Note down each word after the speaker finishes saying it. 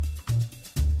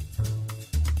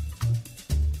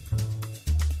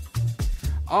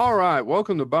All right,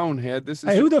 welcome to Bonehead. This is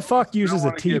Hey, who the fuck uses a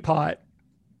wanna give- teapot?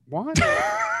 what?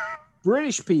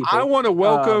 British people. I want to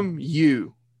welcome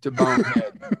you to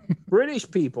Bonehead. British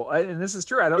people, and this is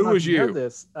true. I don't Who know was if you know you?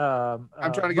 this. I'm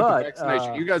trying to get the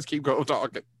vaccination. You guys keep going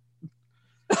talking.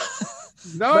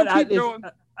 No, but keep going.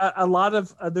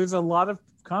 There's a lot of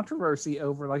controversy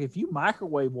over, like, if you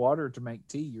microwave water to make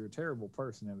tea, you're a terrible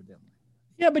person, evidently.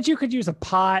 Yeah, but you could use a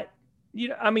pot.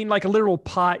 Like a literal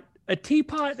pot. A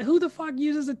teapot? Who the fuck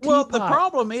uses a teapot? Well, the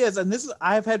problem is, and this is,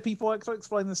 I've had people actually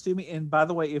explain this to me. And by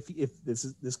the way, if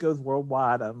this goes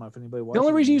worldwide, I don't know if anybody watches. The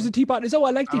only reason you use a teapot is, I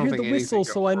like to I don't hear the think anything whistle,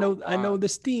 goes so I know worldwide. the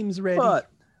steam's ready.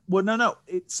 But no,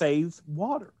 it saves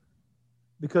water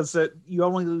because you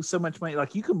only lose so much money.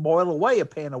 Like, you can boil away a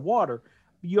pan of water,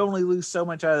 but you only lose so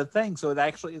much out of the thing. So it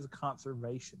actually is a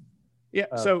conservation.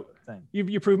 Yeah. So thing.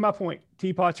 you proved my point.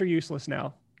 Teapots are useless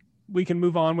now. We can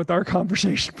move on with our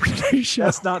conversation for today's show.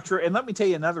 That's not true. And let me tell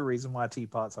you another reason why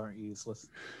teapots aren't useless.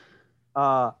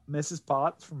 Mrs.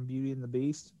 Potts from Beauty and the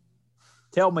Beast.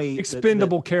 Tell me,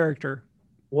 Expendable character.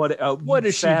 What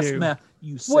does she do?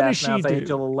 What does she do?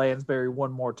 Angela Lansbury,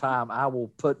 one more time, I will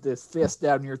put this fist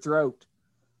down your throat.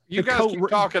 You the guys coat keep ra-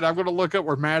 talking. I'm going to look up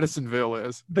where Madisonville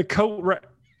is. The coat.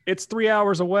 It's 3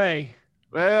 hours away.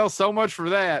 Well, so much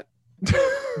for that.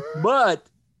 But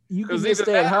you can Because just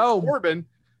either stay at that or home. Corbin.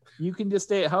 You can just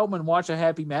stay at home and watch a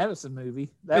Happy Madison movie.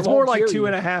 It's more like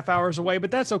 2.5 hours away, but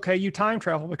that's okay. You time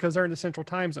travel because they're in the central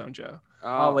time zone, Joe.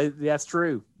 That's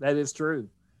true. That is true.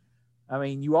 I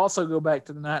mean, you also go back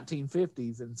to the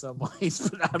 1950s in some ways,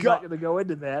 but I'm not going to go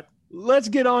into that. Let's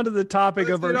get on to the topic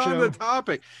of our show. The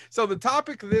topic. So the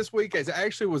topic this week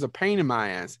was a pain in my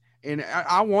ass, and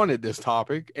I wanted this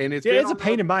topic, and it's a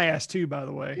pain in my ass too, by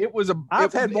the way. It was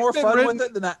I've had more fun with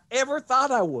it than I ever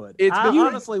thought I would. I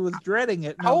honestly was dreading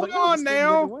it. Hold on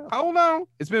now. Hold on.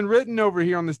 It's been written over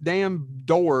here on this damn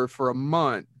door for a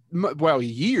month. Well,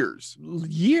 years.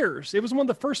 It was one of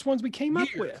the first ones we came up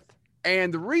with.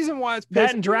 And the reason why it's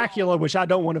that and Dracula, which I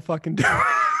don't want to fucking do.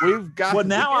 We've got. Well,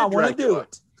 now I want to do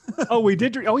it. We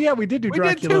did. Oh yeah, we did do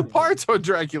Dracula. We did 2 parts on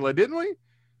Dracula, didn't we?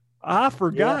 I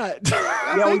forgot.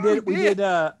 Yeah, we did.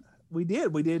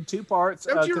 We did 2 parts.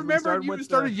 Don't you remember? You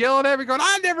started yelling at me, going,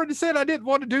 "I never said I didn't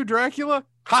want to do Dracula."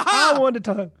 Ha ha! I wanted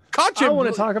to talk. Caught you. I want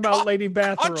to talk about Lady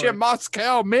Bathroyd. Caught you,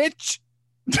 Moscow, Mitch.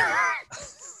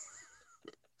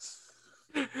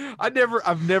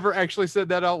 I've never actually said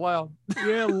that out loud.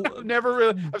 Yeah, never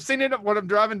really. I've seen it when I'm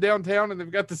driving downtown and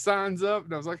they've got the signs up,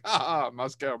 and I was like,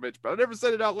 Moscow, Mitch, but I never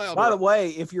said it out loud. By the way,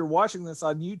 if you're watching this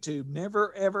on YouTube,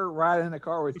 never ever ride in a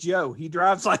car with Joe. He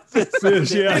drives like this, and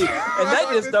that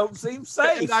just don't seem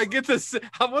safe. And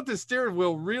I want the steering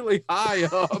wheel really high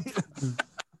up.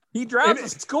 He drives a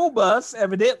school bus,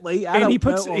 evidently, and he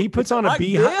puts on a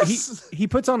beehive. He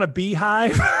puts on a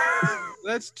beehive.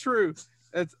 That's true.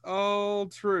 That's all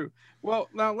true. Well,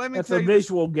 now let me That's tell a you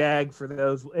visual gag for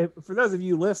those of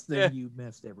you listening. Yeah. You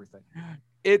missed everything.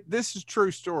 This is a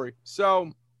true story.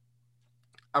 So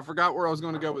I forgot where I was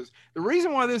going to go with this. The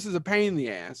reason why this is a pain in the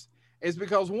ass is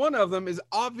because one of them is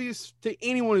obvious to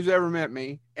anyone who's ever met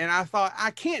me, and I thought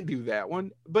I can't do that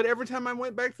one. But every time I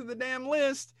went back to the damn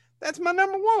list, that's my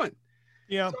number one.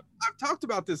 Yeah, so I've talked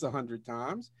about this 100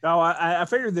 times. Oh, I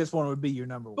figured this one would be your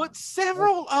number one. But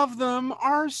several of them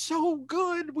are so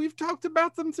good. We've talked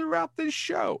about them throughout this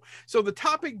show. So the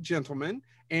topic, gentlemen,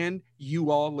 and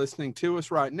you all listening to us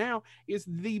right now, is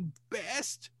the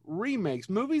best remakes,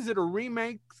 movies that are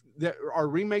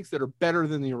remakes that are better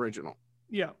than the original.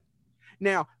 Yeah.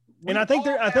 Now, and I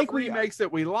think remakes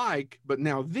that we like, but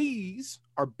now these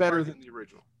are better than the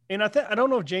original. And I don't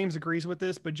know if James agrees with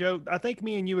this, but Joe, I think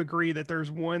me and you agree that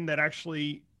there's one that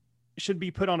actually should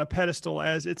be put on a pedestal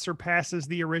as it surpasses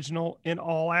the original in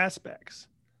all aspects.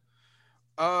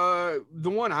 The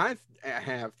one I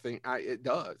have it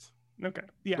does. Okay.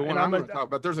 Yeah. The one I'm going to talk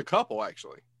about. There's a couple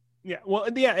actually. Yeah. Well,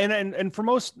 yeah. And for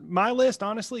my list,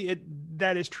 honestly,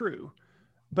 that is true.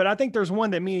 But I think there's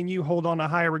one that me and you hold on a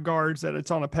higher regards that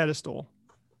it's on a pedestal.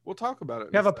 We'll talk about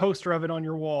it. You have a poster of it on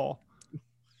your wall.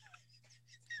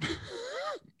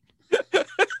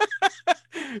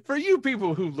 For you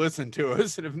people who listen to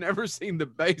us and have never seen The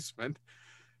Basement,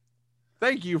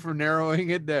 thank you for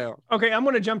narrowing it down. Okay, I'm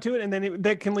going to jump to it, and then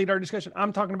that can lead our discussion.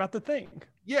 I'm talking about The Thing.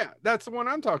 Yeah, that's the one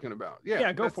I'm talking about.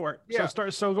 Yeah, go for it. Yeah.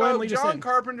 So go ahead and lead us in. John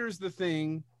Carpenter's The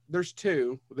Thing. There's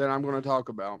 2 that I'm going to talk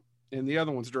about, and the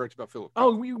other one's directed by Philip.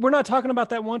 Oh, we're not talking about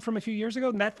that one from a few years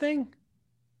ago. That Thing.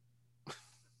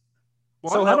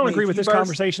 Well, so I don't agree with this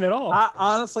conversation at all. I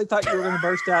honestly thought you were going to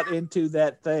burst out into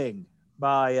That Thing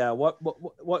by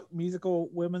what musical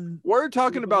women? We're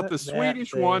talking about the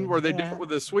Swedish one where they did it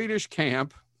with a Swedish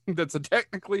camp. That's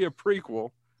technically a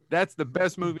prequel. That's the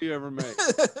best movie ever made.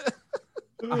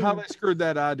 How they screwed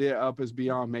that idea up is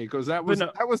beyond me, because that was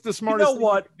the You smartest. know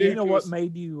what? thing You know what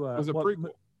made you was a what,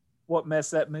 prequel. what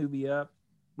messed that movie up?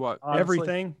 What? Honestly,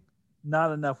 Everything.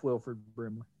 Not enough Wilford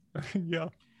Brimley. Yeah,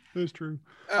 that's true.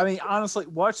 I mean, honestly,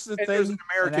 watch the And there's thing. an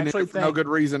American and in actually it for no good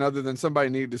reason other than somebody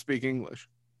needed to speak English.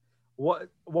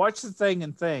 Watch the thing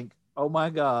and think, oh my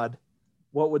God,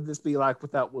 what would this be like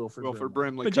without Wilford Wilford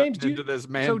Brimley? Brimley. But James, into this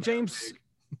man. So James,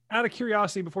 out of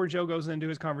curiosity, before Joe goes into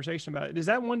his conversation about it, is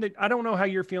that one that I don't know how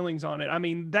your feelings on it? I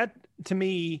mean, that to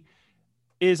me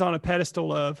is on a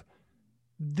pedestal of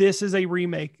this is a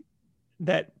remake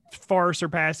that far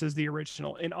surpasses the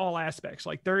original in all aspects.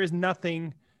 Like there is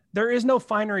no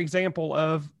finer example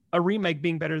of a remake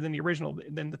being better than the original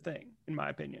than The Thing, in my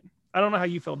opinion. I don't know how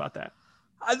you feel about that.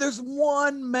 There's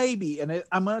one maybe, and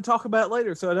I'm going to talk about it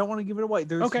later, so I don't want to give it away.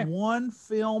 There's one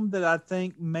film that I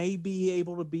think may be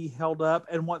able to be held up,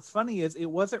 and what's funny is it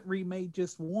wasn't remade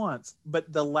just once,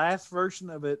 but the last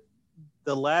version of it,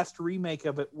 the last remake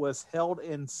of it was held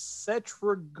in such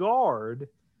regard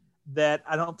that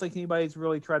I don't think anybody's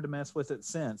really tried to mess with it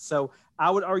since. So I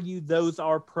would argue those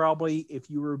are probably, if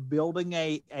you were building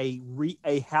a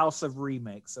house of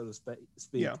remakes, so to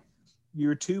speak, Yeah.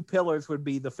 your two pillars would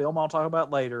be the film I'll talk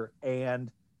about later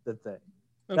and The Thing.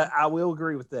 Okay. I will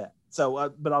agree with that.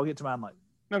 So, but I'll get to mine later.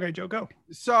 Okay, Joe, go.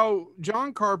 So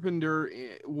John Carpenter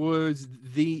was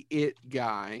the it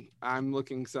guy. I'm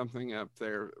looking something up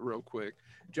there real quick.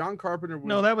 John Carpenter was...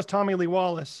 No, that was Tommy Lee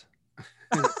Wallace.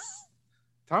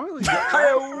 Tommy Lee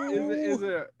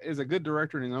Wallace is a good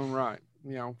director in his own right.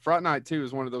 You know, Fright Night 2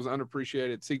 is one of those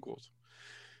unappreciated sequels.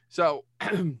 So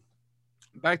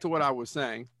back to what I was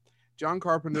saying. John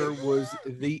Carpenter was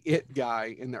the it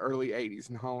guy in the early 80s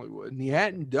in Hollywood.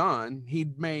 And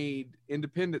he'd made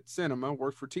independent cinema,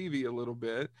 worked for TV a little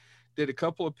bit, did a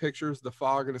couple of pictures, The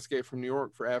Fog and Escape from New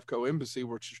York for Avco Embassy,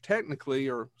 which technically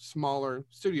are smaller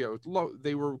studios.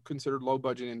 They were considered low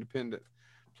budget independent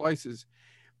places.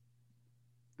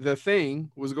 The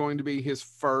Thing was going to be his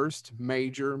first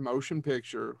major motion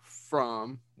picture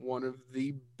from one of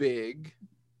the big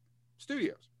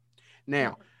studios.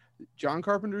 Now, John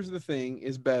Carpenter's The Thing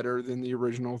is better than the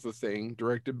original The Thing,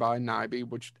 directed by Nyby,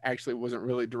 which actually wasn't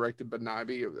really directed by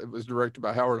Nyby. It was directed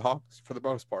by Howard Hawks for the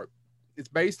most part. It's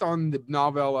based on the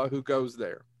novella Who Goes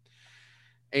There.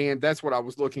 And that's what I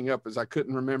was looking up, is I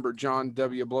couldn't remember John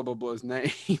W. blah, blah, blah's name.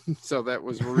 So that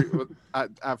was,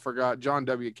 I forgot John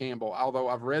W. Campbell, although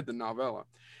I've read the novella.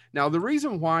 Now, the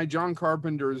reason why John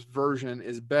Carpenter's version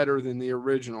is better than the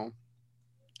original,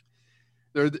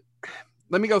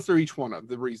 let me go through each one of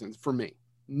the reasons for me.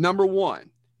 Number one,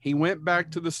 he went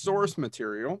back to the source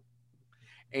material,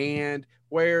 and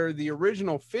where the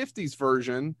original 50s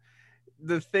version,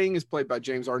 The Thing is played by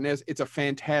James Arness. It's a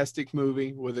fantastic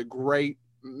movie with a great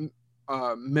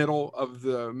middle of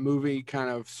the movie kind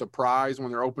of surprise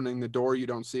when they're opening the door. You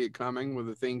don't see it coming with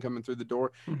the thing coming through the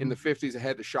door. In the 50s, it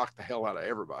had to shock the hell out of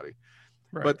everybody.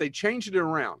 Right. But they changed it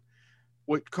around.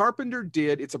 What Carpenter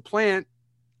did, it's a plant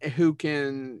who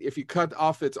can, if you cut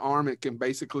off its arm, it can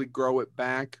basically grow it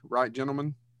back. Right,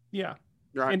 gentlemen? Yeah.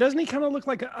 Right. And doesn't he kind of look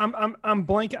like I'm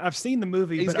blank. I've seen the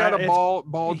movie. He's got a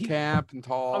bald cap and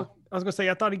tall. I was gonna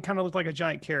say, I thought he kind of looked like a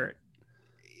giant carrot.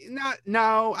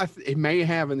 It may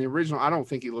have in the original. I don't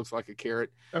think he looks like a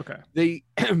carrot. Okay.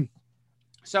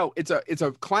 So it's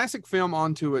a classic film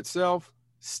unto itself.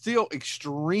 Still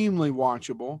extremely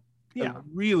watchable. Yeah,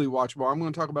 really watchable. I'm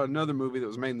going to talk about another movie that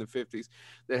was made in the 50s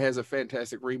that has a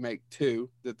fantastic remake too.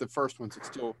 That the first one's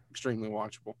still extremely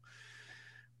watchable,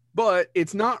 but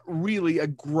it's not really a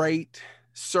great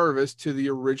service to the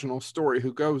original story.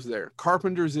 Who Goes There?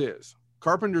 Carpenter's is.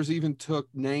 Carpenter's even took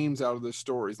names out of the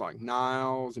stories like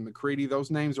Niles and McCready. Those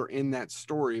names are in that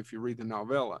story if you read the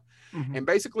novella. Mm-hmm. And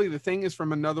basically the thing is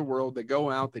from another world. They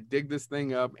go out, they dig this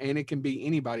thing up, and it can be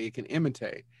anybody it can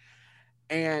imitate.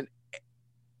 And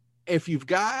if you've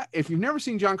never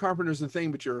seen John Carpenter's The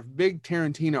Thing, but you're a big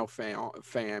Tarantino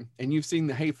fan and you've seen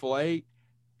The Hateful Eight,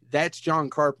 that's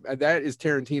that is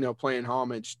Tarantino playing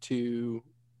homage to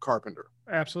Carpenter.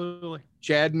 Absolutely.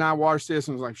 Chad and I watched this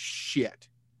and was like, shit.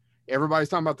 Everybody's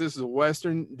talking about this is a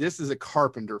Western. This is a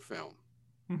Carpenter film.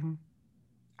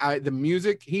 Mm-hmm. The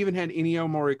music, he even had Ennio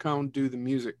Morricone do the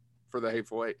music for The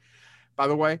Hateful Eight. By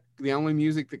the way, the only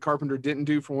music that Carpenter didn't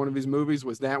do for one of his movies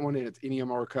was that one, and it's Ennio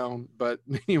Morricone. But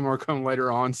Ennio Morricone later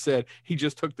on said he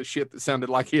just took the shit that sounded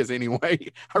like his anyway.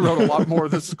 I wrote a lot more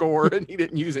of the score, and he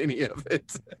didn't use any of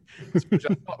it, which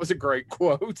I thought was a great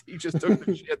quote. He just took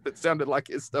the shit that sounded like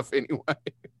his stuff anyway.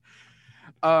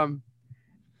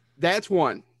 That's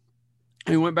one.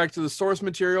 He went back to the source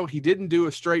material. He didn't do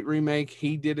a straight remake.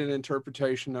 He did an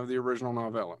interpretation of the original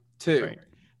novella. 2, Right.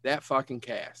 that fucking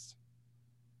cast.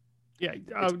 Yeah, It's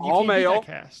you all can't beat male. that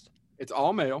cast. It's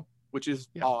all male, which is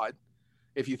odd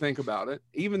if you think about it.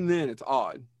 Even then, it's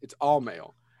odd. It's all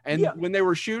male. And when they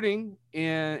were shooting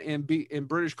in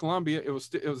British Columbia, it was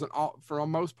for the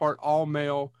most part all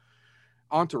male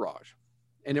entourage.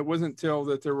 And it wasn't until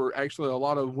that there were actually a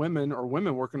lot of women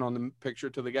working on the picture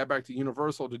till they got back to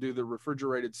Universal to do the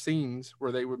refrigerated scenes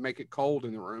where they would make it cold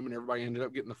in the room, and everybody ended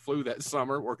up getting the flu that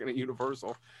summer working at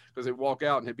Universal because they'd walk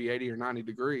out and it'd be 80 or 90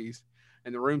 degrees,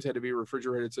 and the rooms had to be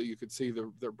refrigerated so you could see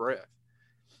their breath.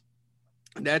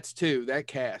 And that's 2. That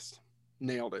cast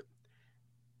nailed it.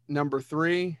 Number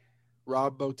 3,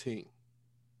 Rob Bottin.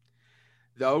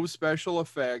 Those special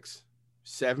effects,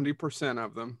 70%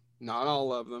 of them, not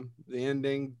all of them, the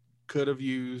ending could have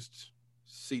used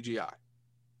CGI.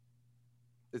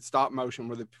 It's stop motion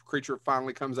where the creature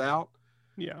finally comes out.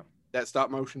 Yeah. That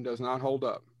stop motion does not hold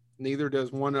up. Neither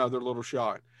does one other little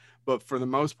shot. But for the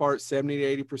most part, 70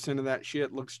 to 80% of that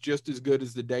shit looks just as good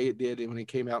as the day it did when it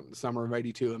came out in the summer of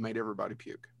 '82 and made everybody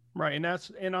puke. Right.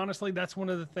 And honestly, that's one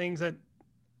of the things that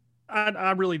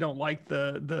I really don't like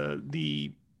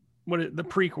the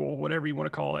prequel, whatever you want to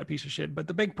call that piece of shit. But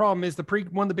the big problem is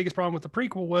one of the biggest problem with the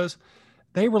prequel was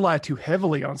they relied too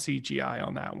heavily on CGI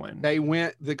on that one. They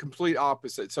went the complete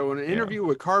opposite. So in an interview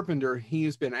with Carpenter, he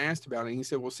has been asked about it. And he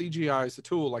said, well, CGI is a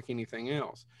tool like anything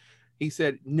else. He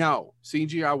said, no,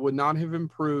 CGI would not have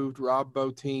improved Rob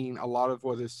Bottin a lot of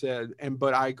what is said.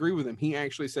 But I agree with him. He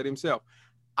actually said himself,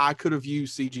 I could have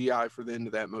used CGI for the end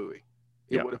of that movie.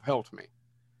 It would have helped me.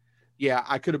 Yeah,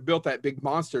 I could have built that big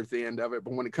monster at the end of it,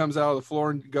 but when it comes out of the floor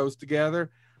and goes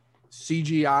together,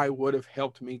 CGI would have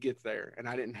helped me get there, and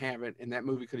I didn't have it, and that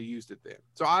movie could have used it then.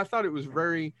 So I thought it was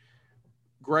very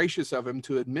gracious of him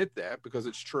to admit that because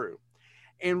it's true.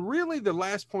 And really the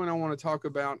last point I want to talk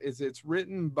about is it's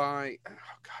written by,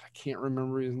 oh God, I can't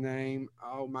remember his name.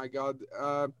 Oh my God.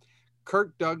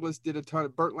 Kirk Douglas did a ton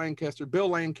of Burt Lancaster, Burt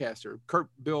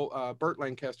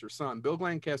Lancaster's son. Bill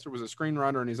Lancaster was a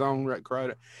screenwriter in his own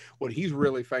credit. What he's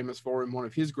really famous for in one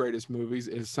of his greatest movies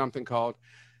is something called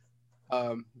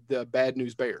The Bad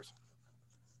News Bears.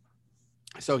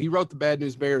 So he wrote The Bad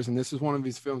News Bears, and this is one of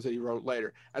his films that he wrote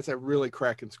later. That's a really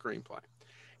cracking screenplay.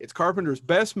 It's Carpenter's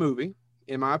best movie,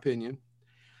 in my opinion,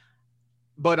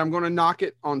 but I'm going to knock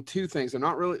it on 2 things. I'm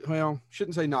not really,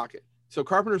 shouldn't say knock it. So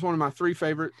Carpenter's one of my 3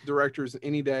 favorite directors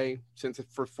any day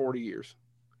for 40 years.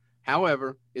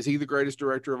 However, is he the greatest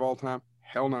director of all time?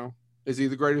 Hell no. Is he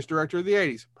the greatest director of the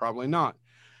 80s? Probably not.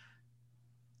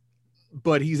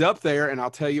 But he's up there, and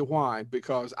I'll tell you why.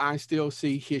 Because I still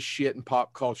see his shit in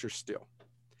pop culture still.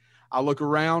 I look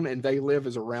around, and They Live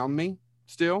is around me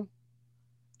still.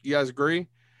 You guys agree?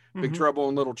 Mm-hmm. Big Trouble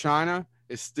in Little China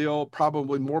is still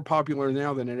probably more popular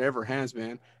now than it ever has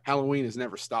been. Halloween has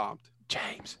never stopped.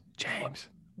 James,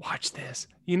 watch this.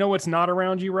 You know what's not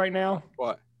around you right now?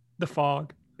 What? The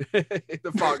Fog.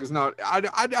 The Fog is not. I'm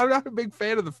not a big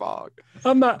fan of The Fog.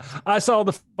 I'm not. I saw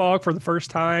The Fog for the first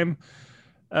time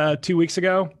 2 weeks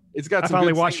ago. It's got some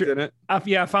good scenes in it.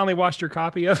 I finally watched your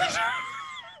copy of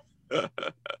it.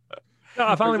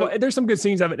 No, there's some good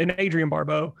scenes of it. And Adrienne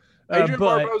Barbeau.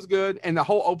 Barbeau's good, and the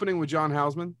whole opening with John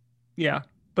Houseman. Yeah,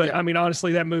 but I mean,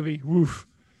 honestly, that movie. Woof.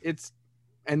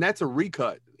 And that's a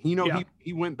recut.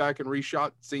 He went back and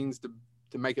reshot scenes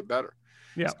to make it better.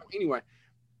 Yeah. So anyway,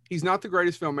 he's not the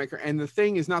greatest filmmaker, and The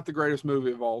Thing is not the greatest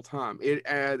movie of all time.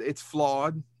 It's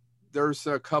flawed. There's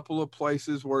a couple of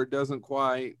places where it doesn't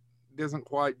quite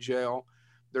gel.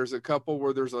 There's a couple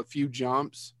where there's a few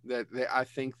jumps that I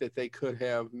think that they could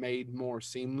have made more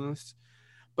seamless.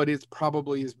 But it's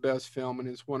probably his best film, and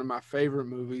it's one of my favorite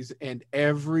movies. And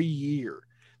every year,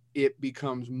 it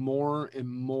becomes more and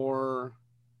more.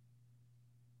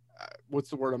 What's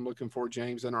the word I'm looking for,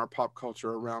 James, in our pop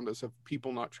culture around us of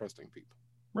people not trusting people?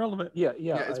 Relevant. Yeah.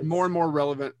 It's more and more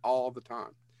relevant all the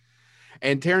time.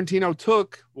 And Tarantino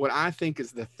took what I think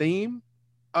is the theme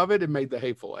of it and made The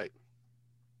Hateful Eight.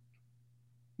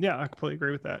 Yeah, I completely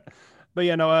agree with that. But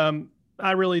yeah, no,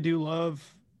 I really do love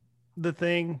The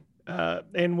Thing.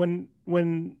 And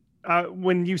when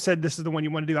you said this is the one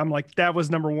you want to do, I'm like, that was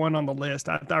number 1 on the list.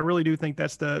 I really do think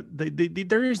that's the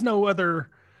there is no other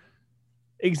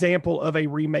example of a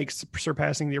remake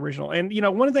surpassing the original. And,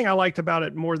 one thing I liked about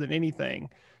it more than anything,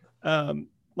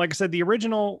 like I said, the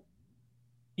original,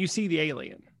 you see the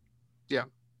alien. Yeah,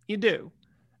 you do.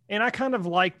 And I kind of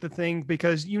like The Thing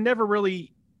because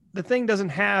the Thing doesn't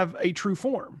have a true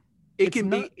form. It can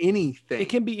be anything. It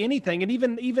can be anything. And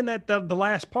even at the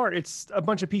last part, it's a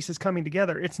bunch of pieces coming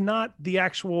together. It's not the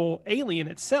actual alien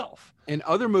itself. And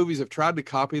other movies have tried to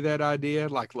copy that idea,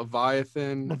 like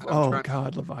Leviathan.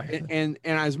 Leviathan. And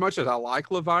as much as I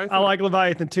like Leviathan, I like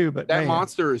Leviathan too, but that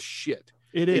monster is shit.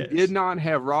 It did not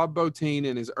have Rob Bottin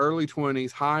in his early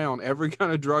 20s, high on every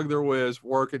kind of drug there was,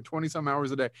 working 20-some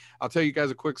hours a day. I'll tell you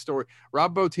guys a quick story.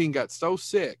 Rob Bottin got so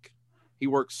sick, he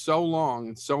worked so long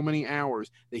and so many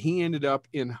hours that he ended up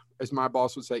in, as my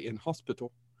boss would say, in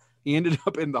hospital. He ended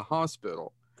up in the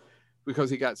hospital because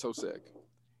he got so sick.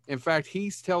 In fact,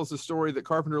 he tells the story that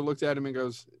Carpenter looked at him and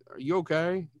goes, "Are you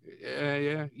okay?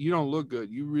 Yeah. You don't look good.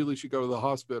 You really should go to the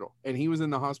hospital." And he was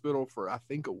in the hospital for, I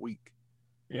think, a week.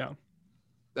 Yeah.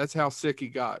 That's how sick he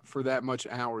got for that much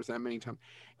hours, that many times.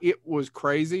 It was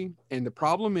crazy. And the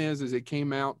problem is it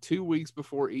came out 2 weeks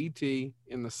before E.T.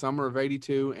 in the summer of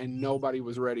 82, and nobody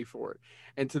was ready for it.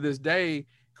 And to this day,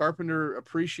 Carpenter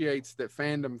appreciates that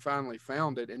fandom finally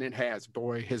found it, and it has.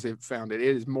 Boy, has it found it.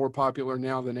 It is more popular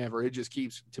now than ever. It just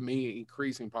keeps, to me,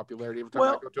 increasing popularity every time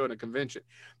I go to a convention.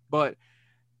 But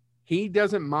he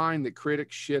doesn't mind that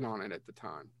critics shit on it at the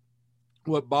time.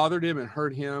 What bothered him and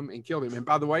hurt him and killed him. And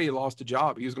by the way, he lost a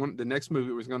job. The next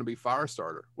movie was going to be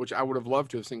Firestarter, which I would have loved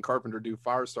to have seen Carpenter do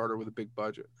Firestarter with a big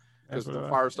budget, because the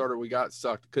Firestarter we got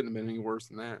sucked. Couldn't have been any worse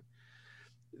than that.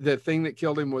 The thing that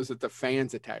killed him was that the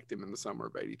fans attacked him in the summer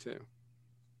of 82.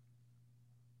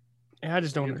 I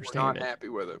just don't understand. Not happy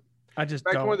with it. I just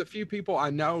don't. One of the few people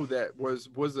I know that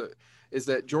is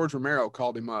that George Romero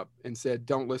called him up and said,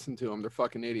 "Don't listen to them. They're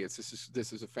fucking idiots.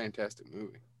 This is a fantastic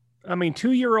movie." I mean,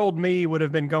 2-year-old me would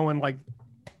have been going like,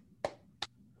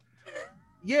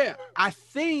 yeah, I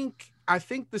think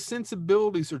the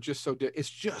sensibilities are just so it's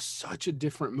just such a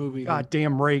different movie. God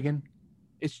damn Reagan.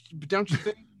 Don't you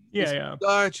think? Yeah.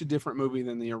 Such a different movie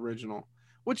than the original,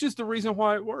 which is the reason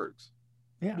why it works.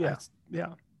 Yeah.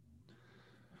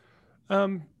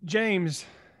 James,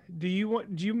 do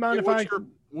you mind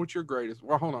what's your greatest?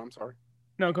 Well, hold on. I'm sorry.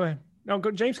 No, go ahead. No, go.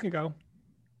 James can go.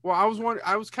 Well,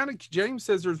 James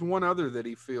says there's one other that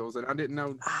he feels, and I didn't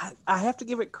know. I have to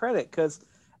give it credit because,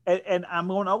 and I'm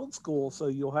going old school, so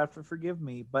you'll have to forgive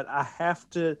me, but I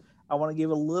want to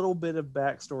give a little bit of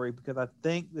backstory because I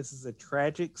think this is a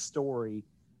tragic story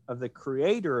of the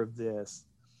creator of this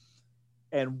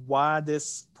and why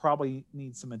this probably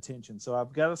needs some attention. So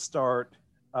I've got to start.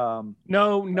 No,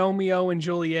 Romeo and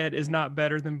Juliet is not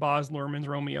better than Baz Luhrmann's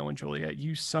Romeo and Juliet.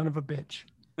 You son of a bitch.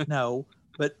 No.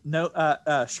 But no,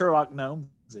 Sherlock Gnomes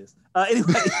is.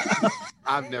 Anyway,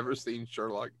 I've never seen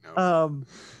Sherlock Gnomes.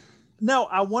 No,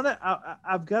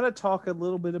 I've got to talk a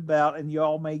little bit about, and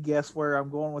y'all may guess where I'm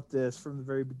going with this from the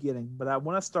very beginning, but I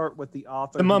want to start with the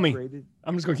author. The Mummy.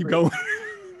 I'm just going to keep going.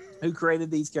 Who created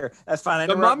these characters? That's fine.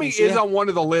 The Mummy is on one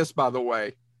of the lists, by the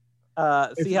way.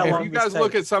 See how long if you guys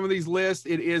look at some of these lists,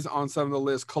 it is on some of the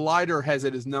lists. Collider has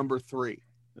it as number 3.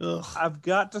 Ugh. I've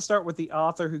got to start with the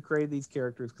author who created these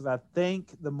characters because I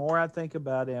think the more I think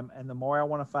about him and the more I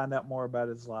want to find out more about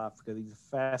his life because he's a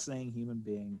fascinating human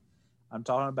being. I'm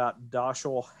talking about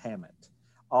Dashiell Hammett,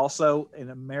 also an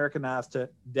Americanized to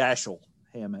Dashiell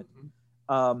Hammett.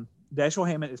 Dashiell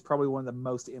Hammett is probably one of the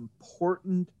most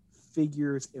important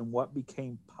figures in what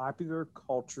became popular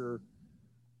culture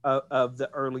of the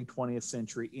early 20th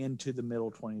century into the middle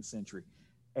 20th century.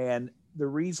 And the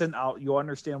reason you'll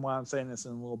understand why I'm saying this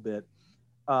in a little bit,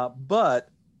 but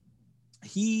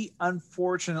he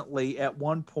unfortunately at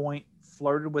one point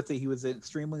flirted with it. He was an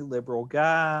extremely liberal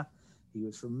guy. He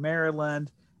was from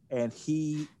Maryland, and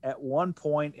he at one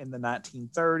point in the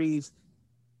 1930s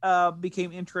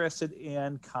became interested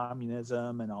in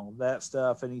communism and all of that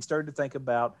stuff. And he started to think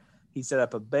about. He set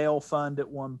up a bail fund at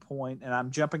one point, and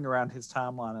I'm jumping around his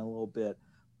timeline a little bit,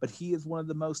 but he is one of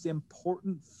the most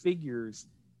important figures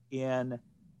in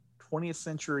 20th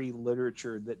century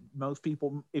literature that most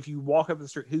people, if you walk up the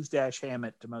street, who's Dash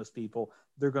Hammett to most people,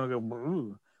 they're going to go,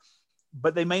 ooh.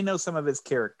 But they may know some of his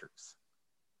characters.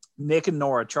 Nick and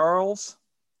Nora Charles,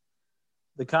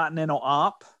 The Continental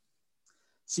Op,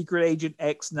 Secret Agent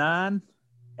X9,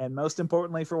 and most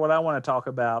importantly for what I want to talk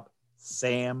about,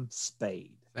 Sam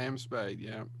Spade. Sam Spade,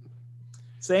 yeah.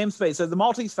 Sam Spade. So the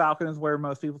Maltese Falcon is where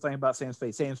most people think about Sam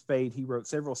Spade. Sam Spade, he wrote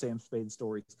several Sam Spade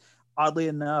stories. Oddly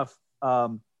enough,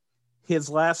 his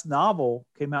last novel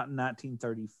came out in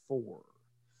 1934.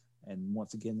 And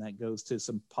once again, that goes to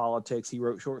some politics. He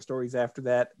wrote short stories after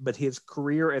that. But his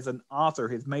career as an author,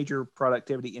 his major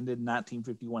productivity ended in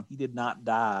 1951. He did not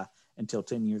die until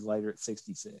 10 years later at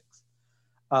 66.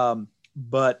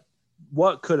 But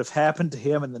what could have happened to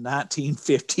him in the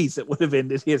 1950s that would have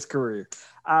ended his career?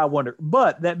 I wonder.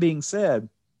 But that being said,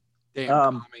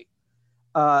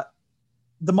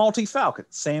 The Maltese Falcon,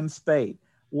 Sam Spade.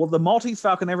 Well, the Maltese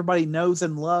Falcon everybody knows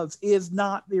and loves is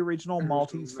not the original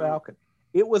Maltese Falcon.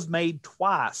 It was made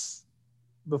twice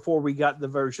before we got the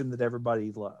version that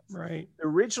everybody loves. Right. The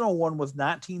original one was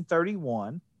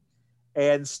 1931,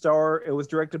 and it was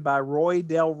directed by Roy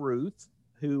Del Ruth,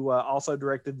 who also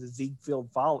directed the Ziegfeld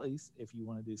Follies, if you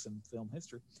want to do some film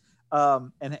history.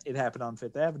 And it happened on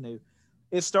Fifth Avenue.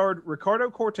 It starred Ricardo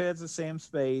Cortez as Sam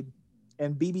Spade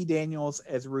and Bebe Daniels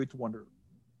as Ruth Wonder.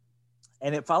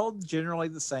 And it followed generally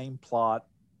the same plot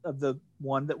of the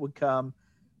one that would come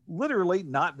literally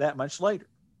not that much later.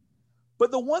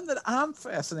 But the one that I'm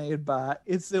fascinated by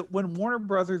is that when Warner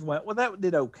Brothers went, well, that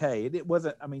did okay. It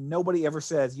wasn't, I mean, nobody ever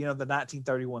says, the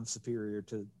 1931 superior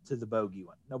to the Bogey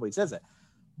one. Nobody says that.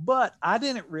 But I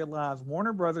didn't realize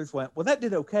Warner Brothers went, well, that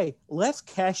did okay. Let's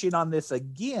cash in on this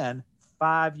again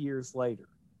 5 years later.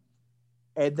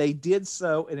 And they did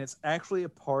so, and it's actually a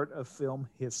part of film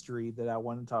history that I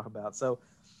want to talk about. So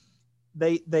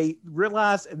they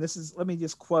realized, and this is, let me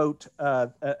just quote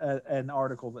an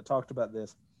article that talked about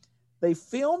this. They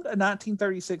filmed a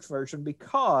 1936 version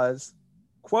because,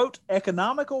 quote,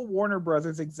 economical Warner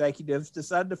Brothers executives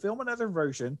decided to film another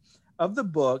version of the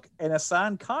book and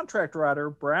assigned contract writer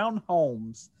Brown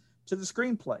Holmes to the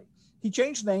screenplay. He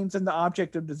changed names in The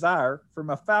Object of Desire from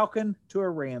a falcon to a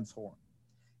ram's horn.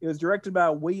 It was directed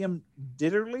by William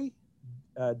Dieterle,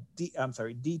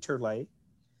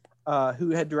 who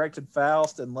had directed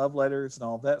Faust and Love Letters and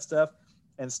all that stuff,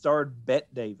 and starred Betty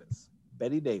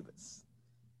Davis,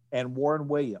 and Warren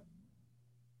William.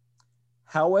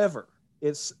 However,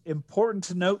 it's important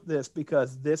to note this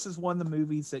because this is one of the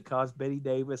movies that caused Betty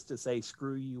Davis to say,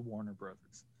 screw you, Warner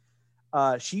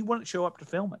Brothers. She wouldn't show up to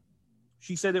film it.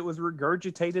 She said it was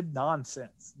regurgitated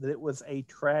nonsense, that it was a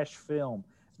trash film,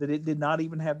 that it did not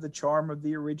even have the charm of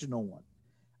the original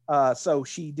one. So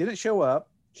she didn't show up.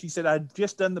 She said, I'd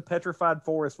just done The Petrified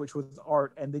Forest, which was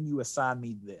art, and then you assigned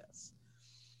me this.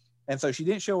 And so she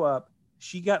didn't show up.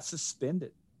 She got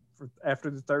suspended after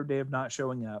the third day of not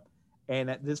showing up. And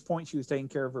at this point, she was taking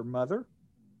care of her mother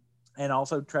and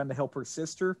also trying to help her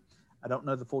sister. I don't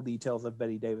know the full details of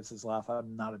Betty Davis's life.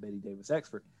 I'm not a Betty Davis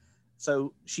expert.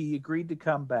 So she agreed to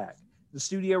come back. The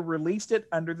studio released it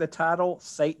under the title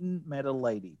Satan Met a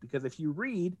Lady, because if you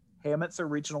read Hammett's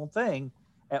original thing,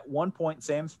 at one point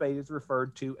Sam Spade is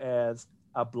referred to as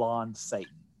a blonde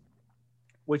Satan,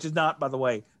 which is not, by the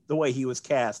way he was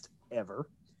cast ever.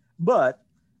 But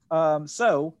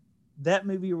so that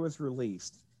movie was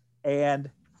released, and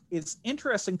it's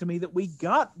interesting to me that we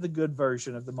got the good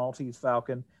version of the Maltese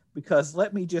Falcon, because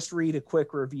let me just read a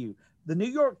quick review. The New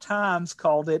York Times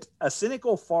called it a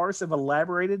cynical farce of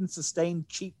elaborated and sustained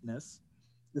cheapness.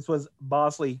 This was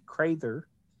Bosley Crowther.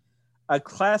 A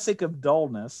classic of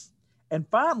dullness. And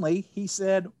finally, he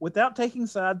said, without taking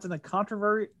sides in a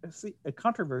controversy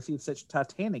of such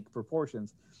titanic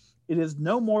proportions, it is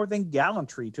no more than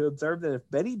gallantry to observe that if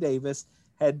Betty Davis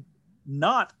had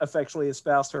not effectually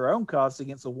espoused her own cause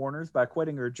against the Warners by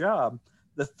quitting her job,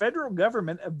 the federal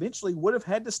government eventually would have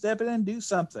had to step in and do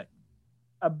something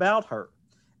about her.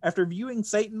 After viewing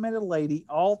Satan Met a Lady,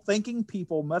 all thinking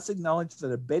people must acknowledge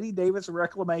that a Betty Davis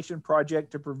reclamation project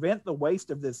to prevent the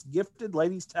waste of this gifted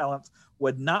lady's talents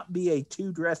would not be a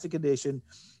too drastic addition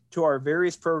to our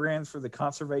various programs for the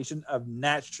conservation of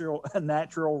natural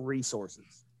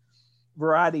resources.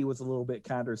 Variety was a little bit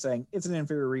kinder, saying it's an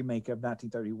inferior remake of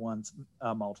 1931's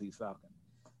Maltese Falcon.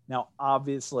 Now,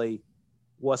 obviously,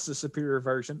 what's the superior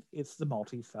version? It's the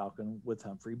Maltese Falcon with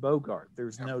Humphrey Bogart.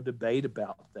 There's no debate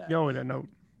about that. Yo, no.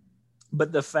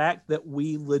 But the fact that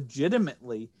we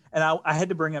legitimately, and I had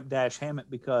to bring up Dash Hammett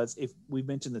because if we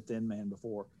mentioned the Thin Man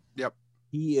before, yep,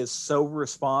 he is so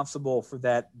responsible for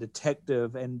that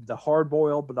detective and the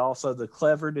hard-boiled, but also the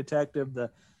clever detective.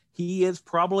 He is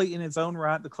probably in his own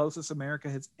right the closest America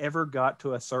has ever got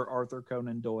to a Sir Arthur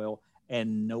Conan Doyle,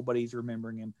 and nobody's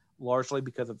remembering him, largely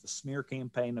because of the smear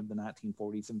campaign of the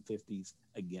 1940s and 50s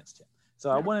against him. So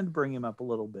I wanted to bring him up a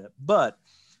little bit. But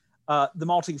the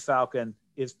Maltese Falcon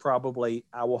is probably,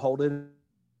 I will hold it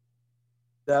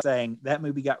up saying that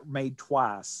movie got made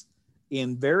twice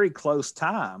in very close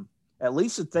time. At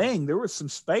least a thing, there was some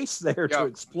space there to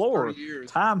explore.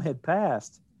 Time had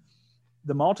passed.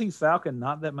 The Maltese Falcon,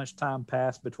 not that much time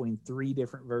passed between three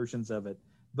different versions of it.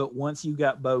 But once you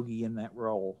got Bogey in that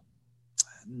role,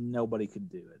 nobody could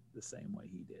do it the same way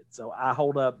he did. So I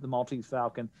hold up the Maltese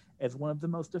Falcon as one of the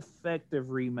most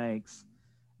effective remakes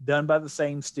done by the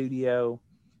same studio,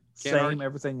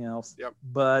 everything else. Yep.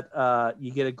 But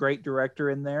you get a great director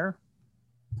in there,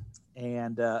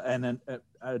 and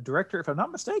a director, if I'm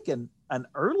not mistaken, an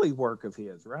early work of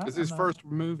his, right? It's his first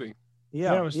movie.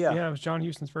 it was John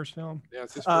Huston's first film. Yeah,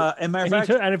 it's his first. And matter of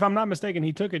fact, and if I'm not mistaken,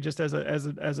 he took it just as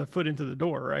a foot into the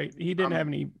door, right? He didn't have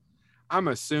any. I'm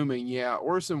assuming, yeah.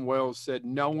 Orson Welles said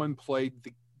no one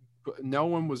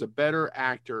was a better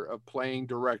actor of playing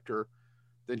director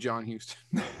than John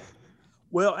Huston.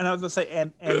 Well, and I was gonna say,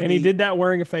 and he did that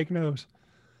wearing a fake nose.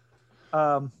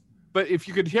 But if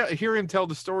you could hear him tell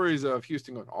the stories of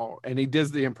Huston going, oh, and he does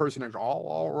the impersonation,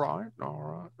 all right.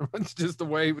 It's just the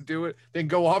way he would do it. Then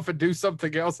go off and do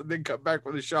something else, and then come back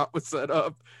when the shot was set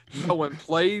up. No one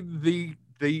played the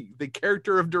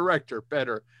character of director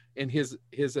better in his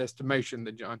estimation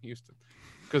than John Huston,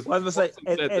 because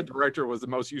the director was the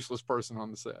most useless person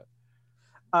on the set.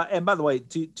 And by the way,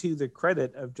 to the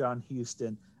credit of John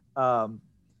Huston,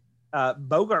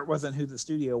 Bogart wasn't who the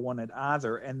studio wanted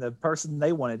either, and the person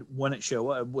they wanted wouldn't show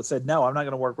up. Said, no, I'm not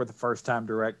going to work with a first-time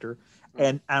director.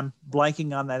 And I'm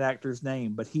blanking on that actor's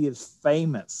name, but he is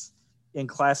famous in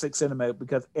classic cinema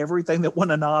because everything that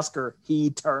won an Oscar he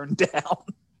turned down.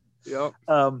 Yep.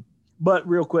 But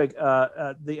real quick,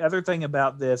 the other thing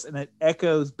about this, and it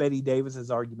echoes Betty Davis's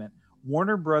argument,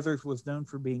 Warner Brothers was known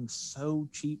for being so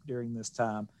cheap during this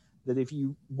time that if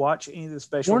you watch any of the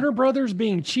special... Warner Brothers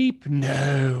being cheap?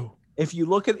 No. If you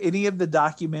look at any of the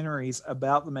documentaries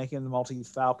about the making of the Maltese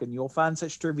Falcon, you'll find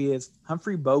such trivia as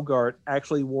Humphrey Bogart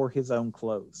actually wore his own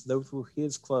clothes. Those were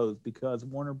his clothes because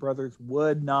Warner Brothers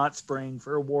would not spring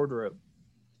for a wardrobe.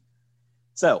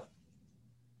 So,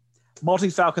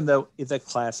 Maltese Falcon, though, is a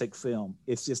classic film.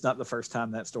 It's just not the first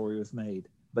time that story was made.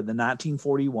 But the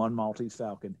 1941 Maltese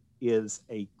Falcon is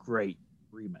a great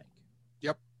remake.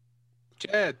 Yep.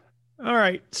 Chad. All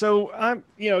right. So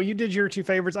you did your two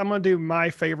favorites. I'm going to do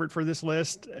my favorite for this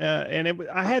list.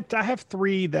 I have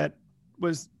three that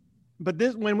was, but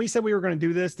this, when we said we were going to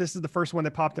do this is the first one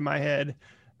that popped in my head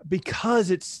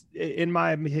because it's, in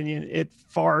my opinion, it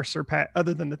far surpassed,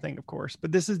 other than The Thing, of course,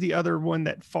 but this is the other one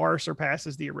that far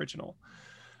surpasses the original.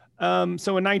 So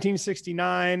in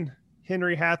 1969,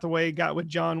 Henry Hathaway got with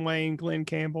John Wayne, Glenn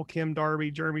Campbell, Kim Darby,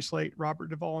 Jeremy Slate,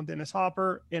 Robert Duvall, and Dennis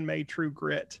Hopper and made True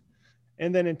Grit.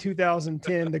 And then in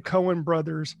 2010, the Coen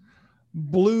brothers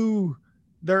blew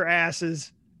their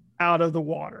asses out of the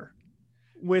water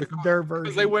with their version.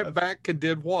 Because they went back and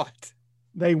did what?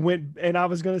 They went, and I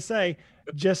was going to say,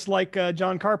 just like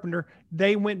John Carpenter,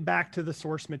 they went back to the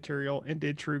source material and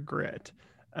did True Grit.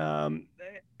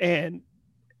 And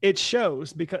it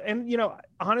shows because, and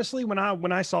honestly, when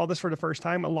I saw this for the first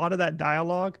time, a lot of that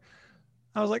dialogue,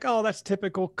 I was like, oh, that's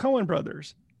typical Coen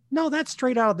brothers. No, that's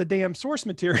straight out of the damn source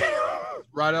material.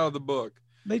 Right out of the book.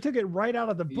 They took it right out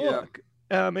of the book.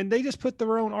 Yeah. And they just put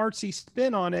their own artsy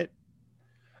spin on it.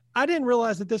 I didn't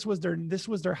realize that this was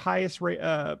their highest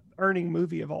earning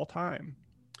movie of all time.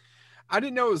 I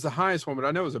didn't know it was the highest one, but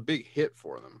I know it was a big hit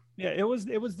for them. Yeah,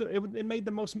 it made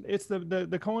the most. It's the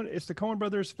Coen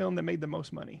brothers film that made the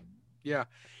most money. Yeah.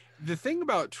 The thing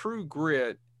about True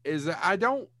Grit is that I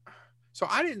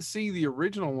didn't see the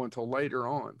original one till later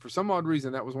on. For some odd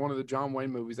reason, that was one of the John Wayne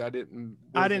movies I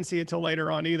didn't see it till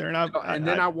later on either. And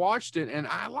then I watched it and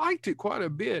I liked it quite a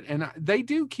bit. And they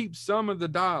do keep some of the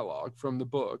dialogue from the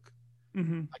book.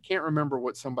 Mm-hmm. I can't remember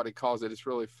what somebody calls it. It's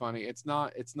really funny. It's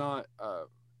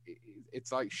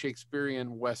like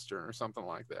Shakespearean Western or something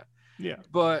like that. Yeah.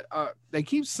 But they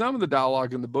keep some of the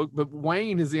dialogue in the book, but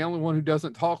Wayne is the only one who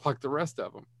doesn't talk like the rest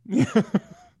of them.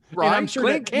 Right. I'm sure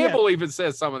Glenn Campbell even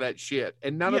says some of that shit,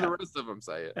 and none of the rest of them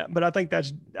say it. Yeah, but I think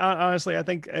that's honestly, I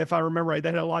think if I remember right,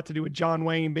 that had a lot to do with John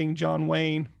Wayne being John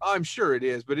Wayne. I'm sure it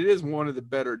is, but it is one of the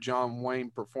better John Wayne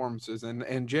performances.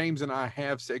 And James and I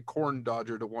have said corn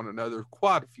dodger to one another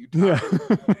quite a few times.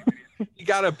 Yeah. He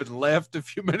got up and left a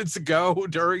few minutes ago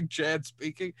during Chad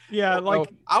speaking. Yeah,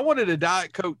 I wanted a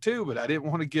Diet Coke too, but I didn't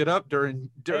want to get up during.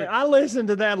 I listened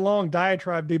to that long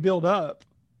diatribe be build up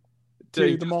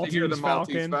to the Maltese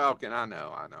Falcon. I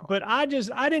know. But I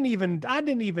didn't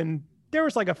even. There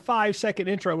was like a 5-second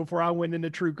intro before I went into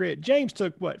True Grit. James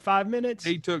took what, 5 minutes?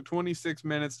 He took 26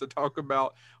 minutes to talk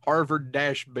about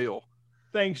Harvard-Bill.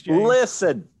 Thanks, James.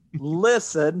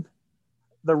 Listen.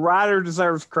 The writer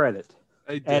deserves credit.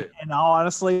 They did. And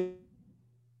honestly,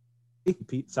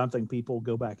 something people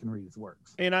go back and read his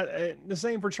works. And the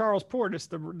same for Charles Portis,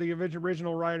 the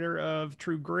original writer of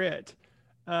True Grit.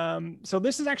 So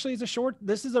this is actually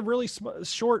a really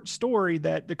short story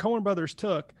that the Coen brothers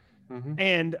took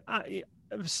and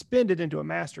spinned it into a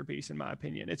masterpiece, in my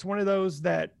opinion. It's one of those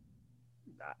that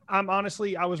I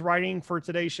was writing for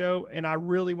today's show and I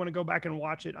really want to go back and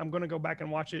watch it. I'm going to go back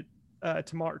and watch it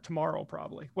tomorrow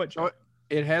probably. What? So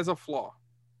it has a flaw.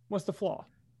 What's the flaw?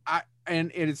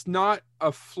 And it's not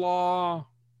a flaw.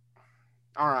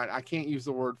 All right. I can't use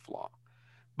the word flaw,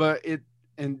 but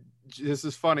this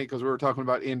is funny because we were talking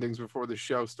about endings before the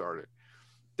show started.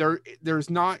 There's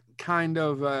not kind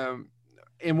of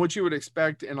in what you would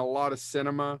expect in a lot of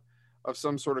cinema of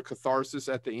some sort of catharsis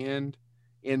at the end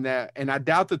in that, and I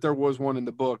doubt that there was one in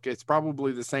the book. It's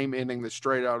probably the same ending that's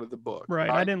straight out of the book. Right.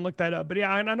 I didn't look that up, but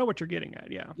yeah, I know what you're getting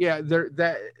at. Yeah. Yeah.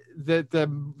 The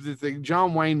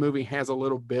John Wayne movie has a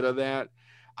little bit of that.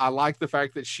 I like the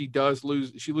fact that she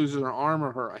loses her arm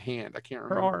or her hand. I can't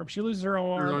remember. Her arm. She loses her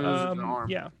own arm.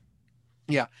 Yeah.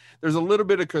 Yeah, there's a little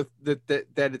bit of that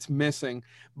it's missing,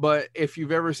 but if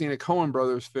you've ever seen a Coen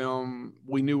Brothers film,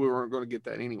 we knew we weren't going to get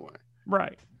that anyway.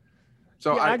 Right.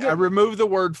 So yeah, I removed the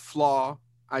word flaw.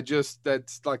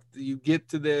 That's like you get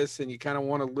to this and you kind of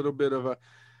want a little bit of a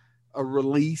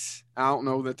release. I don't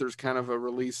know that there's kind of a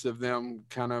release of them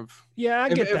kind of. Yeah, I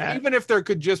get that. Even if there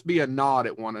could just be a nod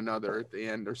at one another at the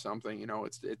end or something,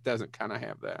 it doesn't kind of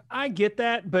have that. I get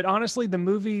that, but honestly, the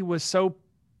movie was so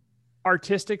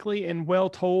artistically and well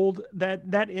told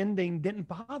that ending didn't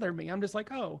bother me. I'm just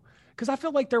like, oh, because I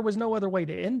felt like there was no other way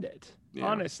to end it,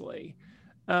 honestly.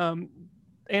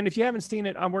 And if you haven't seen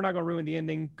it, we're not going to ruin the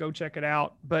ending. Go check it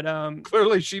out. But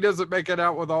clearly, she doesn't make it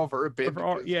out with all of her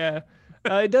appendages. Yeah,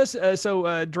 it does.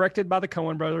 Directed by the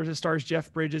Coen brothers. It stars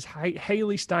Jeff Bridges,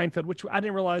 Haley Steinfeld, which I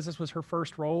didn't realize this was her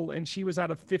first role, and she was out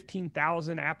of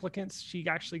 15,000 applicants. She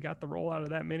actually got the role out of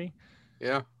that many.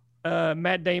 Yeah.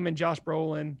 Matt Damon, Josh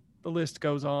Brolin. The list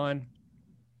goes on.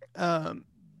 And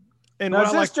now,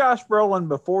 is this Josh Brolin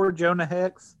before Jonah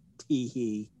Hex?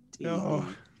 Tee-hee. Oh,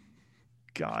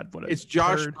 God. It's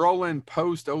Josh Brolin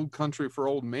post Old Country for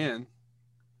Old Men.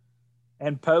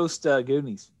 And post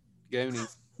Goonies.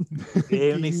 Goonies.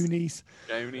 Goonies.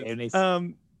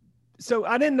 So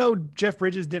I didn't know Jeff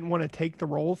Bridges didn't want to take the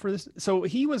role for this. So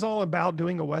he was all about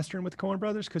doing a Western with the Coen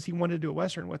brothers because he wanted to do a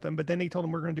Western with them. But then they told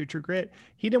him we're going to do True Grit.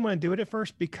 He didn't want to do it at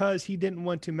first because he didn't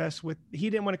want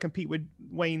to compete with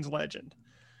Wayne's Legend.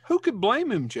 Who could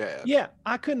blame him, Chad? Yeah,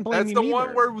 I couldn't blame him. That's the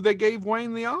one where they gave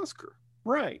Wayne the Oscar.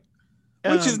 Right.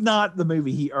 Which is not the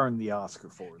movie he earned the Oscar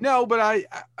for. No, but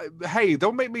hey,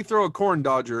 don't make me throw a corn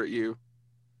dodger at you.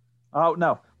 Oh,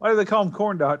 no. Why do they call them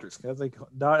corn dodgers? Because they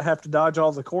have to dodge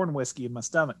all the corn whiskey in my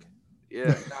stomach.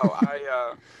 Yeah,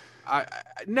 no,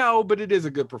 no, but it is a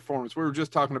good performance. We were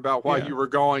just talking about why you were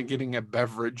getting a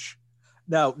beverage.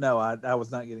 No, I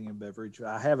was not getting a beverage.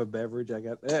 I have a beverage. I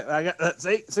got.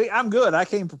 See, I'm good. I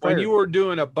came prepared. When you were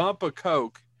doing a bump of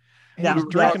Coke, he was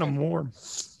drinking them warm.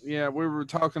 Yeah, we were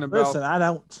talking about. Listen, I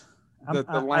don't. The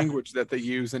language that they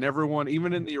use, and everyone,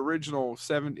 even in the original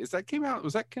 70s, that came out in the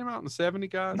 70s,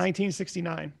 guys?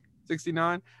 1969.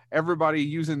 69. Everybody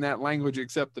using that language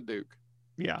except the Duke.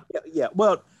 Yeah. Yeah.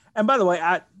 Well, and by the way,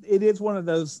 it is one of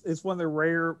those. It's one of the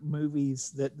rare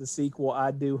movies that the sequel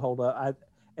I do hold up.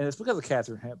 And it's because of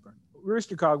Katharine Hepburn.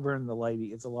 Rooster Cogburn and the Lady.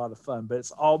 It's a lot of fun, but it's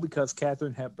all because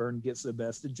Katharine Hepburn gets the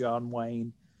best of John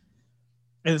Wayne,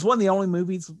 and it's one of the only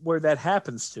movies where that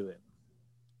happens to it.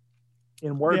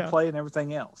 In wordplay and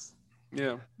everything else.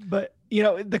 Yeah. But, the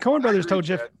Coen brothers told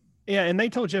Jeff, and they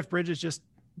told Jeff Bridges, just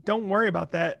don't worry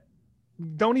about that.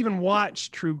 Don't even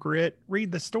watch True Grit.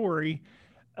 Read the story.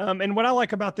 And what I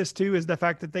like about this, too, is the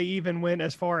fact that they even went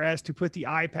as far as to put the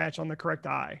eye patch on the correct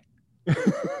eye.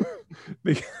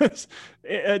 Because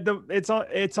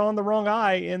it's on the wrong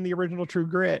eye in the original True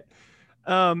Grit.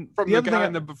 From the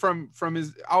guy from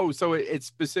his so it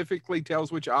specifically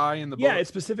tells which eye in the book. Yeah, it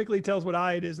specifically tells what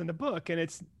eye it is in the book, and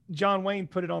it's John Wayne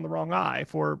put it on the wrong eye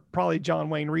for probably John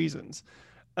Wayne reasons.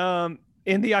 In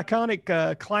the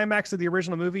iconic climax of the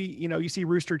original movie, you see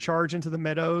Rooster charge into the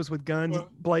meadows with guns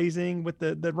blazing, with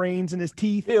the reins in his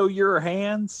teeth. Feel your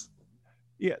hands.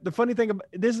 Yeah, the funny thing about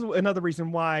this is another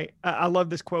reason why I love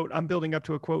this quote. I'm building up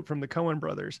to a quote from the Coen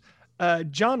brothers.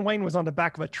 John Wayne was on the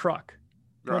back of a truck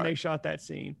when they shot that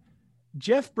scene.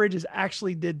 Jeff Bridges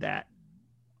actually did that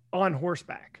on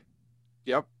horseback.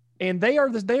 Yep. And they are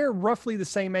roughly the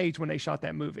same age when they shot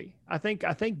that movie. I think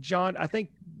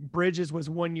Bridges was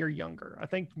 1 year younger. I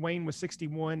think Wayne was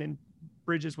 61 and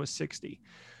Bridges was 60.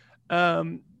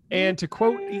 And to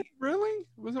quote, really?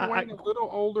 Wasn't Wayne a little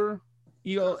older?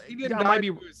 He didn't die when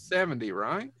he was 70,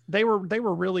 right? They were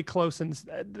really close, and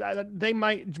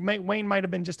Wayne might have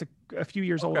been just a few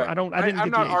years older. I'm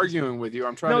not arguing with you.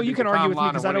 I'm trying. No, you can argue with me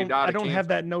because I don't have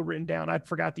that note written down. I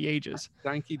forgot the ages.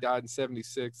 I think he died in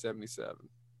 76, 77.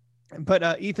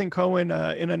 But Ethan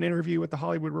Coen, in an interview with the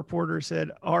Hollywood Reporter,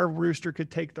 said our rooster could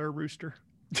take their rooster.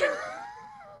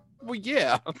 Well,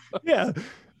 yeah, yeah.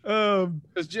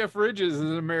 Because Jeff Bridges is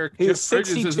an American. Jeff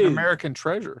Bridges is an American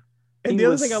treasure. And the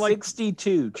other thing I like,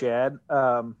 62, Chad.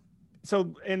 And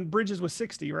Bridges was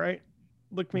 60, right?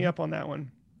 Look me up on that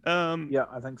one. Yeah,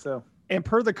 I think so. And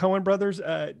per the Coen brothers,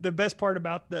 the best part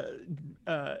about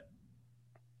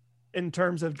in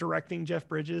terms of directing Jeff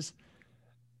Bridges,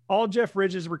 all Jeff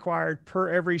Bridges required per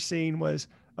every scene was,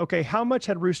 okay, how much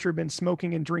had Rooster been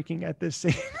smoking and drinking at this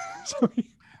scene? So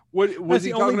what was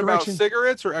he talking about?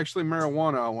 Cigarettes or actually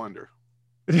marijuana? I wonder.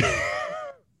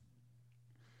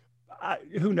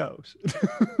 Who knows?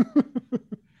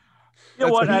 You know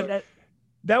what?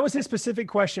 That was his specific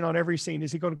question on every scene.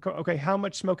 Is he going to, okay, how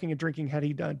much smoking and drinking had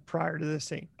he done prior to this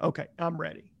scene? Okay, I'm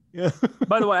ready. Yeah.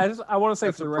 By the way, I want to say,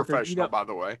 that's for the record, professional, by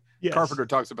the way. Yes. Carpenter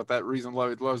talks about that reason he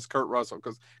loves Kurt Russell,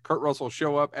 because Kurt Russell will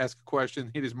show up, ask a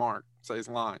question, hit his mark, say his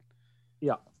line.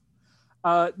 Yeah.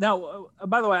 Now,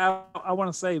 by the way, I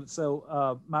want to say,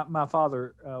 so my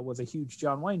father was a huge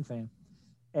John Wayne fan.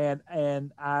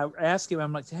 And I asked him,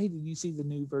 I'm like, hey, did you see the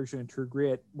new version of True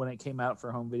Grit when it came out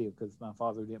for home video? Because my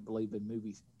father didn't believe in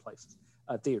movie places,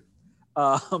 theater.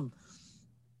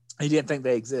 He didn't think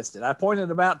they existed. I pointed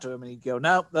them out to him, and he'd go,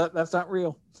 no, that's not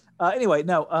real. Anyway,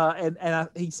 no.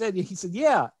 He said,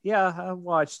 yeah, I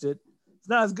watched it. It's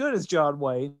not as good as John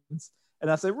Wayne's.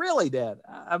 And I said, really, Dad?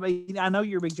 I mean, I know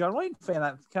you're a big John Wayne fan.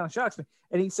 That kind of shocks me.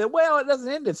 And he said, well, it doesn't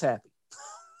end as happy.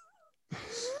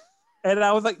 And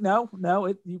I was like, no,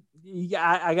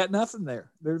 I got nothing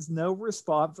there. There's no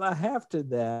response I have to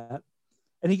that.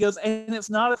 And he goes, and it's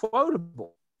not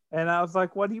quotable. And I was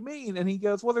like, what do you mean? And he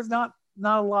goes, well, there's not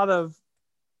a lot of,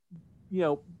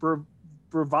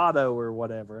 bravado or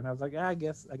whatever. And I was like, I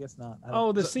guess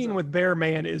not. The scene with Bear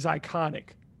Man is iconic.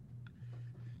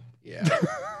 Yeah.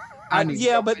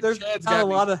 But there's not a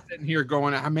lot of sitting here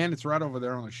going, man, it's right over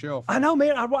there on the shelf. I know,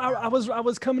 man. I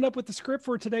was coming up with the script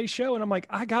for today's show, and I'm like,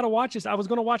 I gotta watch this. I was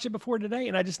gonna watch it before today,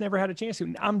 and I just never had a chance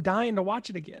to. I'm dying to watch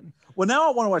it again. Well,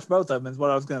 now I want to watch both of them. Is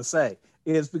what I was gonna say.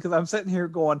 Is because I'm sitting here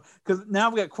going, because now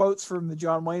I've got quotes from the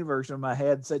John Wayne version in my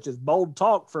head, such as "bold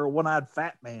talk for a one-eyed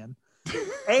fat man,"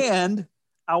 and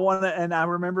I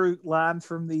remember lines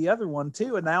from the other one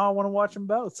too, and now I want to watch them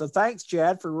both. So thanks,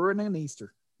 Chad, for ruining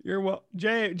Easter. You're well,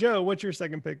 Joe. What's your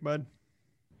second pick, bud?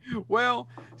 Well,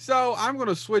 so I'm going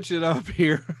to switch it up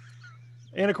here,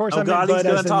 and of course, he's going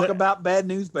to talk about Bad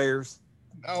News Bears.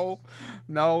 No,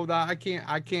 I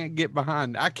can't get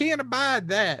behind. I can't abide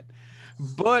that.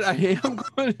 But I am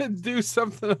going to do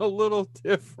something a little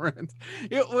different.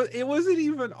 It wasn't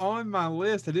even on my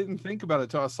list. I didn't think about it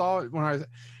until I saw it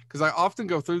because I often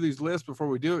go through these lists before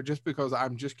we do it, just because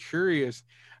I'm just curious.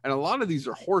 And a lot of these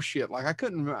are horseshit. Like, I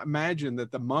couldn't imagine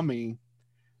that The Mummy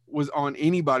was on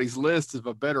anybody's list of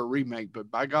a better remake,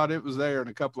 but by God, it was there. And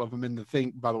a couple of them in The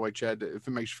Thing, by the way, Chad, if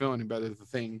it makes you feel any better, The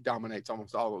Thing dominates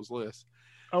almost all those lists.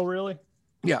 Oh, really?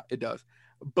 Yeah, it does.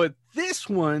 But this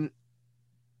one,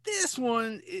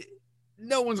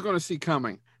 no one's going to see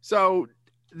coming. So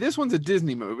this one's a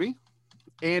Disney movie,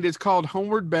 and it's called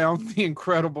Homeward Bound: The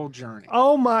Incredible Journey.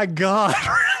 Oh my God.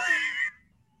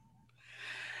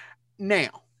 Now.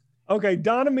 Okay,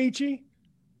 Don Ameche.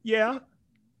 Yeah.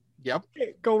 Yep.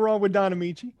 Can't go wrong with Don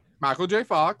Ameche. Michael J.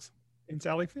 Fox. And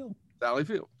Sally Field.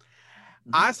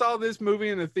 Mm-hmm. I saw this movie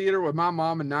in the theater with my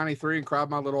mom in '93 and cried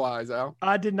my little eyes out.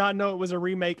 I did not know it was a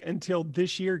remake until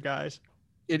this year, guys.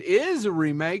 It is a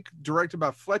remake directed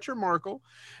by Fletcher Markle,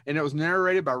 and it was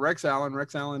narrated by Rex Allen.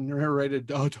 Rex Allen narrated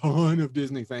a ton of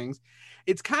Disney things.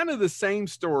 It's kind of the same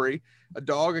story, a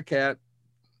dog, a cat,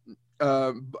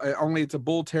 only it's a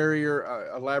bull terrier,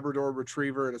 a Labrador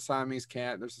retriever, and a Siamese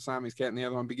cat. There's a Siamese cat in the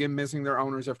other one. Begin missing their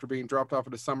owners after being dropped off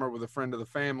at a summer with a friend of the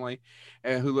family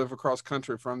who live across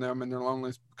country from them, and their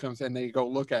loneliness becomes, and they go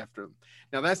look after them.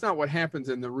 Now, that's not what happens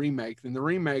in the remake. In the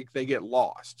remake, they get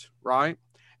lost, right?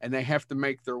 And they have to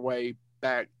make their way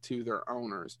back to their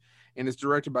owners. And it's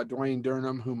directed by Dwayne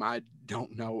Durham, whom I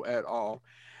don't know at all.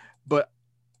 But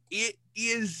it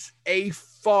is a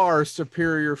far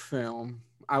superior film.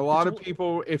 A lot of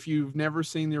people, if you've never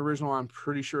seen the original, I'm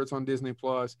pretty sure it's on Disney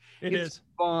Plus. It's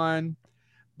fun,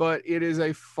 but it is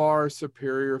a far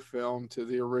superior film to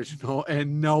the original,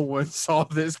 and no one saw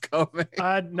this coming.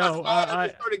 I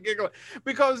started giggling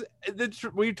because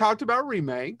we talked about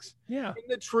remakes. Yeah, and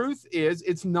the truth is,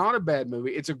 it's not a bad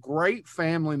movie. It's a great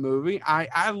family movie.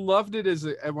 I loved it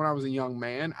when I was a young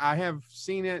man. I have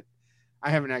seen it. I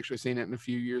haven't actually seen it in a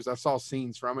few years. I saw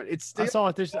scenes from it. I saw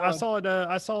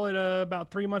it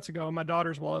about 3 months ago, and my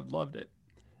daughters loved it.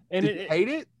 And Did you hate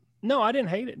it? No, I didn't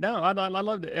hate it. No, I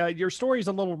loved it. Your story's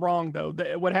a little wrong though.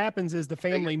 What happens is the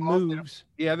family moves.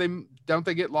 Yeah,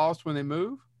 they get lost when they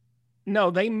move?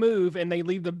 No, they move and they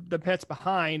leave the pets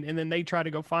behind, and then they try to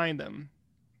go find them.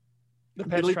 The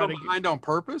pets leave them behind on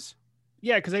purpose?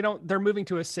 Yeah, because they're moving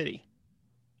to a city.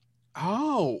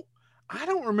 Oh. I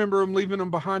don't remember them leaving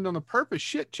them behind on the purpose.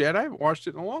 Shit, Chad, I haven't watched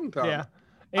it in a long time. Yeah.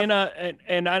 And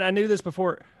I knew this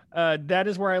before. That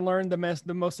is where I learned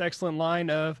the most excellent line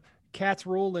of "Cats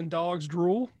rule and dogs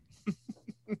drool."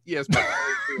 Yes.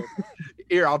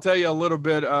 Here, I'll tell you a little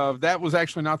bit of that. Was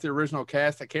actually not the original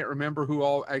cast. I can't remember who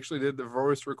all actually did the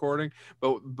voice recording,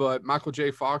 but Michael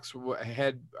J. Fox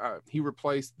had he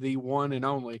replaced the one and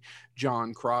only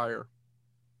John Cryer.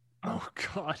 Oh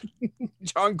God,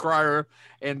 John Cryer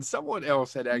and someone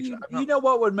else had actually. You know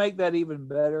what would make that even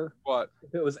better? What?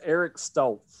 If it was Eric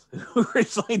Stoltz who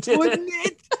originally did it?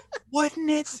 Wouldn't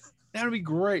it? That would be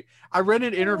great. I read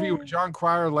an interview with John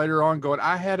Cryer later on going,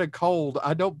 I had a cold.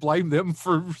 I don't blame them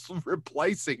for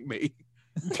replacing me.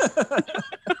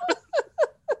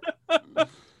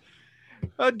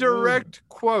 A direct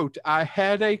quote. I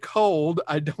had a cold.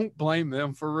 I don't blame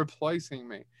them for replacing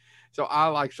me. So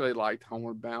I actually liked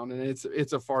Homeward Bound, and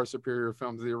it's a far superior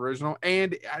film to the original.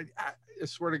 And I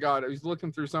swear to God, I was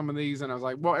looking through some of these, and I was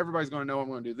like, well, everybody's going to know I'm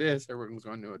going to do this. Everyone's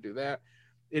going to know I do that.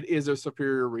 It is a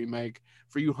superior remake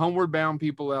for you Homeward Bound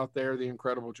people out there. The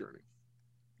Incredible Journey.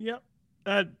 Yep.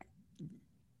 That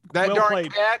well darn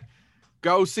played. cat.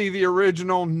 Go see the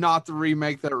original, not the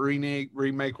remake. That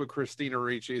remake with Christina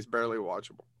Ricci is barely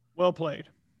watchable. Well played.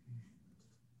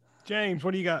 James,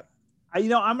 what do you got?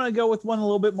 I'm going to go with one a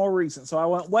little bit more recent. So I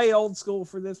went way old school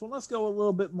for this one. Let's go a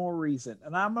little bit more recent.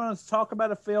 And I'm going to talk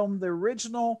about a film. The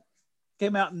original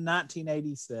came out in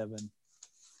 1987.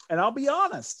 And I'll be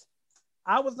honest,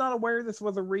 I was not aware this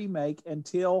was a remake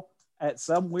until at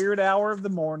some weird hour of the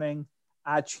morning,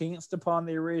 I chanced upon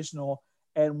the original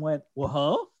and went, well,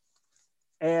 huh?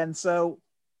 And so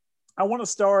I want to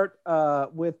start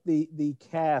with the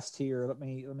cast here. Let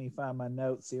me find my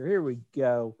notes here. Here we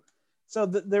go. So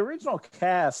the original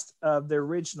cast of the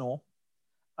original,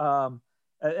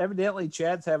 evidently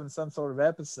Chad's having some sort of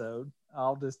episode.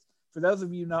 I'll just, for those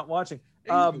of you not watching.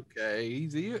 Okay,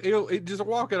 easy. He'll just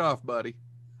walk it off, buddy.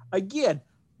 Again,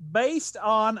 based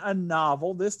on a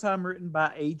novel, this time written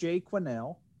by A.J.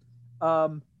 Quinnell.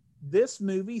 This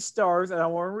movie stars, and I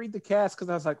want to read the cast because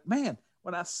I was like, man,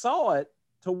 when I saw it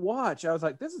to watch, I was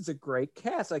like, this is a great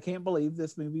cast. I can't believe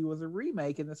this movie was a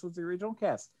remake and this was the original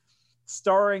cast.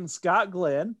 Starring Scott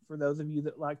Glenn, for those of you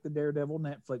that like the Daredevil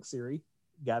Netflix series,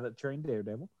 guy that trained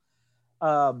Daredevil.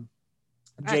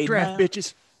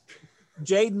 Bitches.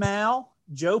 Jade Mal,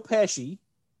 Joe Pesci,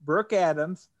 Brooke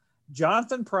Adams,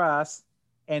 Jonathan Pryce,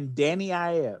 and Danny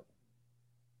Aiello.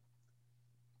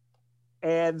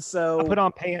 And so I put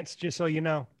on pants just so you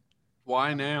know.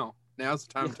 Why now? Now's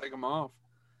the time to take them off.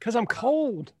 Because I'm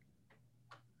cold.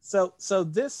 So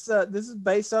this is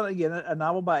based on, again, a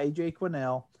novel by A.J.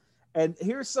 Quinnell. And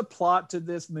here's the plot to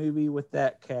this movie with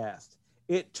that cast.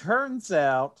 It turns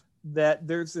out that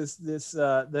there's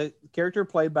the character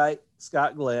played by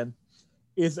Scott Glenn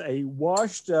is a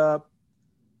washed up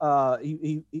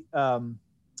veteran,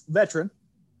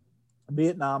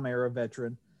 Vietnam era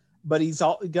veteran, but he's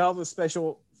got all the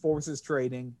special forces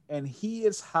training, and he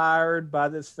is hired by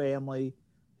this family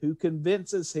who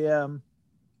convinces him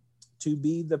to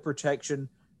be the protection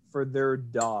for their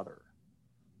daughter.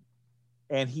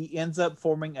 And he ends up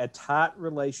forming a tight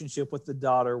relationship with the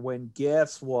daughter when,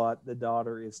 guess what? The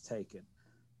daughter is taken.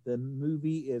 The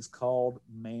movie is called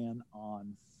Man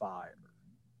on Fire.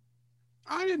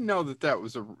 I didn't know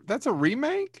that's a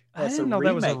remake? I didn't know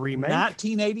that was a remake.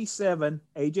 1987,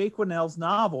 A.J. Quinnell's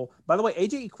novel. By the way,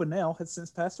 A.J. Quinnell has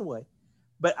since passed away.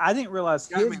 But I didn't realize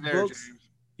his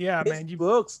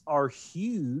books are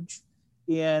huge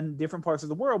in different parts of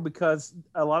the world because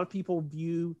a lot of people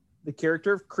view the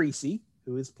character of Creasy,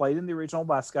 who is played in the original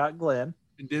by Scott Glenn.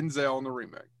 And Denzel in the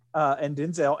remake.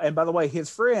 And by the way, his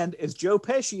friend is Joe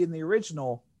Pesci in the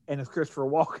original and is Christopher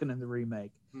Walken in the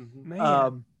remake. Mm-hmm.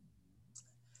 Man.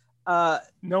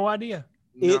 No idea.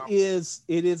 It is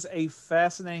a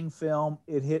fascinating film.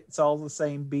 It hits all the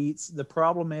same beats. The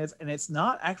problem is, and it's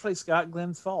not actually Scott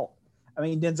Glenn's fault. I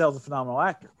mean, Denzel's a phenomenal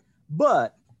actor,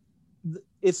 but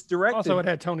it's directed. Also, it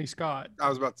had Tony Scott. I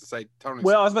was about to say Tony.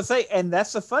 Well, I was about to say, and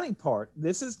that's the funny part.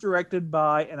 This is directed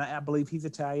by, and I believe he's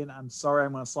Italian. I'm sorry,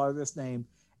 I'm going to slaughter this name.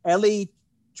 Eli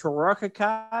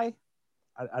Chiracakai.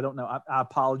 I don't know. I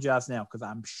apologize now because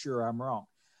I'm sure I'm wrong.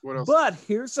 What else? But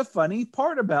here's the funny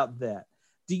part about that.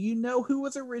 Do you know who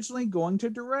was originally going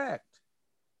to direct?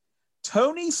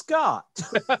 Tony Scott.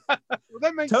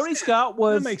 Tony Scott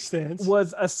that makes sense.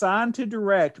 Was assigned to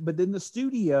direct, but then the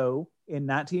studio in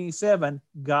 1987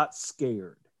 got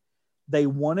scared. They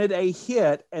wanted a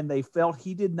hit, and they felt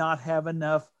he did not have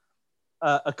enough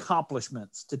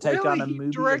accomplishments to take on a movie.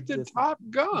 He directed Top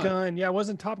Gun. Yeah,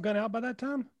 wasn't Top Gun out by that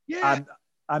time? Yeah.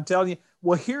 I'm telling you.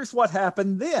 Well, here's what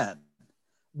happened then.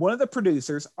 One of the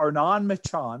producers, Arnon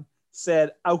Machon,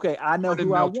 said, okay, I know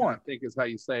who I want. I think is how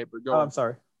you say it, but go on. on. I'm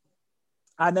sorry.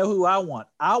 I know who I want.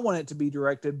 I want it to be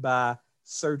directed by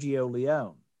Sergio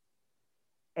Leone.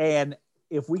 And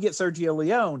if we get Sergio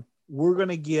Leone, we're going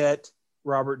to get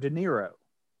Robert De Niro.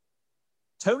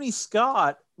 Tony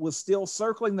Scott was still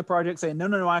circling the project saying,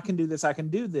 no, I can do this. I can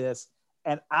do this.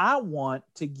 And I want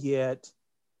to get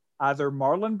either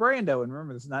Marlon Brando, and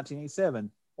remember this is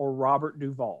 1987, or Robert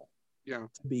Duvall to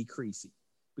be Creasy,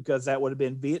 because that would have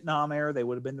been Vietnam era. They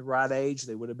would have been the right age.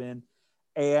 They would have been,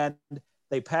 and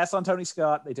they pass on Tony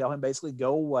Scott. They tell him basically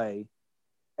go away.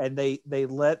 And they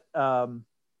let,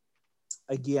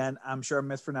 again, I'm sure I'm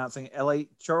mispronouncing L.A.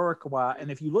 Chorokwa. And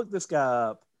if you look this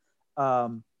guy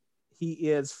up, he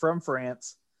is from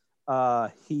France. He's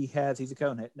a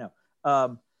conehead.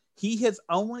 No. He has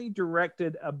only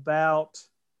directed about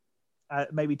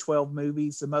maybe 12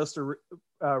 movies. The most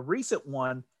recent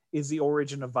one is The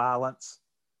Origin of Violence.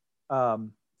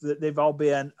 They've all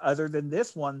been, other than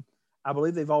this one, I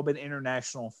believe they've all been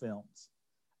international films.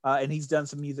 And he's done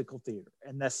some musical theater,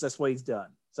 and that's what he's done.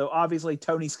 So obviously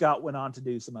Tony Scott went on to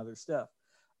do some other stuff.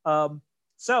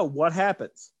 So what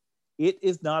happens? It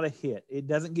is not a hit. It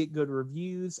doesn't get good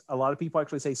reviews. A lot of people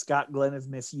actually say Scott Glenn is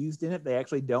misused in it. They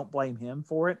actually don't blame him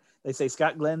for it. They say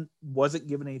Scott Glenn wasn't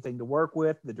given anything to work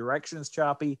with. The direction is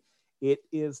choppy. It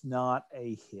is not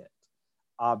a hit,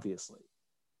 obviously.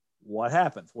 What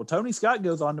happens? Well, Tony Scott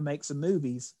goes on to make some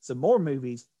more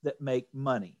movies that make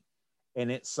money.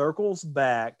 And it circles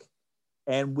back,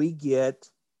 and we get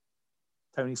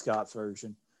Tony Scott's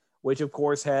version, which of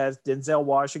course has Denzel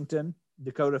Washington,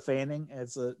 Dakota Fanning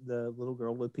as the little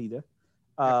girl Lupita,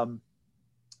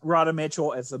 Radha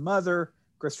Mitchell as the mother,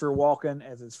 Christopher Walken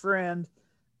as his friend,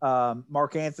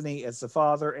 Mark Anthony as the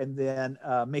father, and then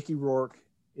Mickey Rourke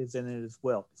is in it as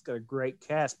well. It's got a great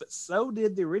cast, but so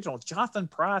did the original. Jonathan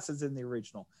Pryce is in the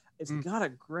original. It's got a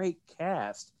great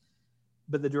cast,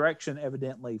 but the direction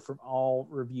evidently from all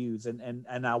reviews, and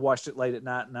I watched it late at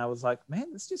night, and I was like,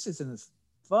 man, this just isn't as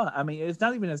fun. I mean, it's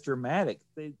not even as dramatic.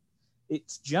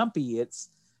 It's jumpy.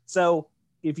 So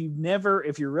if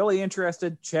you're really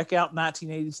interested, check out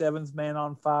 1987's Man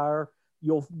on Fire.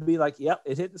 You'll be like, yep,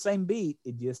 it hit the same beat.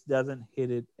 It just doesn't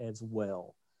hit it as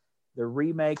well. The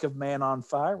remake of Man on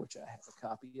Fire, which I have a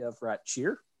copy of right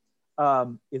here,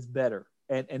 is better.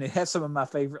 And it has some of my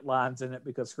favorite lines in it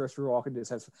because Christopher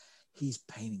Walken he's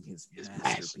painting his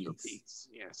masterpiece.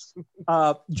 Yes.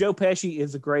 Joe Pesci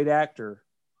is a great actor,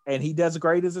 and he does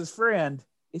great as his friend.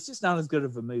 It's just not as good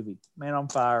of a movie. Man on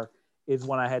Fire is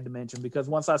one I had to mention because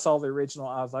once I saw the original,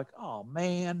 I was like, oh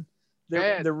man,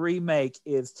 the remake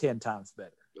is 10 times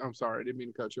better. I'm sorry, I didn't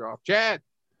mean to cut you off. Chad.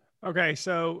 Okay,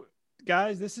 so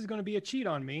guys, this is going to be a cheat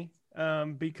on me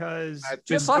because I've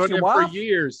just like your wife for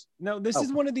years. No, this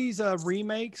is one of these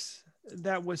remakes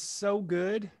that was so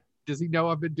good. Does he know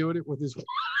I've been doing it with his wife?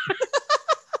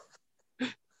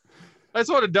 That's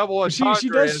what a double entendre she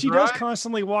does. is, She right? does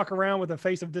constantly walk around with a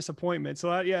face of disappointment. So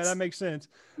that makes sense.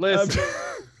 Listen,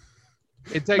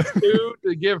 it takes two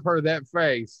to give her that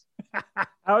face.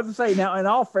 I was to say now, in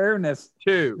all fairness,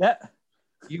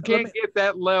 you can't get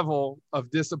that level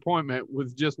of disappointment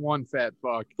with just one fat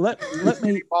fuck. Let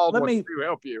me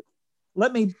help you.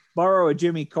 Let me borrow a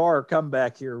Jimmy Carr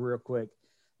comeback here real quick.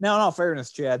 Now, in all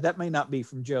fairness, Chad, that may not be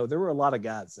from Joe. There were a lot of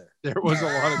guys there. There was a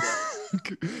lot of guys.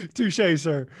 Touche,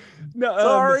 sir.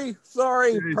 No,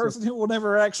 sorry, person who will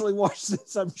never actually watch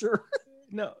this, I'm sure.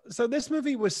 No, so this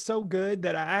movie was so good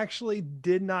that I actually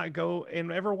did not go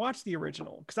and ever watch the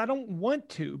original because I don't want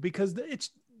to, because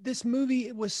this movie,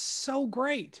 it was so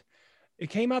great. It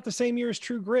came out the same year as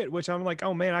True Grit, which I'm like,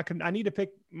 oh man, I need to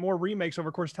pick more remakes over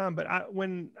the course of time. But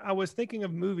when I was thinking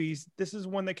of movies, this is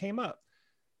one that came up.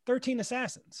 13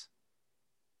 Assassins.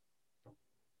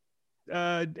 In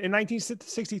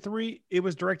 1963, it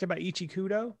was directed by Ichi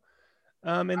Kudo.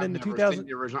 And then the 2000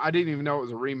 the original. I didn't even know it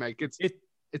was a remake. It's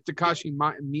Takashi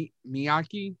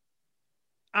Miyake.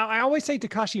 I always say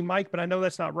Takashi Mike, but I know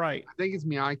that's not right. I think it's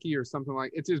Miyake or something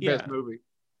like. It's his best movie.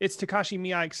 It's Takashi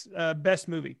Miike's best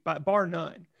movie, bar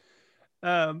none.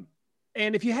 And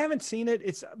if you haven't seen it,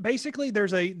 it's basically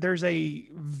there's a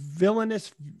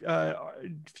villainous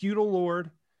feudal lord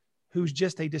who's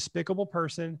just a despicable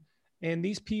person. And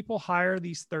these people hire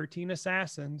these 13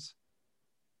 assassins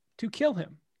to kill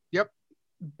him. Yep.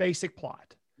 Basic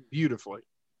plot. Beautifully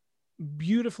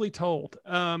told.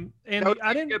 And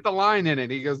I didn't get the line in it.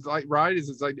 He goes like, right?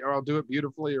 It's like, I'll do it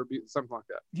beautifully or something like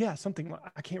that. Yeah, something like,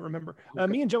 I can't remember.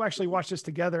 Okay. Me and Joe actually watched this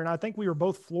together, and I think we were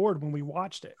both floored when we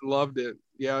watched it. Loved it.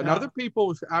 Yeah. And other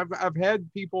people, I've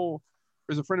had people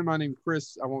There's a friend of mine named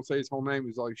Chris. I won't say his whole name.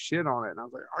 He's like shit on it, and I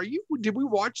was like, did we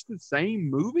watch the same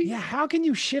movie? Yeah. How can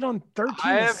you shit on 13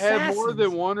 I have Assassins? had more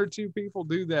than one or two people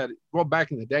do that. Well,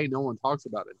 back in the day, no one talks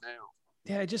about it now.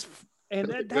 Yeah, that's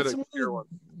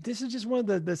this is just one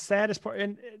of the saddest part,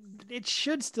 and it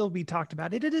should still be talked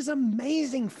about. It is an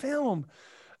amazing film.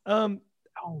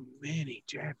 Oh, many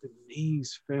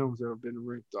Japanese films that have been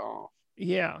ripped off.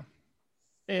 Yeah,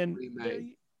 and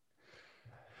remade.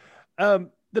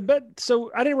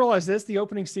 So I didn't realize this. The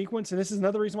opening sequence, and this is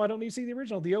another reason why I don't need to see the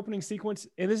original. The opening sequence,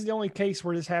 and this is the only case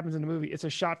where this happens in the movie. It's a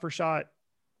shot-for-shot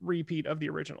repeat of the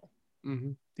original.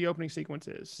 Mm-hmm. The opening sequence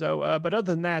is so. But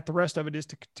other than that, the rest of it is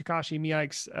Takashi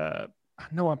Miike's. I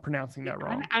know I'm pronouncing that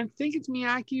wrong. I think it's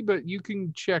Miyake, but you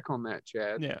can check on that,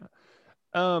 Chad. Yeah.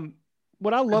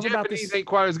 What I love about this ain't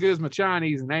quite as good as my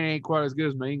Chinese, and they ain't quite as good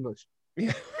as my English.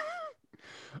 Yeah.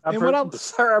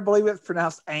 Sir, I believe it's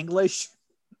pronounced English.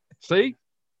 See?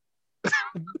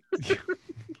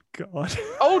 God.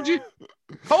 Told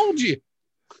you.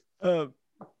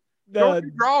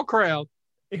 Draw crowd.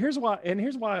 Here's why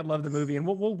I love the movie, and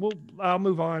I'll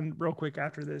move on real quick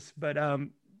after this. But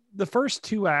the first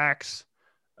 2 acts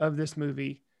of this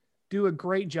movie do a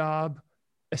great job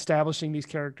establishing these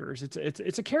characters.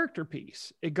 It's a character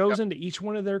piece. It goes into each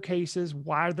one of their cases,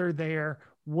 why they're there,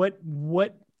 what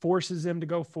forces them to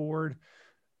go forward,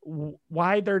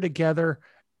 why they're together,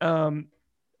 and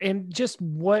just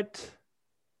what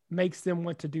makes them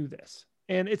want to do this.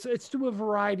 And it's through a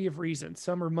variety of reasons.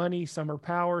 Some are money, some are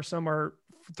power, some are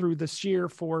through the sheer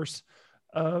force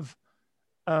of,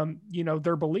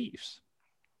 their beliefs.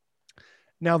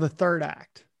 Now, the third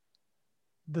act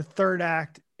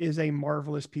is a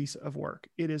marvelous piece of work.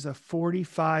 It is a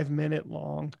 45-minute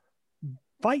long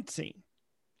fight scene.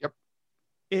 Yep.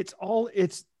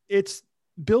 It's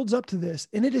builds up to this,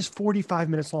 and it is 45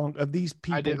 minutes long of these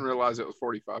people. I didn't realize it was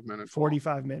 45 minutes.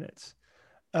 45 minutes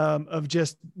of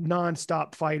just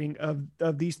nonstop fighting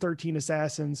of these 13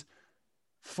 assassins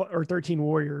or 13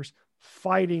 warriors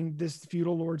fighting this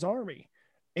feudal lord's army.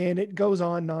 And it goes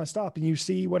on nonstop, and you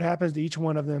see what happens to each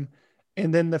one of them.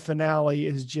 And then the finale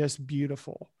is just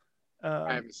beautiful.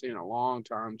 I haven't seen it in a long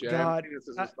time, Jay. God, I haven't seen it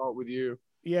since I saw it with you.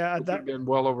 Yeah, that's been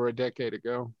well over a decade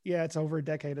ago. Yeah, it's over a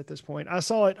decade at this point. I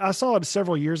saw it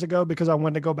several years ago because I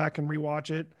wanted to go back and rewatch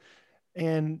it,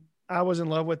 and I was in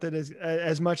love with it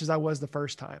as much as I was the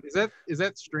first time. Is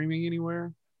that streaming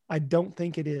anywhere? I don't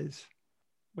think it is,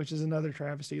 which is another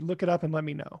travesty. Look it up and let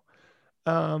me know.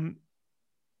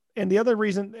 And the other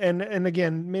reason, and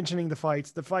again, mentioning the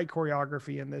fight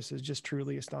choreography in this is just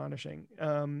truly astonishing.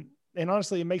 And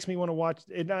honestly, it makes me want to watch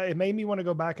it. It made me want to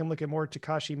go back and look at more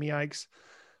Takashi Miike's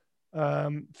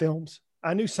films.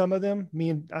 I knew some of them.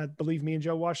 I believe me and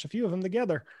Joe watched a few of them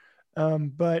together.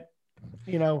 But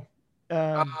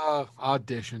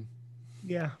Audition.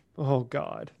 Yeah. Oh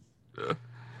God.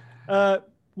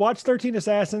 Watch 13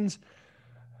 Assassins.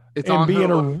 It's on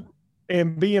Hulu.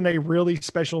 And be in a really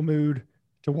special mood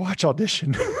to watch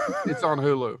Audition. It's on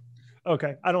Hulu.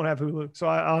 Okay, I don't have Hulu, so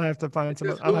I'll have to find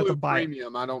some. I'll have to buy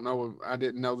Premium. I don't know. I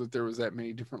didn't know that there was that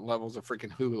many different levels of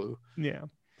freaking Hulu.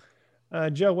 Yeah.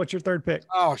 Joe, what's your third pick?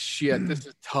 Oh shit, this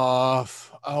is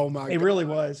tough. Oh my god, it really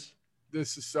was.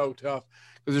 This is so tough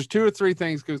because there's 2 or 3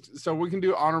 things. So we can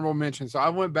do honorable mention. So I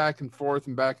went back and forth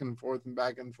and back and forth and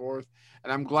back and forth,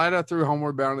 and I'm glad I threw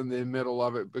Homeward Bound in the middle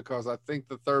of it because I think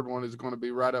the third one is going to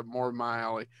be right up more of my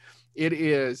alley. It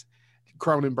is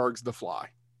Cronenberg's The Fly.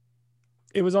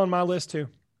 It was on my list too.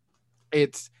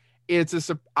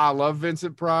 I love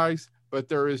Vincent Price, but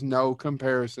there is no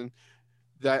comparison.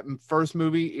 That first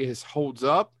movie holds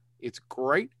up. It's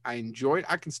great. I enjoy it.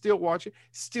 I can still watch it.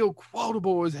 Still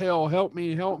quotable as hell. Help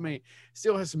me.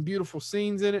 Still has some beautiful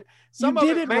scenes in it. You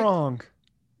did it wrong.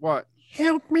 What?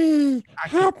 Help me.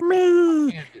 Help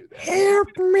me.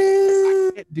 Help me.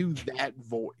 I can't do that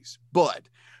voice. But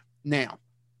now,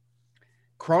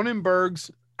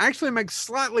 Cronenberg's actually makes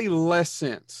slightly less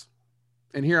sense.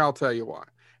 And here I'll tell you why.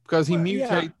 Because he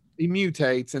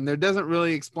mutates, and there doesn't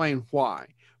really explain why.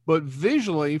 But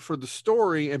visually, for the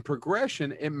story and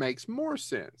progression, it makes more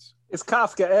sense. It's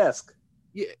Kafka-esque.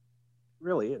 Yeah. It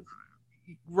really is.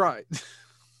 Right.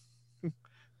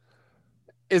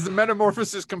 Is the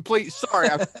metamorphosis complete? Sorry,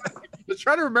 I was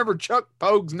trying to remember Chuck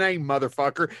Pogue's name,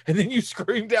 motherfucker, and then you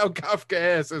screamed out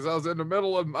Kafka-esque as I was in the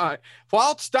middle of my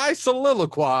whilst I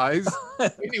soliloquize.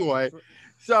 Anyway,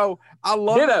 So I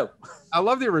love Ditto. I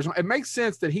love the original. It makes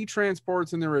sense that he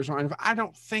transports in the original. And if I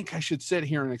don't think I should sit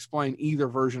here and explain either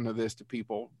version of this to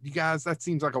people, you guys, that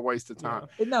seems like a waste of time.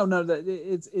 No,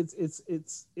 it's.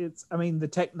 I mean, the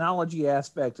technology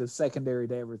aspect is secondary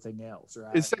to everything else,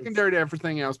 right? It's secondary to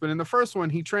everything else. But in the first one,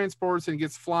 he transports and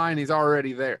gets flying. He's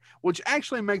already there, which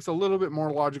actually makes a little bit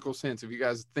more logical sense if you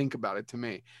guys think about it. To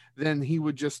me, then he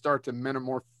would just start to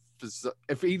metamorphose.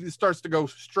 If he starts to go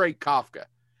straight Kafka,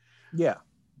 Yeah.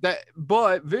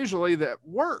 But visually that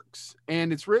works,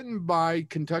 and it's written by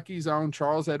Kentucky's own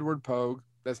Charles Edward Pogue.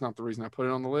 That's not the reason I put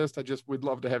it on the list. We'd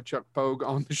love to have Chuck Pogue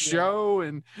on the show.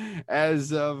 And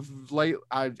as of late,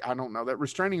 I don't know, that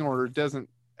restraining order doesn't.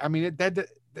 I mean,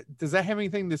 does that have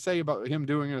anything to say about him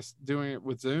doing it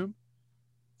with Zoom?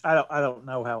 I don't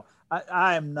know how.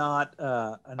 I am not.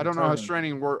 I don't know how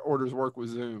restraining orders work with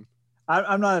Zoom.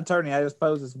 I'm not an attorney. I just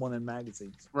pose as one in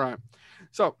magazines. Right.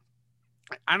 So.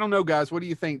 I don't know, guys. What do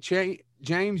you think?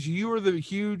 James, you are the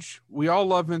huge, we all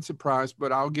love Vincent Price,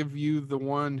 but I'll give you the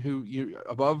one who you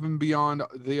above and beyond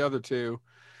the other two.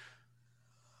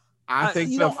 I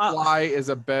think The Fly is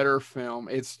a better film.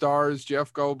 It stars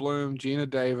Jeff Goldblum, Gina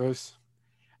Davis,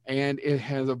 and it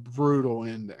has a brutal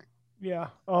ending. Yeah.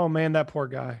 Oh man, that poor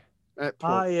guy. And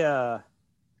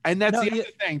that's the other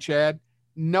thing, Chad.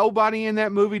 Nobody in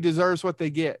that movie deserves what they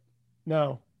get.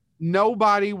 No.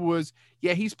 Nobody was.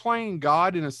 Yeah, he's playing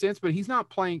God in a sense, but he's not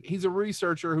playing. He's a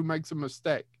researcher who makes a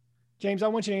mistake. James, I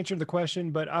want you to answer the question,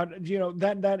 but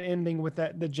that ending with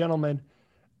the gentleman,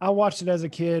 I watched it as a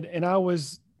kid and I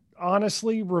was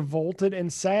honestly revolted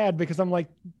and sad because I'm like,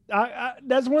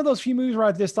 that's one of those few movies where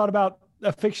I just thought about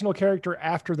a fictional character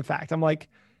after the fact. I'm like,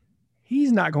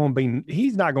 he's not going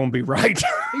to be right.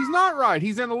 He's not right.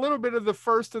 He's in a little bit of the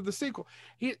first of the sequel.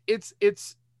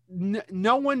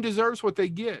 No one deserves what they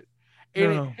get.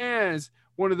 And it has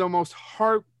one of the most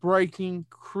heartbreaking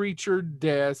creature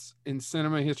deaths in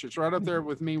cinema history. It's right up there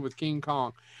with me with King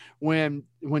Kong. When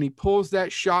he pulls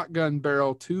that shotgun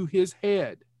barrel to his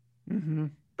head,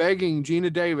 begging Gina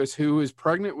Davis, who is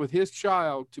pregnant with his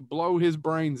child, to blow his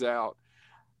brains out.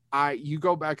 You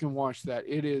go back and watch that.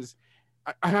 It is,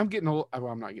 I'm getting a little,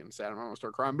 well, I'm not getting sad. I'm not going to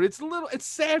start crying, but it's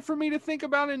sad for me to think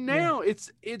about it now. Yeah.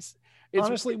 It's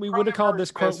honestly, we would have called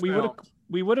this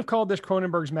we would have called this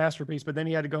Cronenberg's masterpiece, but then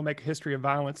he had to go make History of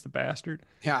Violence, the bastard.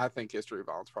 Yeah, I think History of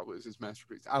Violence probably is his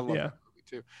masterpiece. I love that movie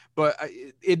too, but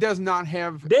it does not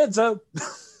have Dead Zone.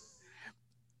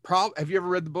 Have you ever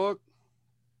read the book?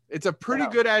 It's a pretty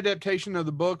good adaptation of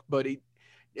the book, but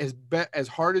as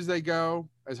hard as they go,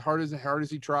 as hard as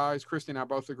he tries, Christy and I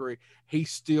both agree, he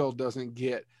still doesn't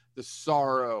get the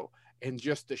sorrow and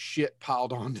just the shit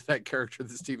piled onto that character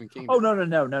that Stephen King did. Oh, no.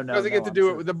 Doesn't get to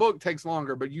do it. The book takes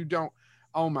longer, but you don't.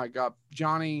 Oh my God.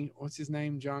 Johnny, what's his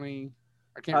name? Johnny.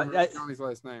 I can't remember Johnny's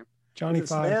last name. Johnny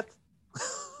Five.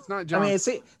 It's not Johnny. I mean, it's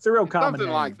a real common something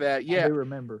name. like that. Yeah. I do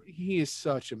remember. He is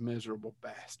such a miserable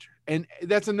bastard. And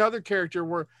that's another character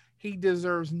where he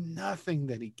deserves nothing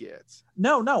that he gets.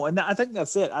 No. And I think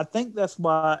that's it. I think that's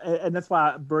why, and that's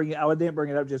why I didn't bring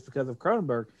it up just because of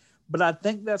Cronenberg. But I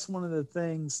think that's one of the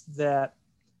things that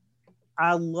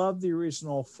I love the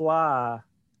original Fly,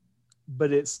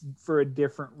 but it's for a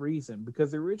different reason.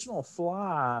 Because the original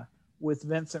Fly with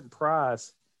Vincent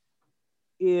Price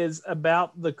is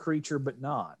about the creature, but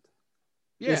not.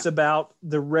 Yeah. It's about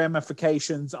the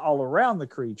ramifications all around the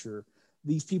creature.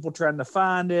 These people trying to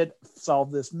find it,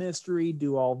 solve this mystery,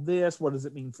 do all this. What does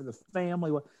it mean for the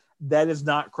family? That is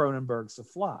not Cronenberg's The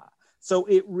Fly. So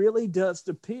it really does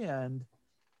depend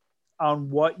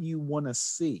on what you want to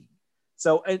see.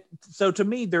 So to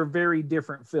me, they're very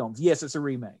different films. Yes, it's a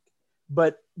remake,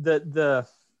 but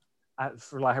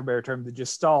for lack of a better term, the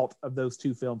gestalt of those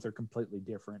two films are completely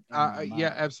different.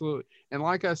 Yeah, absolutely. And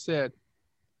like I said,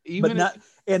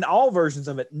 in all versions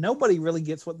of it, nobody really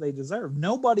gets what they deserve.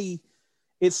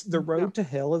 It's the road to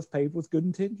hell is paved with good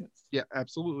intentions. Yeah,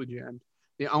 absolutely, Jan.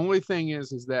 The only thing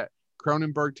is that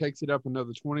Cronenberg takes it up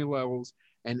another 20 levels,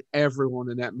 and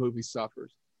everyone in that movie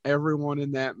suffers. Everyone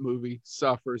in that movie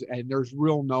suffers, and there's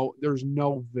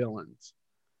no villains.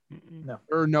 No,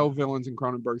 there are no villains in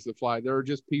Cronenberg's The Fly. There are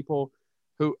just people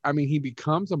who, I mean, he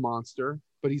becomes a monster,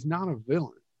 but he's not a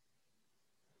villain.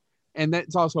 And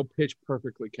that's also pitch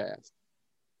perfectly cast.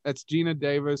 That's Gina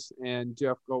Davis and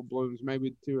Jeff Goldblum's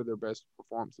maybe two of their best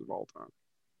performances of all time.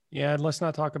 Yeah, and let's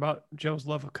not talk about Joe's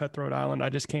love of Cutthroat Island. I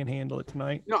just can't handle it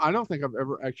tonight. No, I don't think I've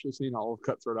ever actually seen all of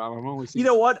Cutthroat Island. I've only seen. You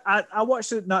know what? I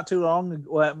watched it not too long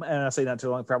ago, and I say not too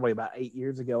long, probably about 8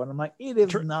 years ago, and I'm like, it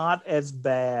is not as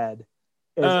bad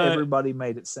as everybody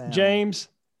made it sound. James,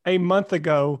 a month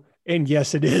ago, and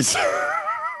yes, it is.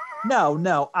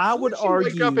 No. I would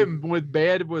argue. Wake up in with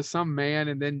bed with some man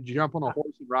and then jump on a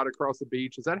horse and ride across the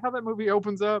beach. Is that how that movie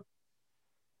opens up?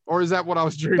 Or is that what I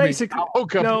was dreaming?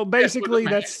 Basically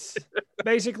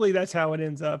that's how it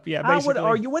ends up. Yeah, basically. I would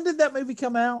argue. When did that movie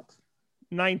come out?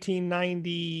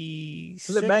 1996.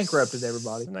 Because it bankrupted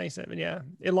everybody. 97. Yeah,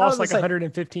 it lost like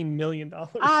 $115 million.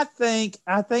 I think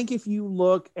if you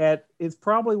look at, it's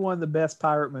probably one of the best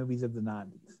pirate movies of the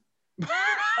 90s.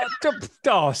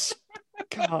 Oh,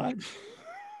 God.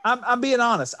 I'm being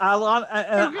honest.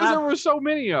 There were so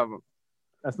many of them.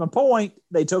 That's my point.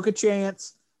 They took a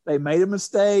chance. They made a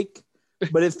mistake,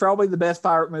 but it's probably the best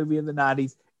pirate movie in the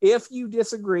 90s. If you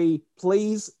disagree,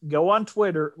 please go on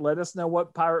Twitter. Let us know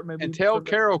what pirate movie. And tell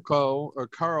Carolco,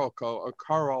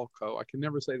 I can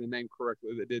never say the name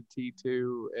correctly, that did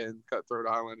T2 and Cutthroat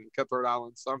Island, and Cutthroat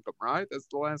Island sunk them, right? That's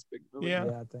the last big movie. Yeah,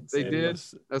 I think so. They did.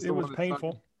 It was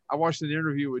painful. I watched an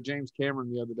interview with James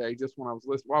Cameron the other day, just when I was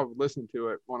listening to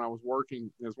it when I was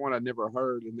working. There's one I'd never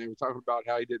heard, and they were talking about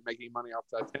how he didn't make any money off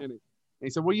Titanic. And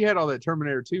he said, "Well, you had all that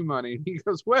Terminator 2 money." And he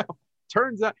goes, "Well,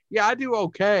 turns out, yeah, I do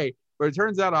okay, but it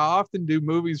turns out I often do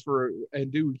movies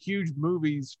do huge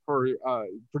movies for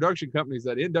production companies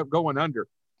that end up going under,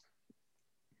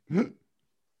 and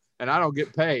I don't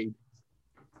get paid."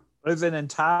 There's an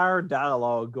entire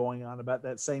dialogue going on about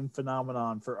that same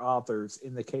phenomenon for authors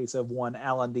in the case of one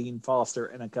Alan Dean Foster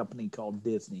and a company called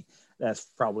Disney. That's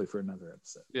probably for another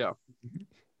episode. Yeah.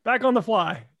 Back on the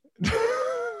Fly.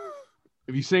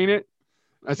 Have you seen it?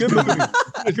 That's good movie.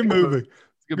 Good movie.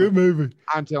 Good movie.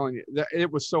 I'm telling you, it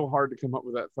was so hard to come up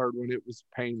with that third one. It was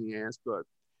a pain in the ass.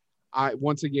 But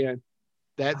once again,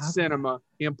 cinema,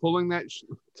 him pulling that,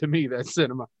 to me, that's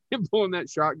cinema. Him pulling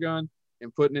that shotgun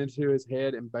and putting it into his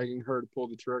head and begging her to pull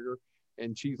the trigger,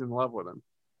 and she's in love with him.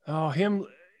 Oh,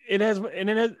 it has,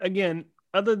 again,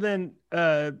 other than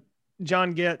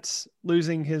John Getz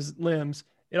losing his limbs,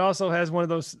 it also has one of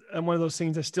those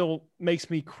scenes that still makes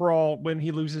me crawl when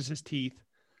he loses his teeth.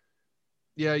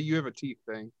 Yeah, you have a teeth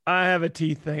thing. I have a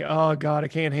teeth thing. Oh God, I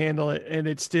can't handle it, and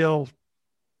it's still,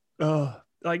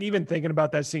 like even thinking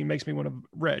about that scene makes me want to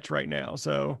retch right now.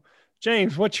 So,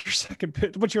 James, what's your second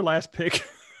pick? What's your last pick?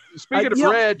 Speaking of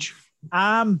retch,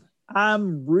 I'm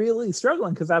really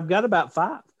struggling because I've got about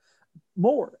 5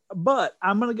 more, but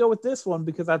I'm going to go with this one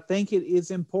because I think it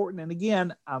is important. And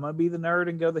again, I'm going to be the nerd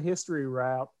and go the history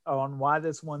route on why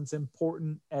this one's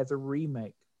important as a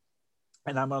remake.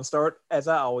 And I'm going to start, as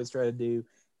I always try to do,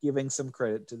 giving some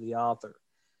credit to the author.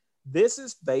 This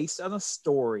is based on a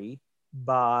story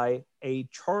by a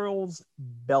Charles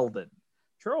Belden.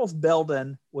 Charles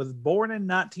Belden was born in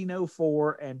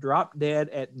 1904 and dropped dead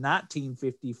at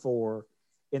 1954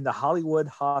 in the Hollywood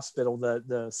Hospital,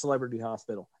 the celebrity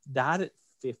hospital. Died at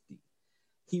 50.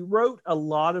 He wrote a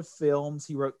lot of films.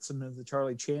 He wrote some of the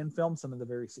Charlie Chan films, some of the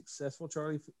very successful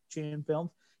Charlie Chan films.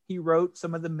 He wrote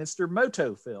some of the Mr.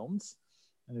 Moto films.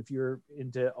 And if you're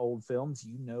into old films,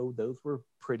 you know those were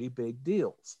pretty big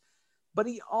deals. But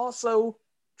he also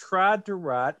tried to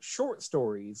write short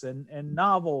stories and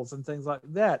novels and things like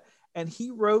that. And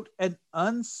he wrote an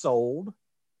unsold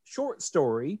short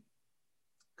story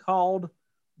called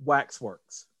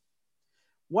Waxworks.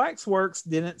 Waxworks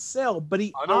didn't sell, but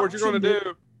I know what you're going to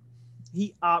do.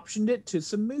 He optioned it to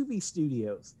some movie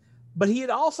studios. But he had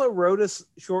also wrote a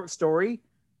short story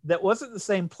that wasn't the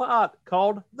same plot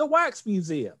called The Wax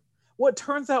Museum. Well, it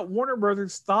turns out Warner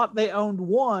Brothers thought they owned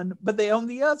one, but they owned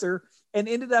the other, and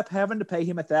ended up having to pay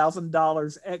him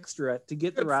 $1,000 extra to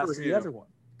get the rights to the other one.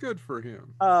 Good for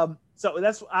him. So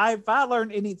that's if I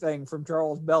learned anything from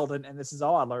Charles Belden, and this is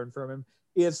all I learned from him,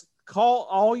 is call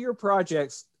all your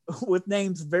projects with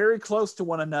names very close to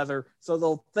one another, so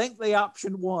they'll think they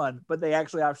optioned one, but they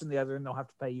actually optioned the other, and they'll have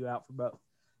to pay you out for both.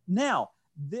 Now,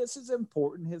 this is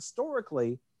important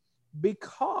historically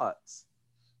because,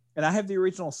 and I have the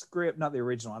original script, not the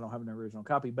original, I don't have an original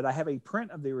copy, but I have a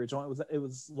print of the original. It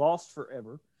was lost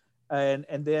forever. And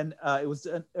then it was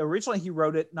originally he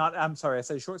wrote it, I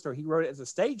said a short story. He wrote it as a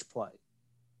stage play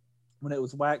when it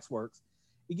was Waxworks.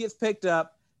 It gets picked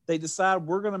up. They decide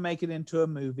we're going to make it into a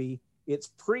movie. It's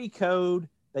pre-code.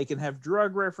 They can have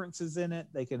drug references in it.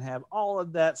 They can have all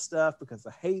of that stuff because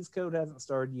the Hays Code hasn't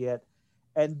started yet.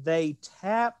 And they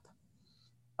tap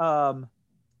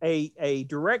a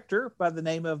director by the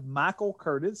name of Michael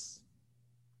Curtis,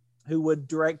 who would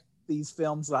direct these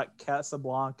films like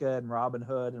Casablanca and Robin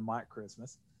Hood and White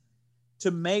Christmas,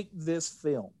 to make this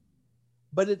film.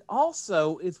 But it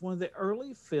also is one of the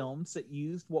early films that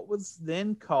used what was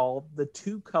then called the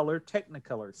two-color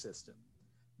Technicolor system.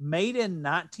 Made in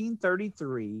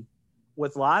 1933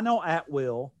 with Lionel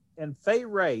Atwill and Fay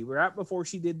Wray, right before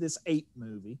she did this Ape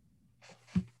movie.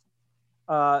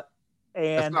 And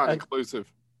That's not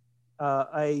inclusive.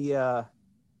 I'm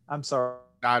sorry.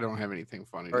 I don't have anything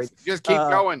funny to say. Just keep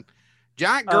going.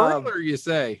 Giant gorilla, you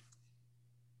say?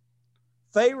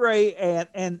 Fay Wray,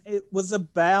 and it was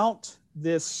about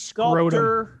this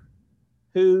sculptor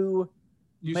who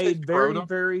made very,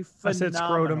 very phenomenal. I said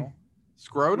scrotum.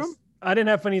 Scrotum? I didn't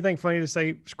have anything funny to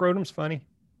say. Scrotum's funny.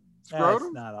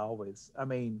 Scrotum? That's not always. I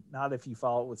mean, not if you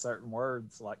follow it with certain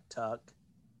words like tuck.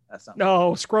 That's not.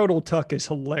 No, scrotal tuck is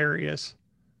hilarious.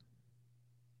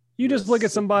 You just look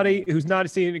at somebody who's not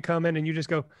seeing it coming and you just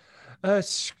go,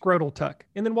 scrotal tuck,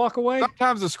 and then walk away.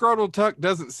 Sometimes a scrotal tuck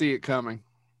doesn't see it coming.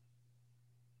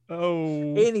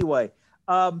 Oh. Anyway,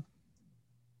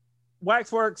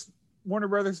 Waxworks, Warner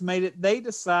Brothers made it. They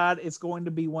decide it's going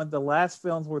to be one of the last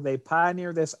films where they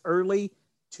pioneer this early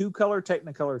 2-color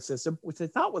Technicolor system, which they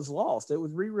thought was lost. It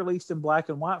was re-released in black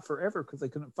and white forever because they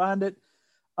couldn't find it.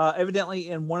 Evidently,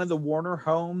 in one of the Warner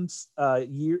homes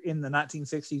year in the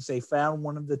 1960s, they found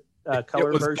one of the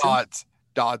color versions.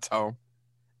 Dot's home.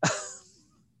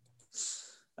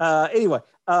 Anyway,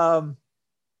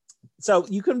 so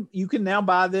you can now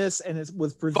buy this, and it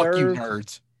was preserved. Fuck you,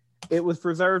 nerds. It was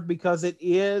preserved because it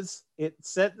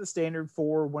set the standard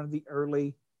for one of the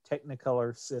early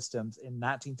Technicolor systems in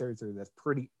 1933. That's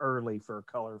pretty early for a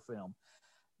color film.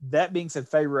 That being said,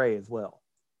 Fay Wray as well.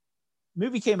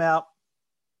 Movie came out.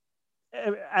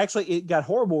 Actually, it got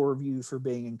horrible reviews for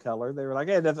being in color. They were like,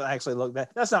 it doesn't actually look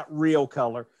that's not real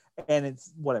color. And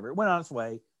it's whatever. It went on its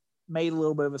way, made a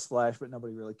little bit of a splash, but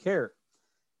nobody really cared.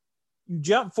 You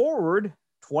jump forward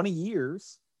 20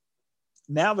 years.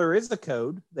 Now there is the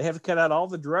code. They have to cut out all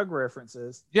the drug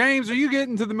references. James, are you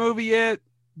getting to the movie yet?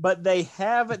 But they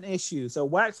have an issue. So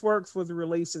Waxworks was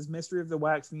released as Mystery of the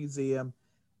Wax Museum.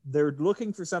 They're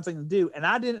looking for something to do. And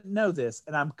I didn't know this.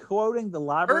 And I'm quoting the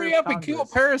Library of Congress. Hurry up and kill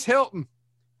Paris Hilton.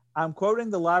 I'm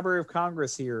quoting the Library of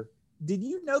Congress here. Did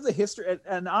you know the history?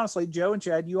 And honestly, Joe and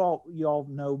Chad, you all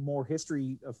know more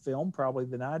history of film probably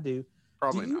than I do.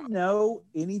 Probably do you not. know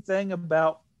anything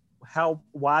about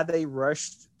why they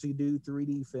rushed to do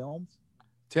 3D films?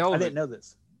 I didn't know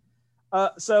this.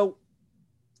 So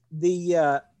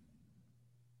the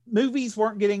movies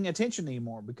weren't getting attention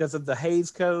anymore because of the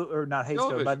Hays Code, or not Hays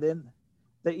Code, by then.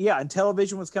 And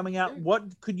television was coming out. Yeah.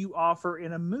 What could you offer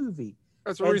in a movie?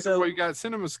 That's the reason why you got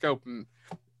CinemaScope and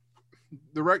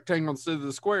the rectangle instead of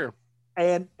the square.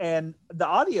 And the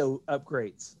audio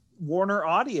upgrades. Warner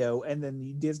Audio, and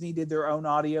then Disney did their own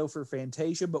audio for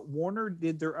Fantasia, but Warner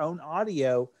did their own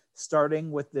audio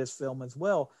starting with this film as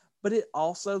well. But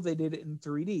they did it in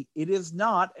 3D. It is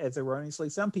not, as erroneously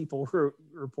some people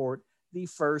report, the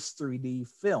first 3D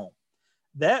film.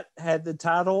 That had the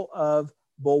title of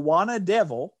Bwana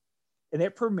Devil, and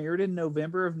it premiered in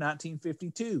November of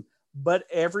 1952. But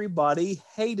everybody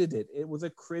hated it. It was a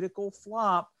critical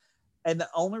flop, and the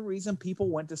only reason people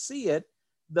went to see it,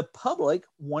 the public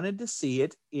wanted to see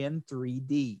it in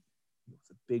 3D. It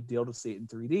was a big deal to see it in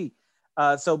 3D.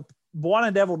 So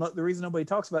Bwana Devil, the reason nobody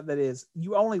talks about that is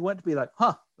you only went to be like,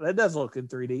 that does look in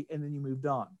 3D, and then you moved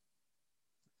on.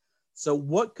 So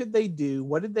what could they do?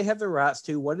 What did they have the rights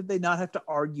to? What did they not have to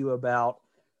argue about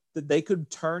that they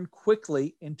could turn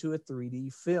quickly into a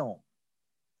 3D film?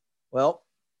 Well,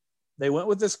 they went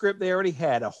with the script they already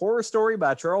had, a horror story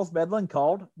by Charles Bedlin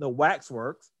called The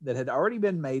Waxworks that had already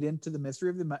been made into the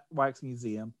Mystery of the Wax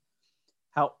Museum.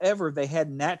 However, they had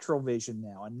Natural Vision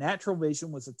now, and Natural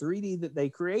Vision was a 3D that they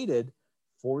created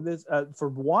for this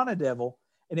for Bwana Devil,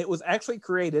 and it was actually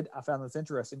created, I found this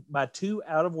interesting, by 2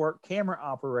 out-of-work camera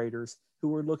operators who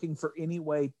were looking for any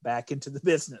way back into the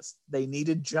business. They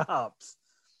needed jobs,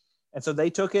 and so they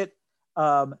took it,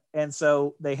 and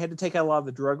so they had to take out a lot of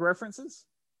the drug references,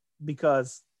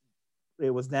 because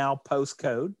it was now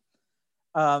post-code.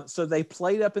 So they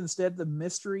played up instead the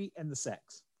mystery and the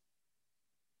sex.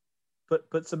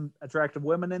 Put some attractive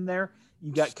women in there.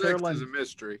 You got Carolyn. Is a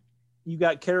mystery. You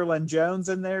got Carolyn Jones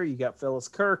in there. You got Phyllis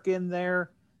Kirk in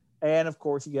there, and of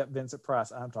course you got Vincent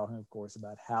Price. I'm talking, of course,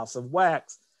 about House of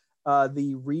Wax,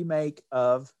 the remake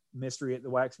of Mystery at the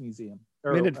Wax Museum.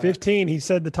 Minute 15. He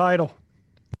said the title.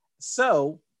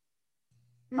 So.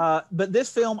 But this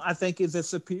film, I think, is a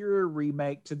superior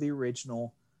remake to the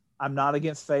original. I'm not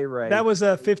against Fay Wray. That was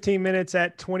 15 minutes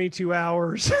at 22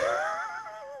 hours.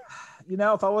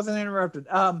 If I wasn't interrupted.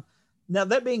 Now,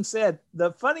 that being said,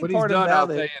 the funny part about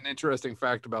it... an interesting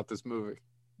fact about this movie.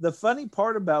 The funny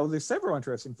part about there's several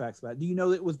interesting facts about it. Do you know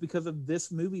that it was because of this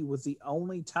movie was the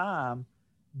only time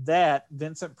that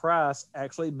Vincent Price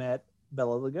actually met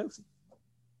Bela Lugosi?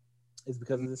 It's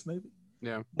because of this movie.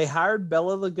 Yeah. They hired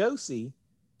Bela Lugosi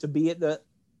to be at the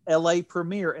LA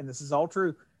premiere, and this is all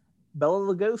true.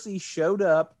 Bela Lugosi showed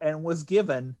up and was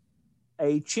given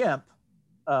a chimp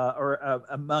or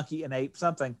a monkey, an ape,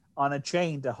 something on a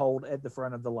chain to hold at the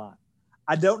front of the line.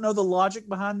 I don't know the logic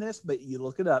behind this, but you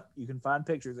look it up. You can find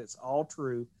pictures. It's all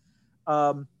true.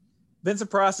 Vincent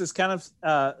Price has kind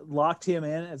of locked him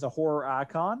in as a horror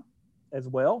icon as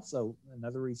well. So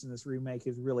another reason this remake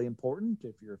is really important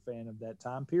if you're a fan of that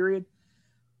time period.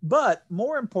 But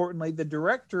more importantly, the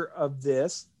director of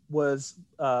this was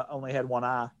only had one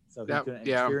eye, so he couldn't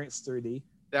experience 3D.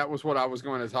 That was what I was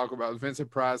going to talk about. Vincent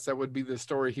Price, that would be the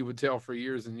story he would tell for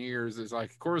years and years. Is like,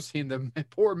 of course, the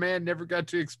poor man never got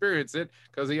to experience it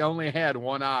because he only had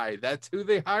one eye. That's who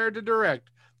they hired to direct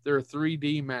their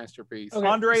 3D masterpiece.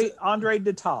 Okay. Andre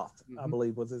de Toth, I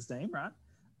believe was his name, right?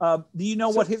 Do you know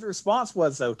what his response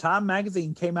was, though? Time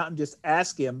Magazine came out and just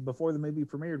asked him before the movie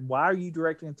premiered, why are you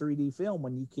directing a 3D film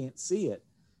when you can't see it?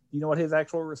 Do you know what his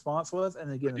actual response was? And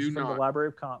again, it's from the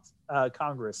Library of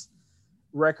Congress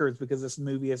records, because this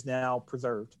movie is now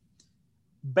preserved.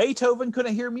 Beethoven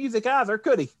couldn't hear music either,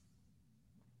 could he?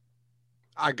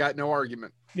 I got no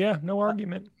argument. Yeah, no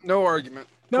argument. No argument.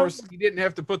 Of course, you didn't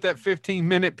have to put that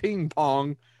 15-minute ping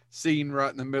pong scene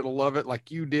right in the middle of it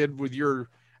like you did with your...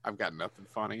 I've got nothing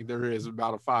funny. There is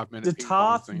about a 5-minute ping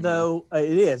pong scene. Though, it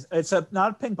is. It's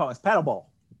not a ping pong. It's paddleball.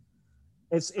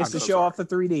 It's to show off the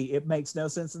 3D. It makes no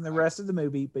sense in the rest of the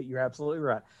movie, but you're absolutely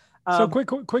right. So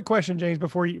quick question, James,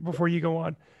 before you go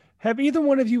on. Have either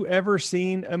one of you ever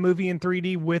seen a movie in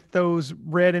 3D with those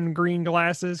red and green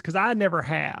glasses? Because I never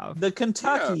have. The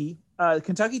Kentucky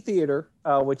Theater,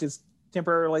 which is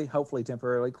hopefully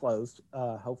temporarily closed.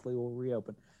 Hopefully will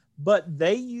reopen. But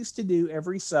they used to do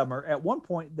every summer. At one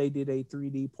point, they did a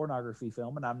 3D pornography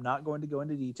film, and I'm not going to go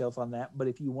into details on that. But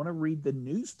if you want to read the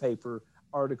newspaper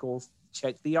articles,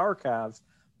 check the archives,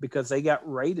 because they got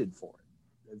rated for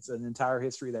it. It's an entire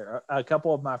history there. A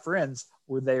couple of my friends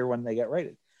were there when they got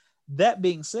rated. That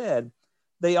being said,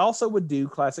 they also would do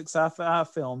classic sci-fi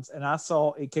films, and I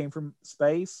saw It Came from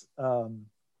Space and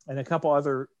a couple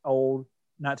other old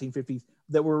 1950s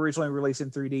that were originally released in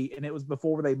 3D, and it was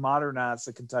before they modernized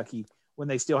the Kentucky, when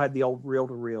they still had the old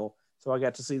reel-to-reel. So I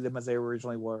got to see them as they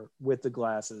originally were with the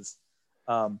glasses.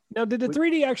 Now, did the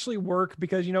 3D actually work?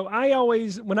 Because, I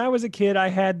always, when I was a kid, I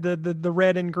had the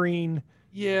red and green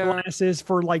glasses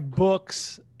for like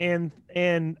books and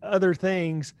other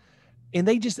things, and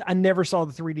I never saw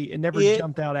the 3D. It never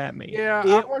jumped out at me.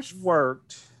 Yeah, it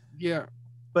worked. Yeah,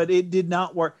 but it did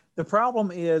not work. The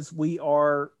problem is we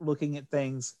are looking at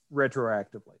things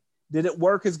retroactively. Did it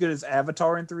work as good as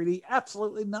Avatar in 3D?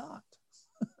 Absolutely not.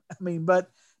 I mean, but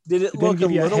did it look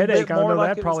give you a headache? Bit more I know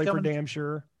like that probably for damn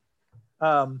sure.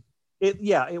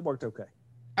 It worked okay.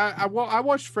 I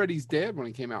watched Freddy's Dead when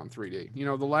it came out in 3D.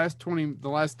 The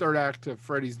last third act of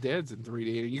Freddy's Dead's in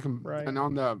 3D. You can and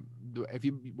on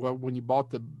when you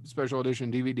bought the special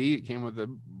edition DVD, it came with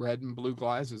the red and blue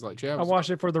glasses like Chad. I watched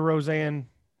it for the Roseanne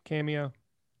cameo.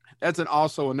 That's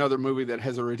also another movie that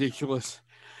has a ridiculous.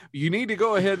 You need to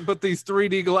go ahead and put these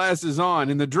 3D glasses on.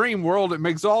 In the dream world, it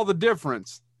makes all the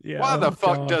difference. Yeah, why the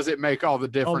fuck does it make all the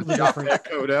difference,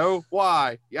 Kodo?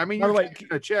 Why? I mean, you're taking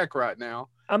a check right now.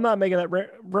 I'm not making that.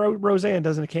 Roseanne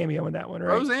does a cameo in that one,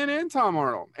 right? Roseanne and Tom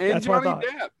Arnold and That's Johnny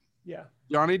Depp. Yeah,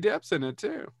 Johnny Depp's in it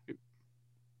too.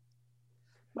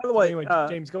 By the way, anyway,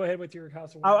 James, go ahead with your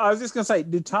House of I was just gonna say,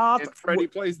 did Toth? And Freddie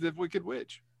plays the Wicked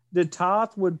Witch. Did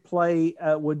Toth would play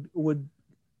would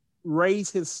raise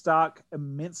his stock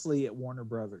immensely at Warner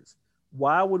Brothers?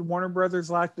 Why would Warner Brothers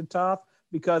like the Toth?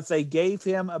 Because they gave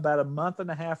him about a month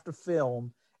and a half to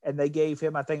film, and they gave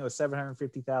him, I think it was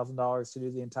 $750,000 to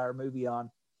do the entire movie on.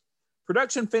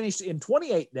 Production finished in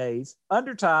 28 days,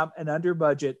 under time and under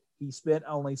budget. He spent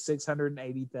only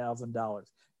 $680,000.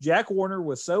 Jack Warner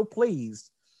was so pleased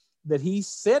that he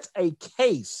sent a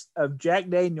case of Jack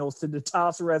Daniels to the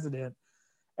Toth's resident,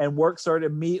 and work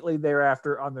started immediately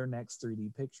thereafter on their next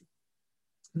 3D picture.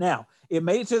 Now, it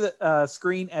made it to the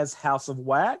screen as House of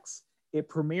Wax. It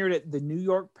premiered at the New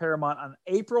York Paramount on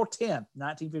April 10th,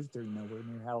 1953. Nowhere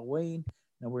near Halloween,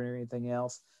 nowhere near anything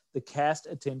else. The cast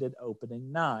attended opening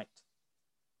night.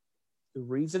 The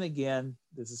reason, again,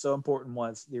 this is so important,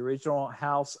 was the original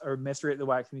House or Mystery at the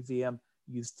Wax Museum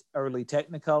used early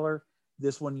Technicolor.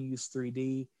 This one used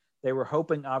 3D. They were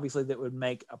hoping, obviously, that it would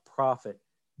make a profit.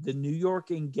 The New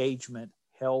York engagement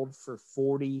held for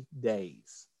 40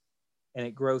 days, and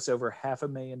it grossed over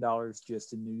 $500,000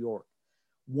 just in New York.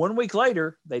 1 week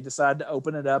later, they decided to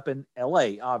open it up in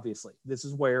LA, obviously. This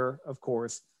is where, of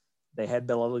course, they had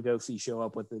Bela Lugosi show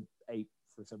up with the ape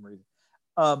for some reason.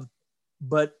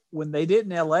 But when they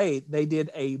did in LA, they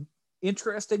did a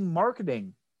interesting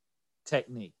marketing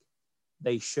technique.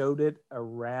 They showed it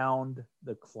around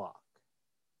the clock.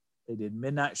 They did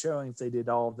midnight showings. They did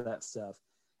all of that stuff.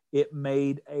 It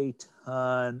made a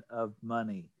ton of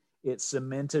money. It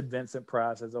cemented Vincent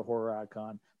Price as a horror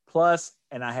icon. Plus,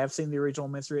 and I have seen the original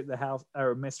Mystery at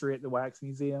the Wax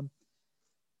Museum.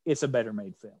 It's a better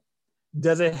made film.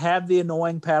 Does it have the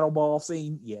annoying paddle ball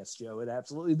scene? Yes, Joe, it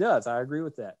absolutely does. I agree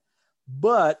with that.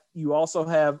 But you also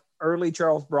have early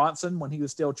Charles Bronson when he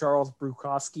was still Charles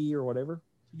Bukowski or whatever.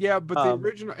 Yeah, but the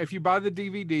original, if you buy the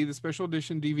DVD, the special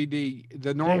edition DVD,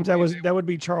 the normal James, that would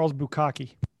be Charles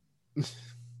Bukaki.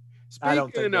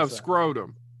 Speaking of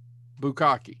scrotum,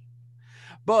 Bukaki.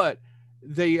 But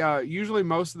they usually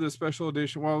most of the special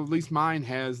edition, well, at least mine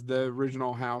has the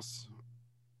original house.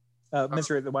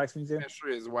 Mystery at the Wax Museum.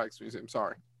 Mystery at the Wax Museum.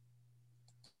 Sorry.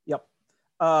 Yep.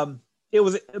 It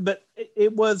was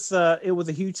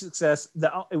a huge success.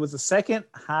 It was the second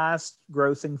highest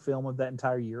grossing film of that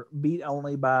entire year, beat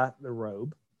only by The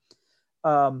Robe.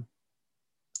 And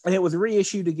it was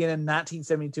reissued again in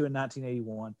 1972 and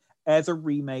 1981 as a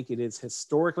remake. It is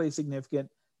historically significant,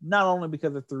 not only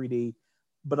because of 3D,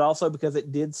 but also because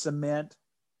it did cement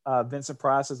Vincent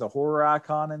Price as a horror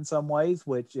icon in some ways,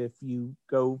 which if you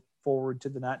go forward to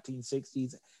the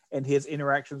 1960s and his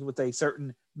interactions with a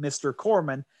certain Mr.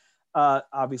 Corman,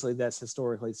 obviously that's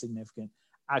historically significant.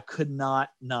 I could not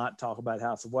talk about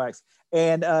House of Wax.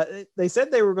 And they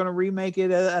said they were going to remake it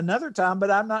another time,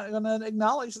 but I'm not going to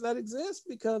acknowledge that exists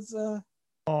because...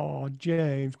 oh,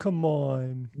 James, come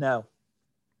on. No.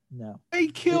 They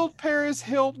killed Paris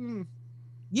Hilton.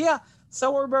 Yeah,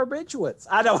 so are barbiturates.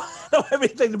 I don't have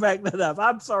anything to back that up.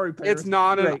 I'm sorry, Paris. It's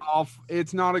not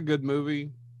it's not a good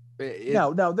movie.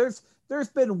 No, there's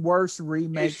been worse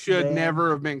remakes. It should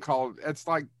never have been called. It's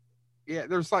like, yeah,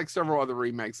 there's like several other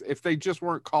remakes. If they just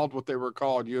weren't called what they were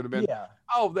called, you would have been,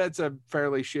 oh, that's a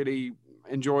fairly shitty,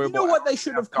 enjoyable. You know what they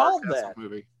should have called that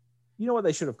movie? You know what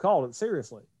they should have called it?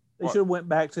 Seriously, they should have went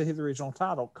back to his original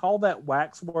title. Call that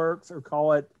Waxworks or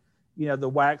call it, the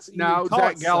Wax. No,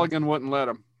 Zach Galligan wouldn't let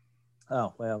him.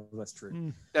 Oh well, that's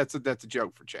true. That's a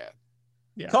joke for Chad.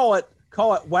 Yeah. Call it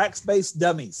Wax-Based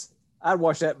Dummies. I'd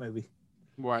watch that movie.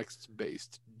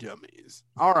 Wax-Based Dummies.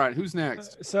 All right, who's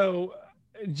next? So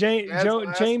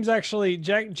James actually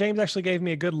gave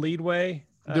me a good leadway.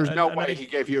 There's no way he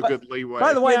gave you a good leeway.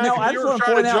 By the way, no, if you were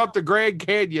trying to jump the Grand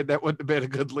Canyon, that wouldn't have been a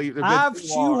good lead. I've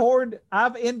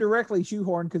indirectly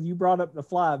shoehorned because you brought up The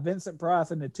Fly, Vincent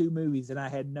Price in the two movies, and I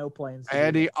had no plans.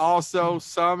 And he also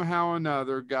somehow or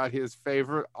another got his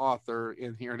favorite author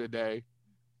in here today,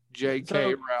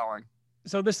 J.K. Rowling.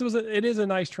 So it is a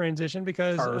nice transition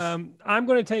because I'm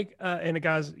going to take and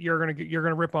guys, you're going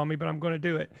to rip on me, but I'm going to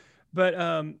do it. But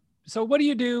so what do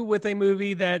you do with a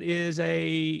movie that is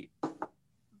a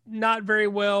not very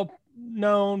well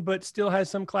known but still has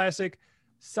some classic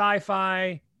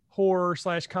sci-fi horror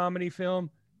 / comedy film?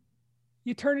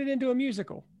 You turn it into a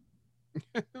musical.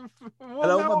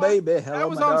 Hello, my baby. Hello, that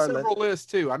was my on darling. Several lists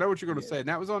too. I know what you're going to say. And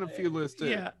that was on a few lists too.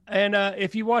 Yeah, and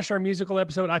if you watched our musical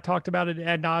episode, I talked about it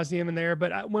ad nauseum in there.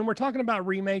 But when we're talking about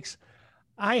remakes,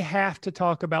 I have to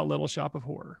talk about Little Shop of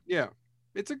Horror. Yeah,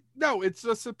 it's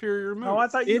a superior movie. Oh, I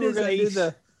thought you were going to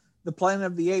do the Planet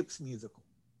of the Apes musical.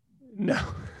 No.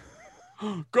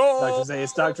 Go, Dr.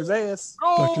 Zayas. Dr. Zayas.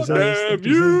 Dr. Zayas.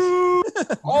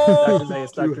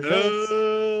 Dr.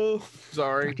 Zayas.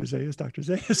 Sorry. Dr.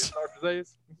 Zayas.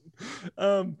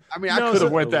 I mean, I could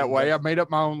have went that way. I made up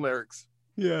my own lyrics.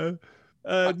 Yeah.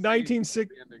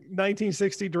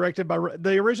 1960, directed by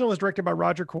the original was directed by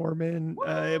Roger Corman.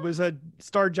 It was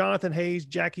starred Jonathan Hayes,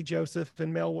 Jackie Joseph,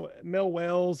 and Mel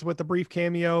Wells with a brief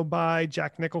cameo by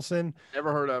Jack Nicholson.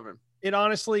 Never heard of him.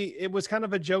 It was kind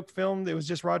of a joke film. It was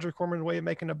just Roger Corman's way of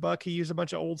making a buck. He used a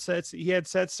bunch of old sets. He had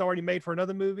sets already made for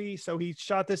another movie. So he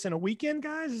shot this in a weekend,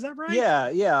 guys. Is that right?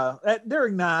 Yeah.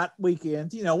 During night,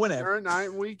 weekends, whenever. During night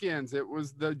and weekends. It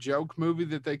was the joke movie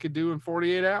that they could do in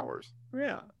 48 hours.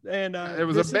 Yeah. And it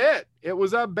was a bet. It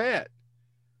was a bet.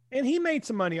 And he made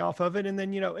some money off of it. And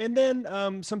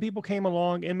then, some people came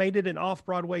along and made it an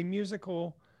off-Broadway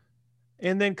musical.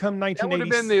 And then come 1980s. That would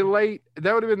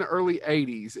have been the early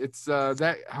 80s. It's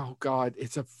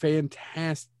it's a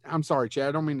fantastic. I'm sorry, Chad.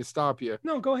 I don't mean to stop you.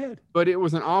 No, go ahead. But it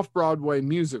was an off-Broadway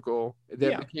musical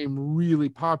that became really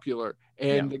popular.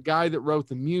 And the guy that wrote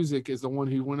the music is the one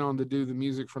who went on to do the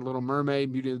music for Little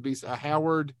Mermaid, Beauty and the Beast,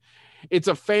 Howard. It's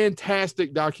a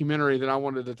fantastic documentary that I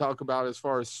wanted to talk about as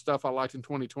far as stuff I liked in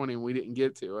 2020, and we didn't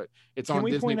get to it. Can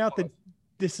we point out that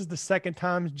this is the second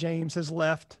time James has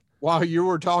left? While you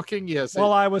were talking, yes.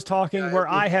 While I was talking,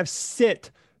 I have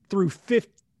sit through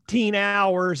 15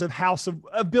 hours of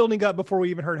building up before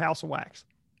we even heard House of Wax.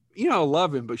 I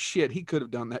love him, but shit, he could have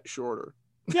done that shorter.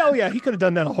 Yeah, oh yeah, he could have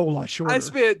done that a whole lot shorter.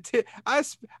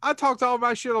 I talked all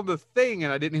my shit on The Thing,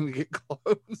 and I didn't even get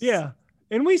close. Yeah,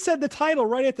 and we said the title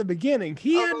right at the beginning.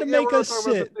 He had to make us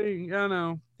sit. Yeah, I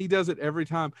know. He does it every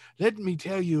time. Let me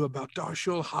tell you about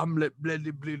Darshul Hamlet. Blah,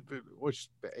 blah, blah, blah, which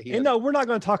and no, we're not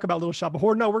going to talk about Little Shop of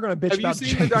Horror. No, we're going to bitch about Have you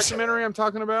seen the documentary I'm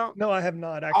talking about? No, I have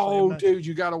not, actually. Oh, dude,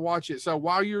 you got to watch it. So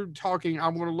while you're talking,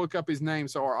 I'm going to look up his name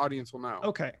so our audience will know.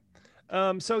 Okay.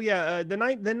 So yeah, the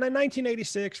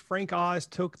 1986, Frank Oz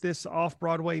took this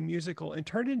off-Broadway musical and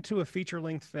turned it into a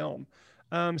feature-length film,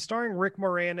 starring Rick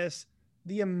Moranis,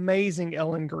 the amazing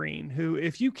Ellen Greene, who,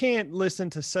 if you can't listen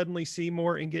to Suddenly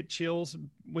Seymour and get chills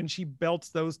when she belts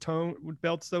those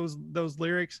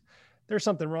lyrics, there's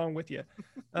something wrong with you.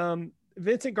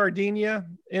 Vincent Gardenia,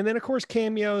 and then of course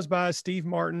cameos by Steve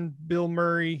Martin, Bill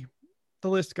Murray, the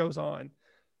list goes on.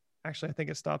 Actually, I think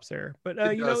it stops there, but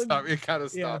it kind of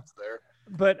stops there.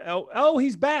 But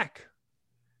he's back,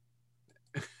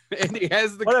 and he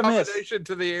has the combination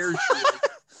to the air shield.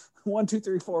 1, 2,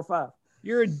 3, 4, 5.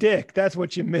 You're a dick. That's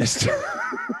what you missed.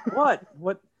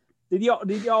 What did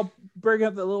y'all bring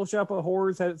up that Little Shop of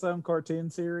Horrors had its own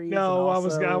cartoon series? No,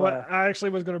 I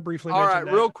actually was going to briefly mention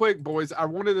that. Real quick, boys. I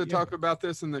wanted to talk about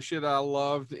this and the shit I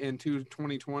loved in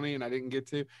 2020 and I didn't get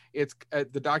to. It's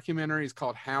the documentary is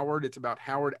called Howard. It's about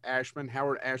Howard Ashman.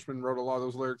 Howard Ashman wrote a lot of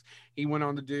those lyrics. He went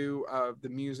on to do the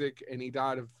music, and he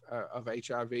died of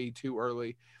HIV too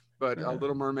early. But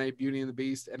Little Mermaid, Beauty and the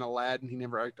Beast, and Aladdin,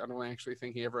 I don't actually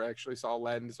think he ever actually saw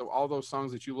Aladdin. So all those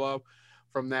songs that you love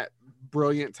from that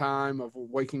brilliant time of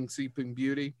Waking Sleeping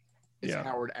Beauty is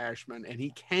Howard Ashman. And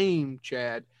he came,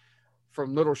 Chad,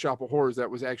 from Little Shop of Horrors. That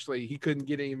was actually, he couldn't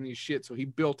get any shit, so he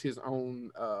built his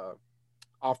own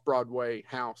off-Broadway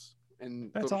house.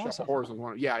 And that's Little awesome. Shop of Horrors was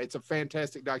one. Yeah, it's a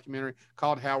fantastic documentary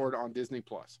called Howard on Disney+.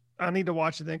 I need to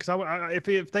watch it then, because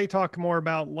if they talk more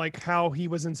about like how he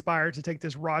was inspired to take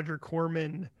this Roger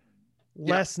Corman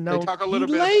less known, talk a little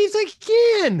bit. Lays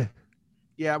again.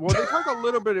 Yeah, well, they talk a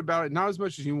little bit about it, not as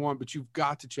much as you want, but you've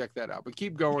got to check that out. But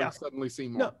keep going. Suddenly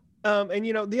Seymour. No, and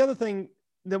the other thing,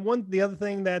 the other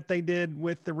thing that they did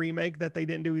with the remake that they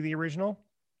didn't do with the original,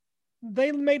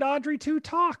 they made Audrey 2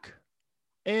 talk,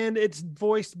 and it's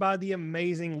voiced by the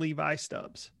amazing Levi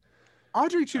Stubbs.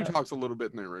 Audrey 2 talks a little bit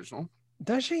in the original.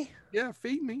 Does she? Yeah,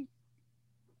 feed me.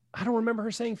 I don't remember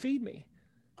her saying "feed me."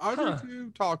 Audrey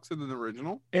 2 talks in the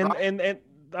original, and right? and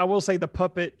I will say the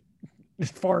puppet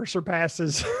far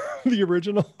surpasses the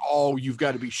original. Oh, you've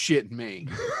got to be shitting me!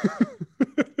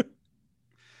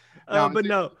 But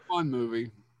no, fun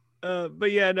movie.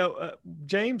 But yeah, no.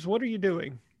 James, what are you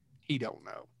doing? He don't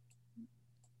know.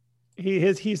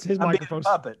 His microphone's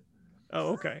puppet.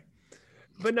 Oh, okay.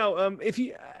 But no, if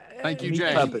you. Thank you,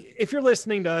 James. If you're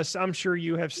listening to us, I'm sure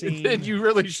you have seen. Then you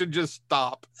really should just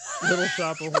stop. Little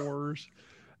Shop of Horrors.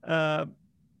 I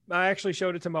actually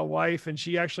showed it to my wife, and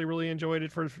she actually really enjoyed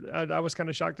it. I was kind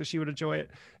of shocked that she would enjoy it.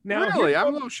 Now, really, I'm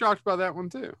a little shocked by that one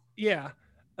too. Yeah.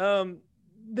 Then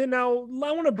now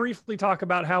I want to briefly talk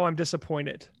about how I'm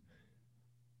disappointed.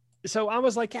 So I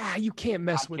was like, you can't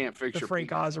mess with the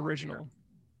Frank Oz original.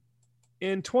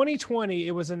 In 2020,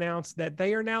 it was announced that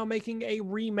they are now making a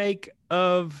remake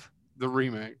of the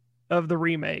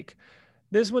remake.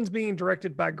 This one's being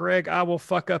directed by Greg "I Will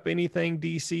Fuck Up Anything"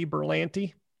 DC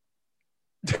Berlanti.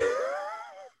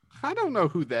 I don't know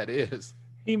who that is.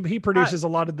 He produces a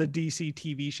lot of the DC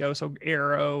TV shows, so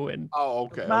Arrow and. Oh,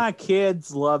 okay. My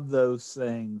kids love those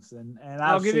things, and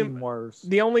I've seen worse.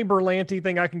 The only Berlanti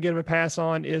thing I can give him a pass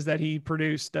on is that he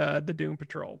produced the Doom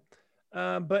Patrol.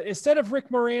 But instead of Rick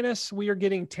Moranis, we are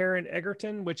getting Taron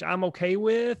Egerton, which I'm okay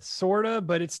with, sorta,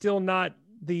 but it's still not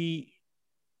the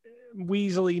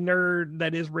Weasley nerd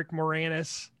that is Rick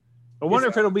Moranis. I wonder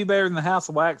if it'll be better than the House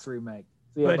of Wax remake.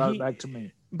 See, back to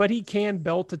me. But he can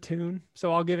belt a tune,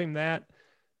 so I'll give him that.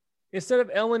 Instead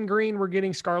of Ellen Greene, we're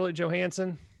getting Scarlett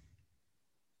Johansson.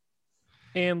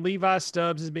 And Levi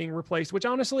Stubbs is being replaced, which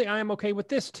honestly I am okay with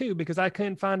this too, because I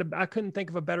couldn't think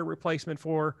of a better replacement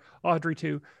for Audrey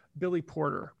 2. Billy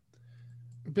Porter.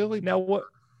 Now what?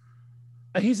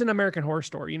 He's an American Horror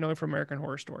Story. You know him from American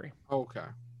Horror Story. Okay.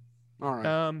 All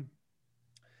right.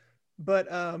 But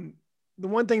the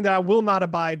one thing that I will not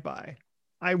abide by,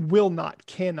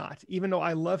 cannot, even though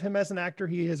I love him as an actor,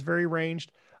 he is very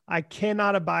ranged. I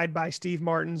cannot abide by Steve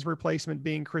Martin's replacement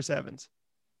being Chris Evans.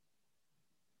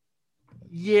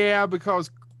 Yeah,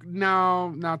 because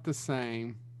no, not the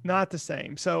same. Not the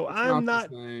same. So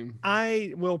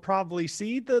I will probably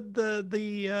see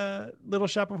the Little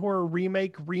Shop of Horror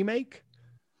remake,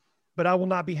 but I will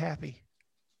not be happy.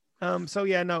 So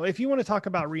yeah, no, if you want to talk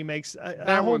about remakes,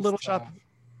 I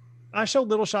showed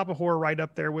Little Shop of Horror right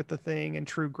up there with The Thing and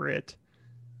True Grit.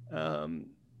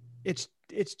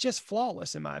 it's just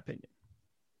flawless in my opinion.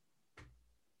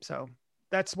 So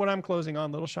that's what I'm closing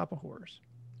on, Little Shop of Horrors.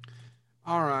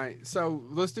 All right, so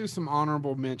let's do some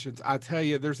honorable mentions. I tell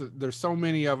you, there's so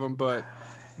many of them, but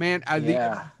man,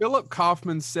 the Philip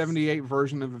Kaufman's '78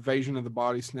 version of Invasion of the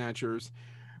Body Snatchers.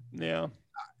 Yeah.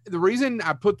 The reason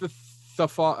I put the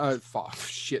Fog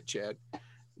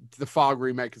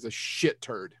remake is a shit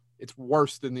turd. It's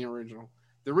worse than the original.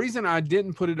 The reason I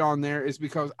didn't put it on there is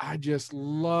because I just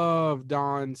love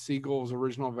Don Siegel's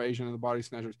original Invasion of the Body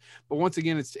Snatchers. But once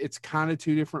again, it's kind of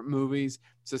two different movies.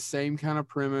 It's the same kind of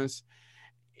premise.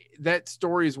 That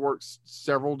story has worked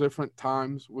several different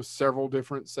times with several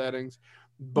different settings.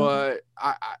 But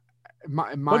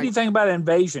what do you think about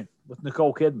Invasion with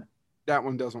Nicole Kidman? That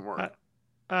one doesn't work.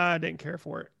 I didn't care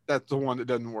for it. That's the one that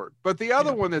doesn't work. But the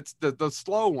other one, that's the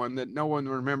slow one that no one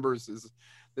remembers,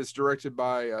 that's directed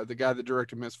by the guy that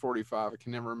directed Miss 45. I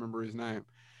can never remember his name.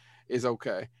 Is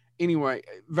okay. Anyway,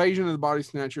 Invasion of the Body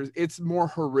Snatchers, it's more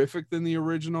horrific than the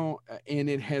original, and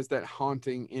it has that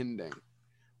haunting ending.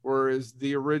 Whereas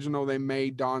the original, they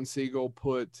made Don Siegel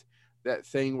put that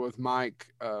thing with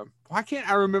Mike. Why can't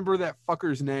I remember that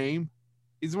fucker's name?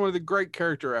 He's one of the great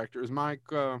character actors. Mike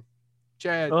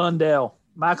Chad Lundell.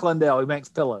 Mike Lundell. He makes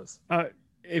pillows.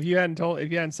 If you hadn't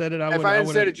said it, if I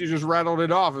hadn't said it, you just rattled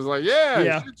it off. It's like,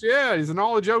 yeah. He's in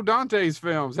all of Joe Dante's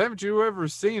films. Haven't you ever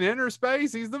seen Inner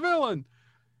Space? He's the villain.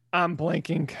 I'm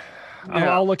blanking.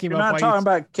 Yeah. I'll look him up. You're not talking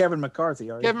about Kevin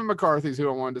McCarthy, are you? Kevin McCarthy's who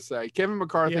I wanted to say. Kevin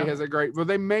McCarthy has a great. Well,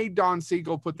 they made Don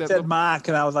Siegel put that. Said Mike,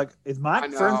 and I was like, "Is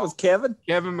Mike friends with Kevin?"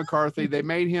 Kevin McCarthy. They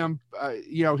made him,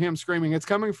 him screaming, "It's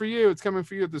coming for you! It's coming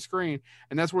for you!" at the screen,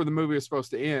 and that's where the movie was supposed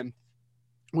to end,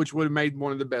 which would have made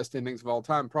one of the best endings of all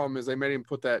time. Problem is, they made him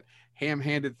put that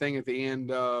ham-handed thing at the end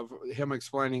of him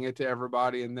explaining it to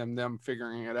everybody, and then them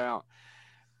figuring it out.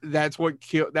 That's what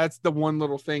killed. That's the one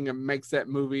little thing that makes that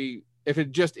movie. If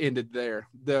it just ended there,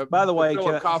 by the way,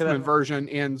 Philip Kaufman version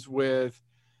ends with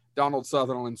Donald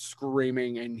Sutherland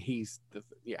screaming, and he's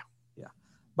yeah.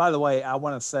 By the way, I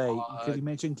want to say because you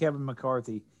mentioned Kevin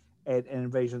McCarthy and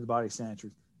Invasion of the Body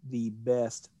Snatchers, the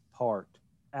best part,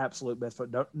 absolute best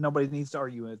part. Nobody needs to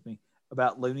argue with me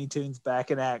about Looney Tunes back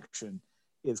in action.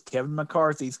 Is Kevin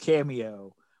McCarthy's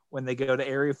cameo when they go to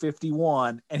Area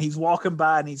 51 and he's walking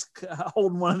by and he's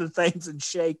holding one of the things and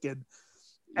shaking,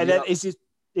 and that it's just.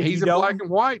 He's in black and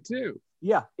white too.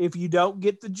 Yeah. If you don't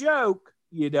get the joke,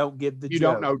 you don't get the joke. You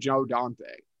don't know Joe Dante.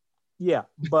 Yeah.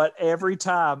 But every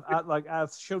time I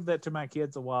showed that to my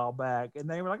kids a while back and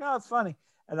they were like, "Oh, it's funny."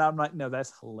 And I'm like, "No,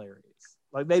 that's hilarious."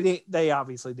 Like they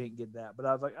obviously didn't get that, but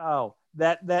I was like, "Oh,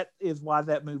 that is why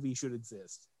that movie should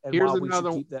exist." And why we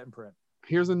should keep that in print.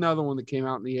 Here's another one that came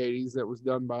out in the 80s that was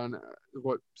done by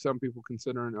what some people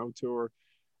consider an auteur.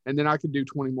 And then I could do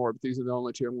 20 more, but these are the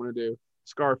only two I'm going to do.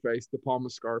 Scarface, De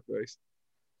Palma Scarface.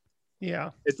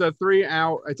 Yeah. It's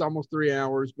almost 3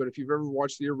 hours, but if you've ever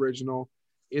watched the original,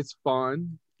 it's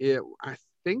fun. I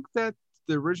think that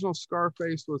the original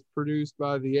Scarface was produced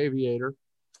by The Aviator.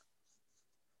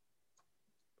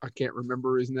 I can't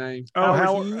remember his name. Oh,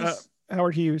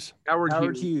 Howard Hughes.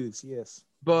 Howard Hughes, yes.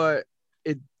 But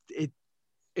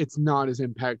it's not as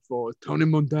impactful as Tony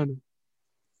Montana.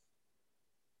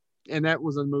 And that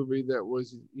was a movie that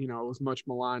was, it was much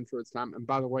maligned for its time. And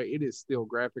by the way, it is still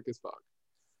graphic as fuck.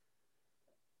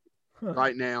 Huh.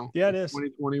 Right now. Yeah, it is.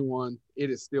 2021.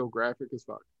 It is still graphic as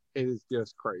fuck. It is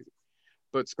just crazy.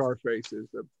 But Scarface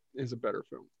is a better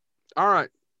film. All right.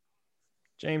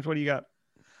 James, what do you got?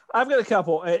 I've got a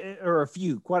couple, or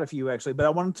quite a few actually. But I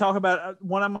want to talk about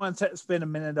one I'm going to spend a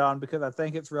minute on because I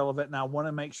think it's relevant. And I want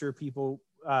to make sure people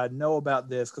know about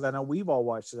this because I know we've all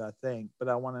watched it, I think, but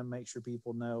I want to make sure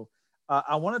people know.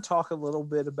 I want to talk a little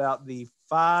bit about the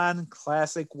fine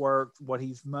classic work, what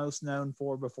he's most known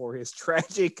for before his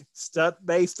tragic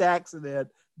stunt-based accident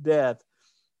death.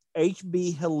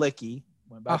 H.B. Halicki,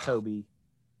 went by Toby,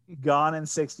 Gone in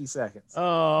 60 Seconds.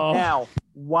 Oh, now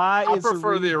why? I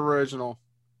prefer the original.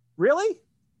 Really?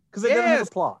 Because it doesn't have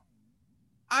a plot.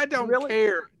 I don't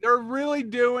care. They're really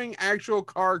doing actual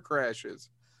car crashes.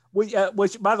 Which,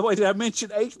 by the way, did I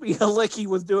mention H.B. Halicki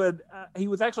was doing? He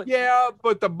was actually. Yeah,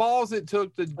 but the balls it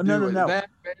took to do that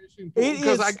finishing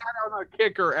because I got on a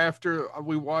kicker after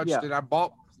we watched it. I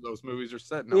bought those movies are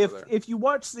sitting over there. If you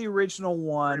watch the original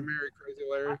one, Mary Crazy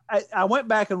Larry. I went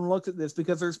back and looked at this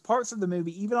because there's parts of the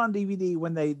movie, even on DVD,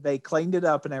 when they cleaned it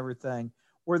up and everything,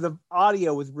 where the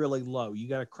audio is really low. You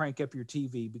got to crank up your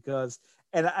TV because,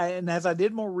 and as I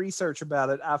did more research about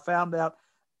it, I found out.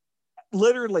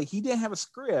 Literally, he didn't have a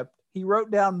script. He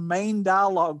wrote down main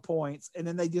dialogue points, and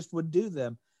then they just would do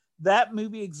them. That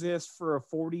movie exists for a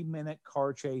 40-minute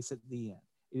car chase at the end.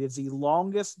 It is the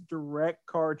longest direct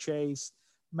car chase.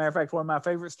 Matter of fact, one of my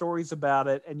favorite stories about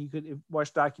it, and you could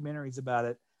watch documentaries about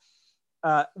it.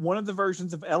 One of the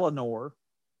versions of Eleanor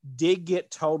did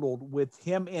get totaled with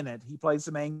him in it. He plays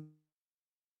the main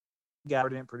guy,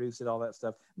 didn't produce it, all that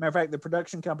stuff. Matter of fact, the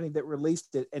production company that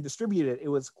released it and distributed it, it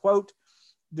was, quote,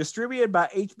 distributed by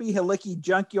H.B. Halicki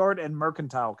Junkyard and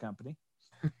Mercantile Company.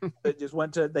 They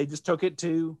just took it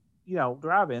to,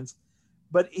 drive-ins.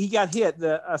 But he got hit.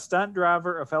 A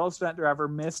fellow stunt driver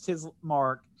missed his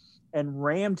mark and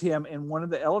rammed him in one of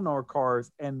the Eleanor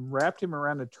cars and wrapped him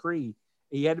around a tree.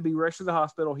 He had to be rushed to the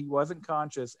hospital. He wasn't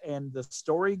conscious. And the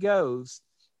story goes,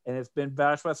 and it's been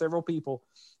vouched by several people,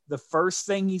 the first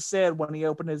thing he said when he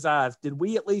opened his eyes, did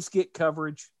we at least get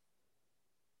coverage?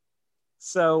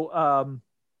 So,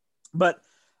 but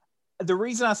the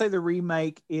reason I say the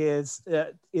remake is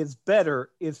better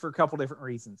is for a couple different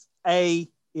reasons. A,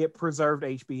 it preserved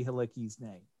H.B. Halicki's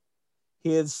name.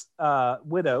 His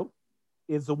widow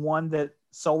is the one that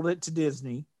sold it to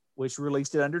Disney, which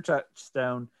released it under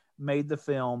Touchstone, made the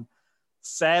film.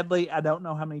 Sadly, I don't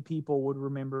know how many people would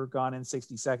remember Gone in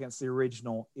 60 Seconds, the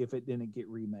original, if it didn't get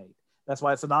remade. That's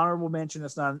why it's an honorable mention.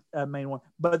 It's not a main one,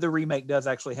 but the remake does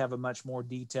actually have a much more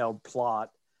detailed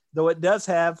plot, though it does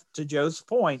have, to Joe's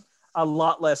point, a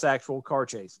lot less actual car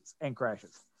chases and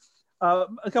crashes.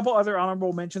 A couple other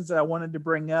honorable mentions that I wanted to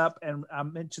bring up, and I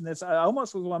mentioned this, I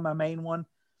almost was one of my main one.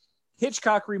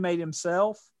 Hitchcock remade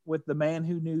himself with The Man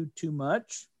Who Knew Too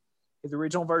Much. His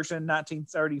original version in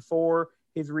 1934,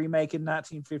 his remake in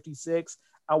 1956.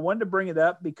 I wanted to bring it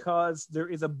up because there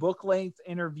is a book-length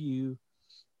interview,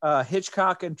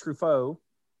 Hitchcock and Truffaut.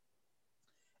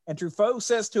 And Truffaut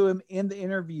says to him in the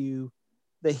interview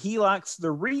that he likes the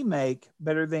remake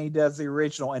better than he does the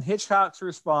original. And Hitchcock's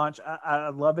response, I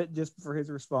love it just for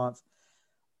his response.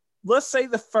 Let's say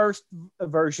the first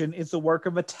version is the work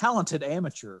of a talented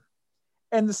amateur,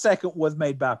 and the second was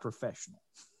made by a professional.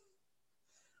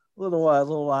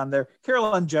 Little line there.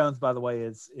 Carolyn Jones, by the way,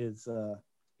 is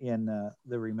in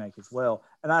the remake as well.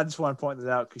 And I just want to point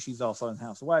that out because she's also in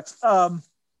House of Wax. And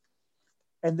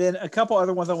then a couple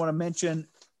other ones I want to mention,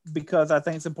 because I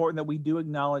think it's important that we do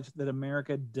acknowledge that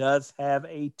America does have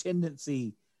a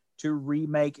tendency to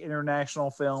remake international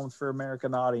films for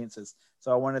American audiences.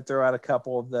 So I want to throw out a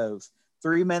couple of those.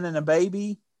 Three Men and a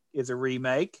Baby is a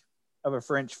remake of a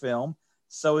French film.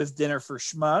 So is Dinner for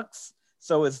Schmucks.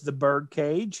 So is The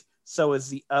Birdcage. So is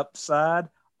The Upside.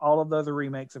 All of those are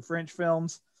remakes of French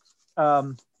films.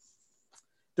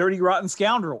 Dirty Rotten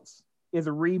Scoundrels is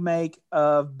a remake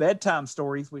of Bedtime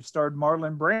Stories, which starred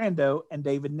Marlon Brando and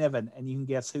David Niven. And you can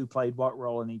guess who played what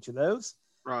role in each of those.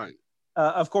 Right.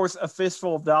 Of course, A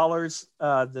Fistful of Dollars,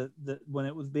 when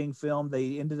it was being filmed,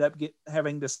 they ended up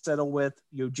having to settle with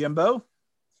Yojimbo.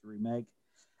 It's a remake.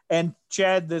 And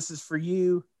Chad, this is for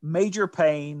you. Major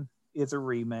Payne is a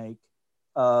remake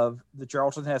of the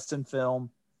Charlton Heston film,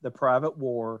 The Private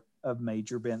War of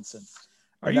Major Benson.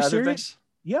 Are you serious?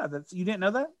 Yeah, you didn't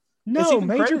know that? No,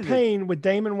 Major Payne with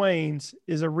Damon Wayans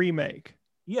is a remake.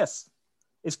 Yes.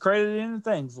 It's credited in the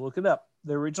things. Look it up.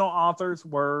 The original authors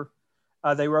were,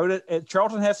 they wrote it at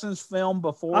Charlton Heston's film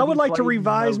before. I would like to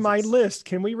revise my list.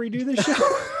 Can we redo this show?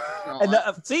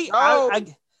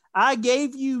 And I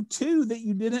gave you two that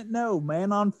you didn't know,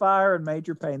 Man on Fire and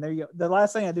Major Payne. There you go. The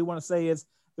last thing I do want to say is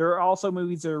there are also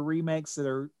movies that are remakes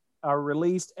that are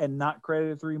released and not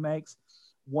credited as remakes.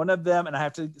 One of them, and I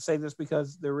have to say this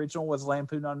because the original was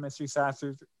Lampoon on Mystery Science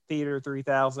Theater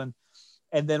 3000.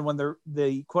 And then when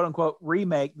the quote unquote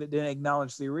remake that didn't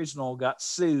acknowledge the original got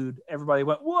sued, everybody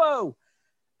went, whoa.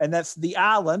 And that's The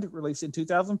Island, released in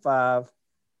 2005,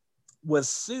 was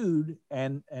sued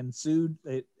and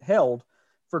held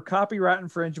for copyright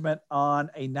infringement on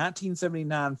a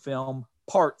 1979 film,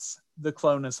 Parts, The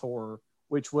Clonus Horror,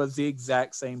 which was the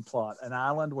exact same plot. An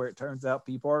island where it turns out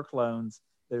people are clones.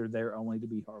 They're there only to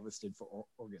be harvested for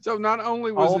organs. So not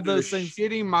only was it a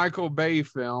shitty Michael Bay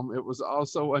film, it was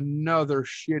also another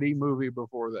shitty movie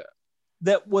before that.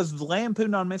 That was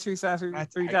Lampoon on Mystery Science Theater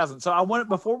 3000. So I wanted,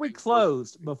 before we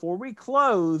closed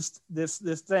this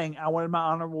thing, I wanted my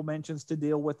honorable mentions to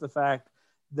deal with the fact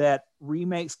that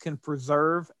remakes can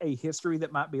preserve a history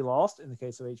that might be lost. In the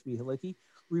case of H.B. Halicki,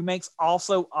 remakes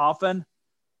also often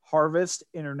harvest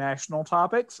international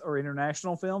topics or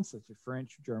international films such as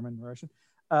French, German, Russian,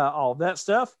 all of that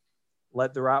stuff.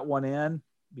 Let the Right One In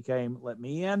became Let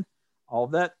Me In. All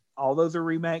those are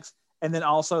remakes. And then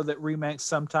also that remakes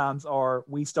sometimes are,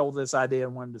 we stole this idea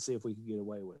and wanted to see if we could get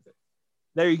away with it.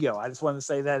 There you go. I just wanted to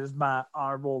say that is my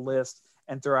honorable list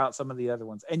and throw out some of the other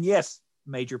ones. And yes,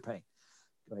 Major Payne.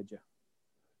 Go ahead, Joe.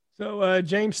 So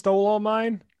James stole all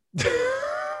mine.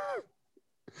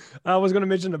 I was going to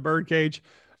mention the Birdcage,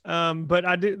 but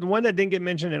I did the one that didn't get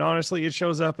mentioned, and honestly, it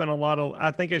shows up in a lot of.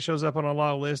 I think it shows up on a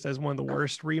lot of lists as one of the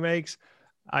worst remakes.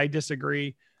 I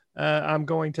disagree. I'm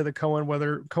going to the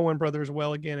Coen brothers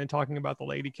well again and talking about the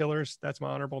Lady Killers. That's my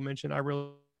honorable mention.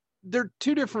 They're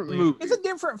two different movies. It's a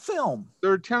different film.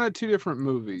 They're kind of two different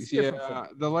movies. Different yeah,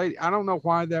 film. the lady. I don't know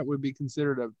why that would be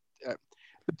considered a.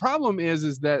 The problem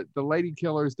is that the Lady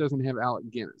Killers doesn't have Alec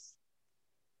Guinness.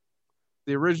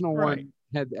 The original one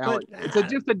had Alec.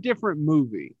 It's just a different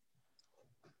movie.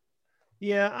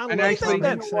 Yeah, I and like actually, Tom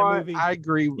Hanks in that movie. I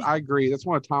agree. That's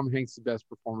one of Tom Hanks' best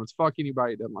performances. Fuck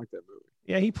anybody that doesn't like that movie.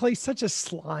 Yeah, he plays such a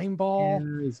slime ball.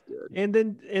 Yeah, he's good.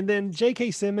 And then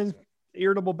J.K. Simmons,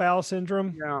 irritable bowel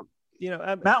syndrome.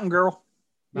 Yeah, Mountain Girl.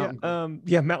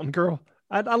 Mountain Girl.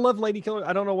 I love Lady Killer.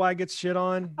 I don't know why it gets shit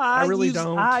on. I really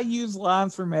don't. I use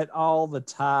lines from it all the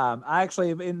time. I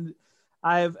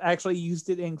have actually used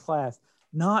it in class,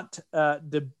 not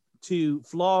to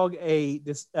flog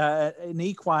an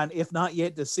equine, if not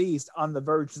yet deceased, on the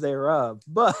verge thereof.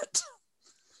 But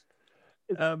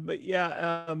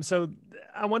so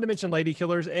I wanted to mention Lady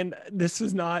Killers, and this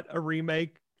is not a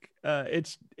remake.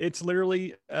 It's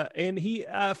literally, and he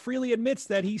freely admits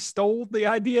that he stole the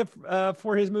idea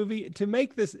for his movie to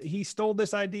make this. He stole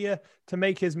this idea to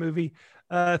make his movie.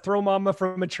 Throw Mama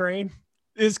from a Train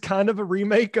is kind of a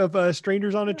remake of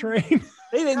Strangers on a Train.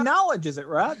 It acknowledges it,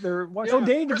 right?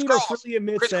 Danny DeVito freely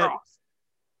admits that.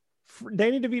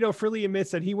 Danny DeVito freely admits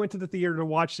that he went to the theater to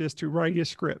watch this to write his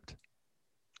script.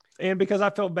 And because I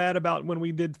felt bad about when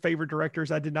we did favorite directors,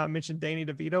 I did not mention Danny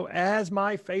DeVito as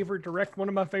my favorite one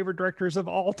of my favorite directors of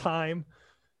all time.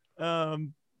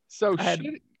 Can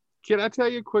I tell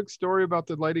you a quick story about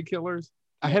the Lady Killers?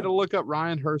 I had to look up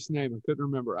Ryan Hurst's name. I couldn't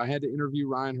remember. I had to interview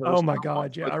Ryan Hurst. Oh my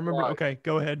God. Yeah, I remember. Okay,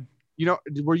 go ahead.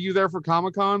 Were you there for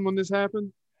Comic-Con when this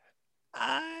happened?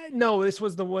 No, this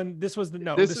was not the one. This was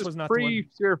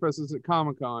pre-Surface at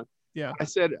Comic-Con. Yeah. I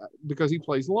said, because he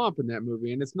plays Lump in that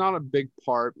movie, and it's not a big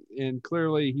part, and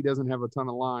clearly he doesn't have a ton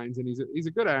of lines, and he's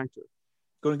a good actor.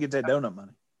 Going to get that donut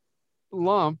money.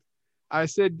 Lump. I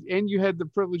said, and you had the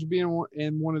privilege of being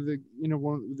in one of the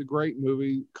great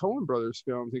movie Coen Brothers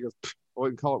films. He goes, I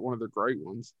wouldn't call it one of the great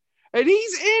ones, and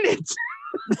he's in it.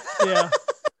 Yeah.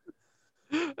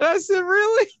 I said,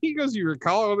 really? He goes, you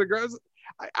recall it on the ground?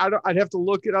 I'd have to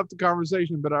look it up, the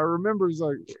conversation, but I remember he's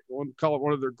like, I wouldn't call it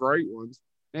one of their great ones.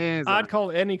 I'd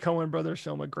call any Coen Brothers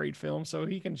film a great film, so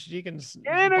she can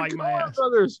and bite a my ass. Coen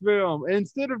Brothers film.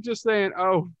 Instead of just saying,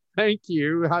 "Oh, thank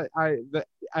you, I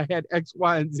had X,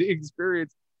 Y, and Z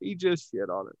experience," he just shit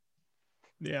on it.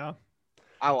 Yeah,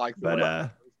 I like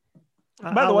that.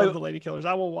 But by the way, the Lady Killers,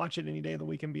 I will watch it any day of the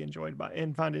week and be enjoyed by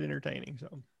and find it entertaining.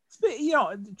 So,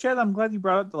 Chad, I'm glad you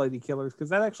brought up the Lady Killers because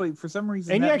that actually, for some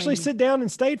reason, and you actually sit down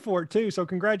and stayed for it too. So,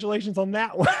 congratulations on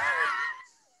that one.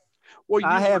 Well, you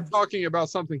were talking about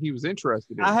something he was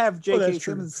interested in. I have J.K.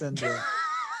 Simmons syndrome.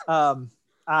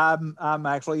 I'm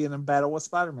actually in a battle with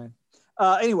Spider-Man.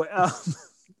 Anyway,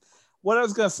 what I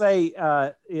was going to say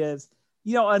is,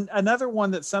 another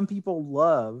one that some people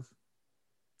love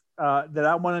that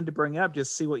I wanted to bring up,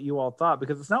 just see what you all thought,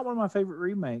 because it's not one of my favorite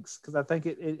remakes, because I think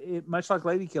it much like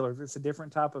Lady Killers, it's a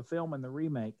different type of film, and the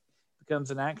remake becomes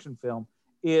an action film,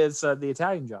 is The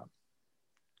Italian Job.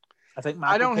 I think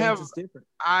Michael Caine is different.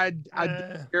 I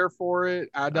didn't care for it.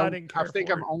 I've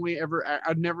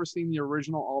never seen the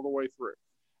original all the way through.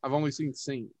 I've only seen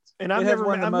scenes. And I've never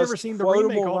seen the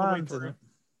remake all the way through.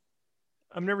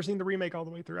 I've never seen the remake all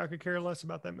the way through. I could care less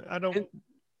about them.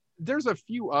 There's a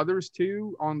few others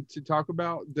too to talk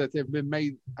about that have been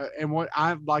made, and what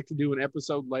I'd like to do an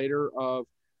episode later of,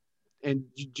 and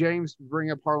James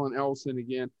bring up Harlan Ellison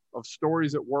again, of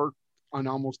stories that work on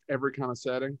almost every kind of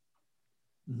setting.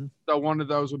 Mm-hmm. So one of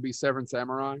those would be Seven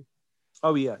Samurai.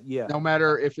 Oh yeah. No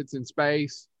matter if it's in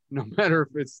space, no matter if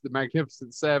it's the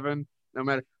Magnificent Seven, no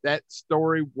matter, that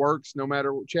story works. No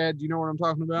matter what. Chad, do you know what I'm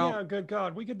talking about? Yeah, good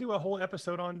God, we could do a whole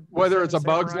episode on whether it's a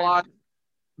Bug's Life.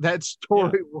 That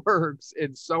story works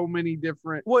in so many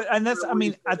different. Well, and that's, I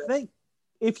mean, I think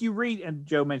if you read, and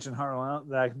Joe mentioned Harlan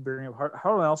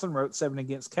Ellison wrote Seven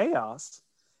Against Chaos,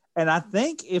 and I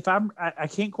think I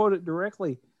can't quote it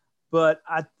directly, but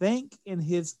I think in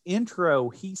his intro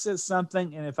he says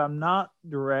something, and if I'm not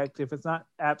direct, if it's not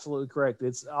absolutely correct,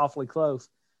 it's awfully close.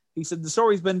 He said the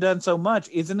story's been done so much,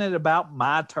 isn't it about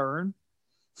my turn?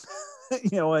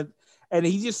 And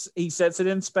he sets it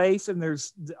in space, and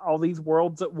there's all these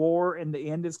worlds at war, and the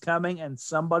end is coming, and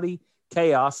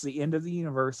chaos, the end of the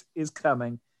universe is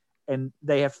coming, and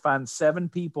they have to find 7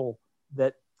 people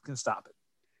that can stop it.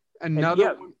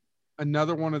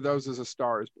 Another one of those is A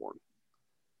Star Is Born.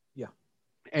 Yeah.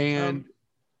 And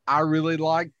I really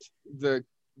liked the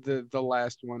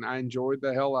last one. I enjoyed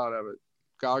the hell out of it.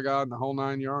 Gaga and the whole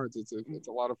 9 yards. It's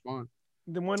a lot of fun.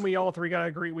 The one we all three got to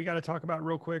agree, we got to talk about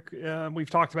real quick. We've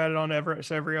talked about it on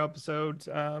every episode.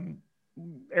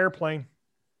 Airplane.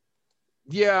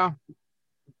 Yeah,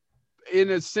 in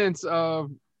a sense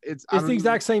of it's the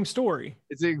exact same story.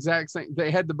 It's the exact same. They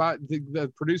had to buy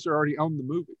the producer already owned the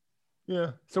movie.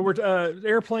 Yeah. So we're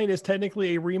Airplane is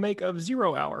technically a remake of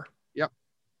 0 Hour. Yep.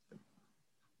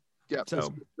 Yeah.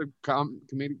 So the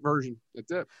comedic version.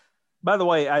 That's it. By the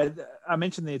way, I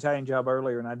mentioned the Italian Job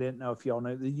earlier, and I didn't know if y'all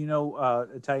know.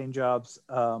 Italian Job's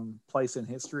place in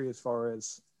history as far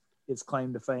as its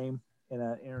claim to fame in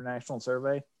an international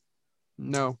survey?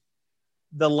 No.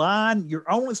 The line, "You're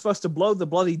only supposed to blow the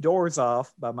bloody doors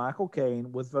off" by Michael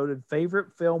Caine was voted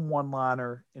favorite film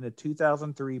one-liner in a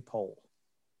 2003 poll.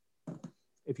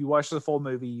 If you watch the full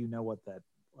movie, you know what that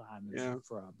line is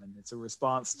from, and it's a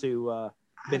response to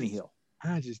Benny Hill.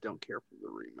 I just don't care for the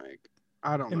remake.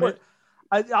 I don't know. But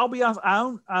I'll be honest.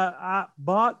 I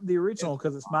bought the original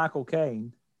because it's Michael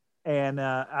Caine, and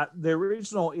the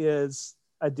original is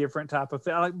a different type of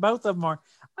film. Like both of them are.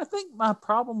 I think my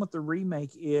problem with the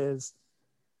remake is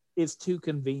it's too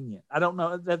convenient. I don't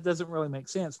know. That doesn't really make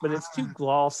sense, but it's too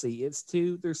glossy.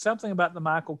 There's something about the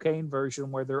Michael Caine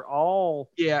version where they're all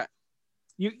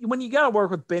when you got to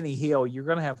work with Benny Hill, you're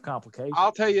going to have complications.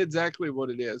 I'll tell you exactly what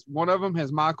it is. One of them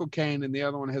has Michael Caine, and the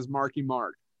other one has Marky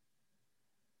Mark.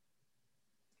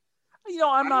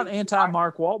 I'm not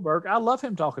anti-Mark Wahlberg. I love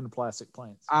him talking to plastic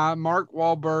planes. Mark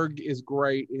Wahlberg is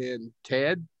great in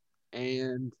Ted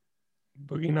and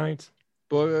Boogie Nights.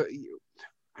 But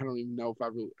I don't even know if I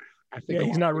really. I think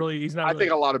he's not really. I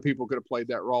think a lot of people could have played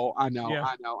that role. I know. Yeah.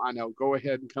 I know. Go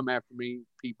ahead and come after me,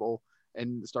 people,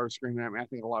 and start screaming at me. I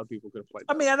think a lot of people could have played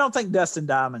that. I mean, I don't think Dustin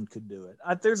Diamond could do it.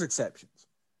 There's exceptions.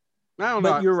 I don't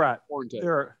know. But you're right.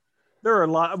 There are a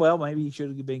lot. Well, maybe he should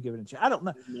have been given a chance. I don't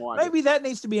know. Maybe that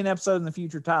needs to be an episode in the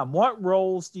future time. What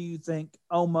roles do you think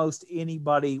almost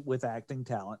anybody with acting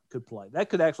talent could play? That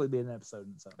could actually be an episode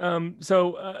in something.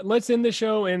 So let's end the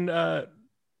show, and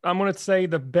I'm going to say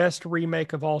the best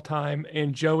remake of all time,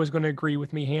 and Joe is going to agree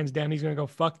with me hands down. He's going to go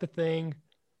fuck The Thing,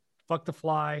 fuck The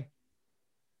Fly.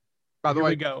 By the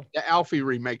way, go. The Alfie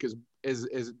remake is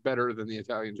better than the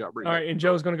Italian Job remake. All right, and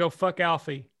Joe's going to go fuck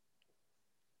Alfie.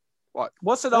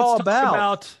 What's it all about?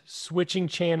 About switching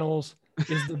channels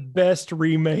is the best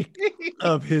remake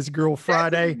of His Girl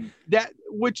Friday.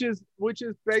 Which is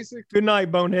basic. Good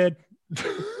night, Bonehead.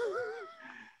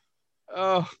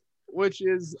 What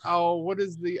is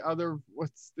the other?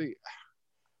 What's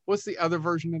the other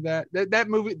version of that? That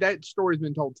movie, that story's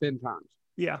been told 10 times.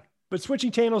 Yeah, but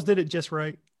switching channels did it just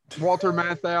right. Walter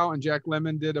Matthau and Jack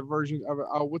Lemmon did a version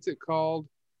of what's it called?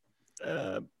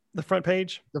 The Front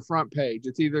Page. The Front Page.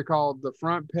 It's either called The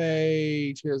Front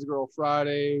Page, His Girl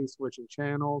Friday, Switching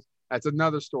Channels. That's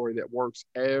another story that works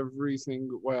every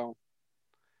single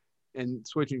in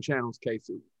Switching Channels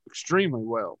cases extremely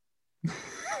well.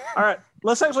 All right,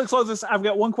 let's actually close this. I've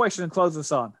got one question to close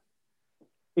this on.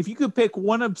 If you could pick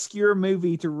one obscure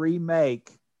movie to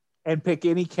remake and pick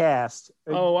any cast.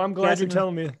 Oh, I'm glad you're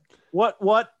telling me.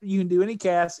 What you can do any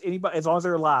cast, anybody, as long as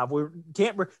they're alive. We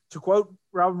can't, to quote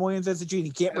Robin Williams as a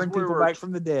genie, can't bring people back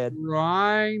from the dead.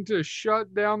 Trying to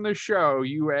shut down the show,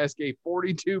 you ask a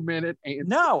 42-minute answer.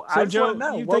 No, so Joe,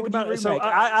 you think about it. So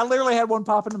I literally had one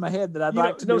pop into my head that I'd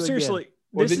like to do. No, seriously. Again.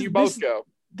 Well, then you both go.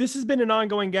 This has been an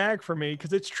ongoing gag for me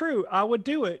because it's true. I would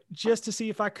do it just to see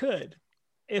if I could.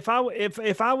 If I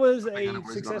was a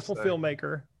successful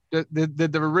filmmaker.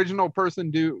 Did the original person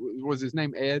was his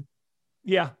name Ed?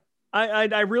 Yeah.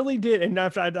 I really did, and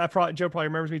Joe probably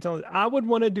remembers me telling. I would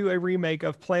want to do a remake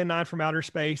of Plan 9 from Outer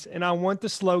Space, and I want the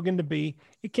slogan to be,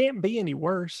 "It can't be any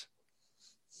worse."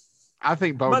 I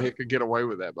think Bonehead could get away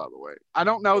with that. By the way, I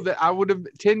don't know that I would have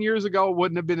 10 years ago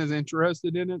wouldn't have been as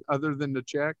interested in it, other than to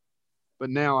check. But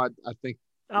now I think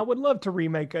I would love to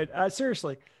remake it.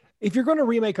 Seriously, if you're going to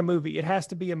remake a movie, it has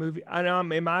to be a movie. I know,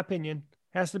 in my opinion,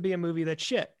 has to be a movie that's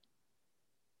shit.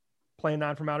 Plan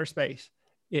 9 from Outer Space.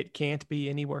 It can't be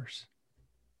any worse.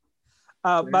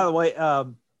 By the way,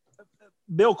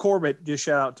 Bill Corbett, just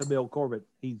shout out to Bill Corbett.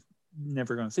 He's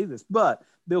never going to see this, but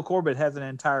Bill Corbett has an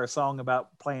entire song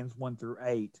about plans 1 through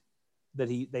 8 that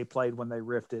they played when they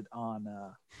riffed it on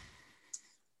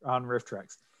Riff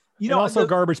Tracks. You know, also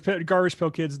Garbage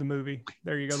Pail Kids, the movie.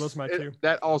 There you go. Those are my two.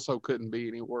 That also couldn't be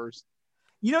any worse.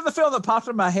 You know, the film that popped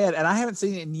in my head, and I haven't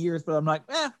seen it in years, but I'm like,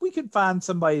 we could find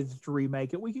somebody to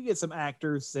remake it. We could get some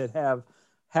actors that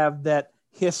have that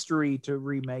history to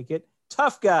remake it.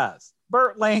 Tough Guys.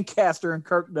 Burt Lancaster and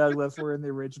Kirk Douglas were in the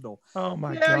original. Oh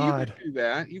my Yeah, you God. could do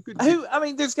that. You could. Who? I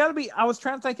mean, there's got to be. I was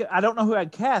trying to think. I don't know who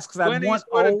I'd cast because I Clint want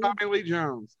Eastwood and old. Tommy Lee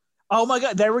Jones. Oh my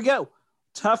God! There we go.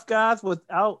 Tough guys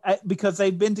without because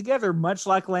they've been together, much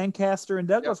like Lancaster and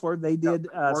Douglas were. They did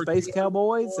Space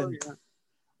Cowboys and. Yeah.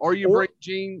 Or you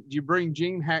bring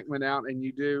Gene Hackman out and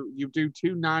you do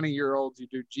two 90-year-olds. You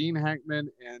do Gene Hackman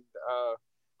and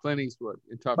Clint Eastwood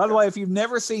in Tough By the Guys. way, if you've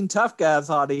never seen Tough Guys,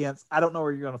 audience, I don't know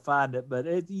where you're going to find it, but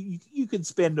you could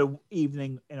spend an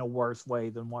evening in a worse way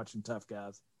than watching Tough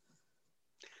Guys.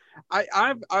 When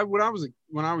I was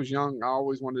young, I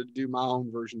always wanted to do my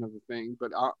own version of the thing,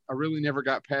 but I really never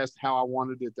got past how I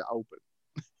wanted it to open.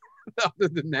 Other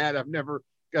than that, I've never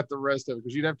got the rest of it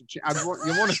because you'd have to you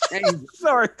want to change it.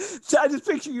 Sorry, I just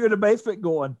picture you in a basement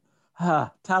going,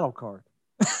 title card.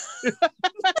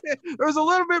 There was a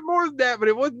little bit more than that, but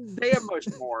it wasn't damn much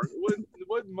more. It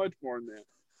wasn't much more than that.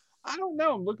 I don't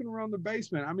know. I'm looking around the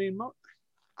basement. I mean,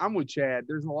 I'm with Chad.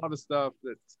 There's a lot of stuff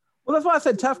that's. Well, that's why I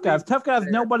said Tough Guys. Tough Guys,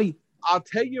 nobody. I'll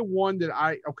tell you one that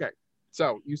okay.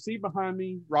 So you see behind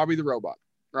me, Robbie the Robot,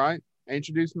 right? I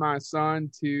introduced my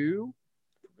son to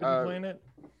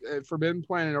Forbidden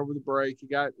Planet over the break. He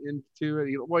got into it.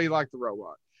 He liked the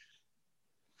robot.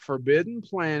 Forbidden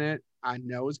Planet, I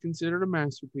know is considered a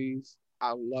masterpiece.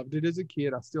 I loved it as a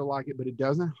kid. I still like it, but it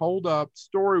doesn't hold up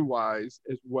story-wise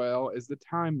as well as The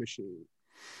Time Machine.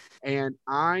 And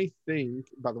I think,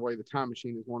 by the way, The Time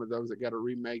Machine is one of those that got a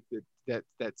remake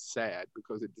that's sad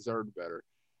because it deserved better.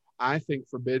 I think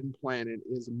Forbidden Planet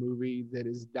is a movie that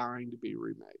is dying to be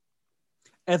remade.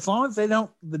 As long as they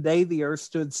don't, The Day the Earth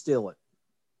Stood Still it.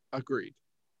 Agreed.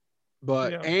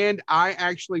 And I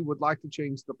actually would like to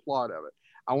change the plot of it.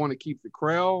 I want to keep the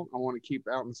Krell. I want to keep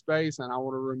out in space, and I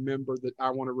want to remove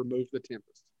the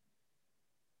Tempest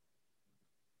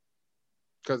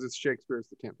because it's Shakespeare's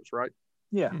The Tempest, right?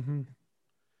 Yeah. Mm-hmm.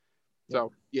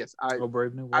 So yes,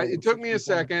 Brave New World. it took me a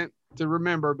second to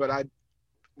remember, but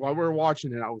while we were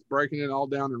watching it, I was breaking it all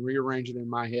down and rearranging it in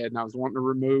my head, and I was wanting to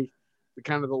remove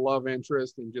the love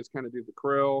interest and just kind of do the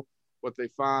Krill, what they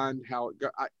find, how it go.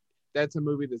 That's a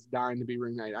movie that's dying to be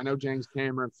remade. I know James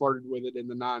Cameron flirted with it in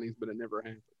the 90s, but it never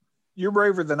happened. You're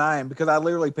braver than I am because I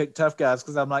literally picked Tough Guys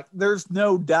because I'm like, there's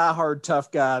no diehard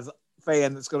Tough Guys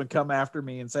fan that's going to come after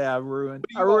me and say I ruined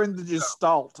the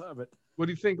gestalt of it. What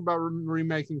do you think about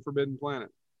remaking Forbidden Planet?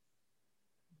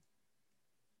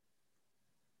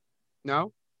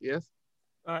 No? Yes?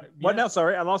 What? No,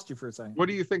 sorry, I lost you for a second. What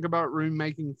do you think about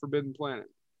remaking Forbidden Planet?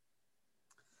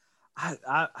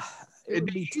 It'd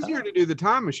be easier to do The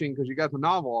Time Machine because you got the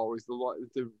novel always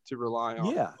to rely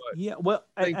on. Yeah, yeah. Well,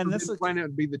 and this Planet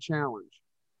would be the challenge.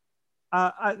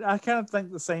 I kind of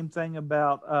think the same thing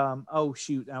about. Oh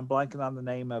shoot, I'm blanking on the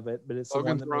name of it, but it's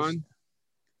Logan's the one that Run.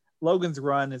 Logan's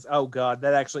Run is. Oh god,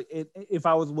 that actually. If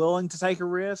I was willing to take a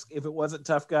risk, if it wasn't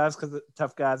Tough Guys, because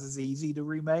Tough Guys is easy to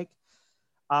remake.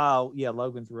 Oh yeah,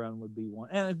 Logan's Run would be one.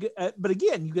 And but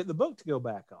again, you get the book to go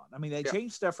back on. I mean, they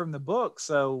changed stuff from the book,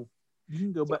 so. You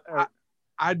can go back.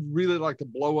 I'd really like to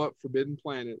blow up Forbidden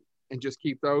Planet and just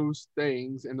keep those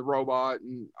things and the robot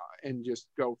and just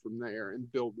go from there and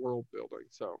build world building.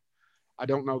 So I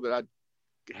don't know that I'd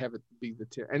have it be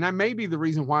and that may be the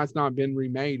reason why it's not been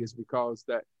remade is because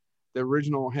that the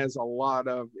original has a lot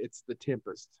of it's the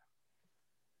Tempest.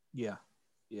 Yeah.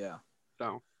 Yeah.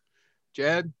 So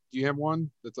Jed, do you have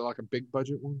one that's like a big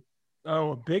budget one?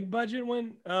 Oh, a big budget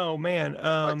one? Oh man,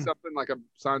 like something like a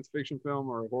science fiction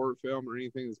film or a horror film or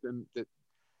anything that's been that.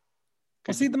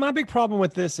 Well, see, my big problem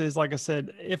with this is, like I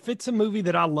said, if it's a movie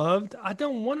that I loved, I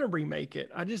don't want to remake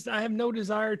it. I have no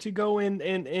desire to go in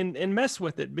and mess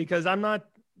with it because I'm never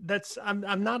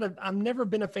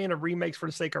been a fan of remakes for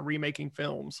the sake of remaking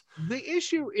films. The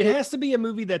issue is it has to be a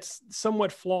movie that's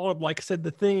somewhat flawed. Like I said,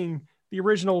 the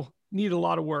original needed a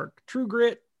lot of work. True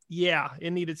Grit. Yeah,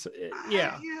 it needed.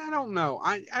 Yeah, I don't know.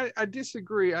 I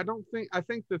disagree. I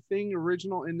think the Thing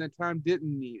original in that time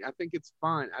didn't need. I think it's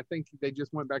fine. I think they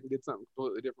just went back and did something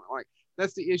completely different. Like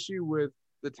that's the issue with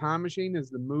The Time Machine is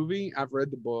the movie. I've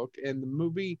read the book and the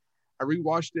movie. I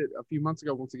rewatched it a few months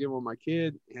ago once again with my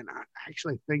kid, and I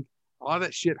actually think a lot of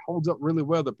that shit holds up really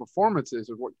well. The performances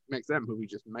are what makes that movie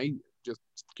just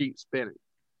keep spinning.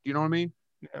 Do you know what I mean?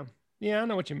 Yeah, I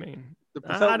know what you mean.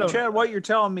 Chad, what you're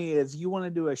telling me is you want to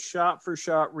do a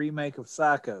shot-for-shot remake of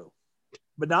Psycho,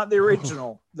 but not the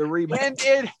original, the remake. And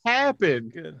it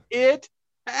happened. Good. It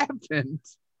happened.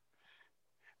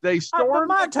 They stormed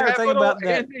my the entire thing Capitol about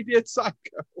that, and they did Psycho.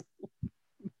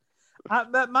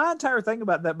 My entire thing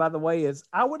about that, by the way, is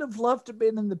I would have loved to have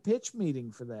been in the pitch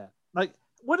meeting for that. Like,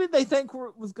 what did they think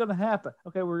was going to happen?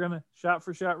 Okay, we're going to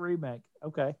shot-for-shot remake.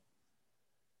 Okay.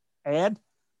 And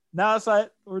No, it's like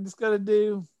we're just gonna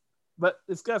do, but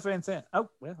it's Gus Van Sant. Oh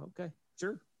well, okay,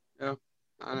 sure. Yeah,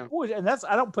 I know. Boy, and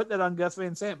I don't put that on Gus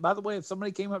Van Sant. By the way, if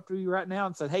somebody came up to you right now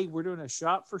and said, "Hey, we're doing a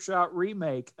shot-for-shot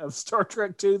remake of Star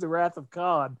Trek II: The Wrath of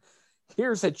Khan.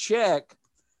 Here's a check,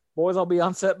 boys. I'll be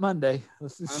on set Monday."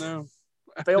 I know.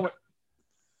 Film it.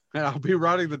 And I'll be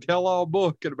writing the tell-all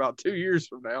book in about 2 years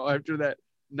from now after that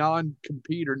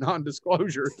non-compete or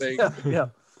non-disclosure thing. Yeah.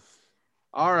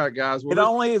 All right, guys. Well, it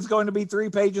only is going to be 3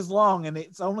 pages long, and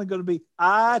it's only going to be,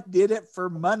 I did it for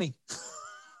money.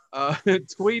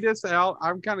 Tweet us out.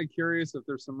 I'm kind of curious if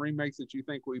there's some remakes that you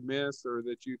think we missed or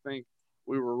that you think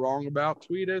we were wrong about.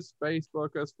 Tweet us,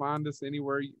 Facebook us, find us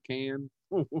anywhere you can.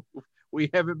 We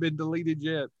haven't been deleted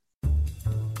yet.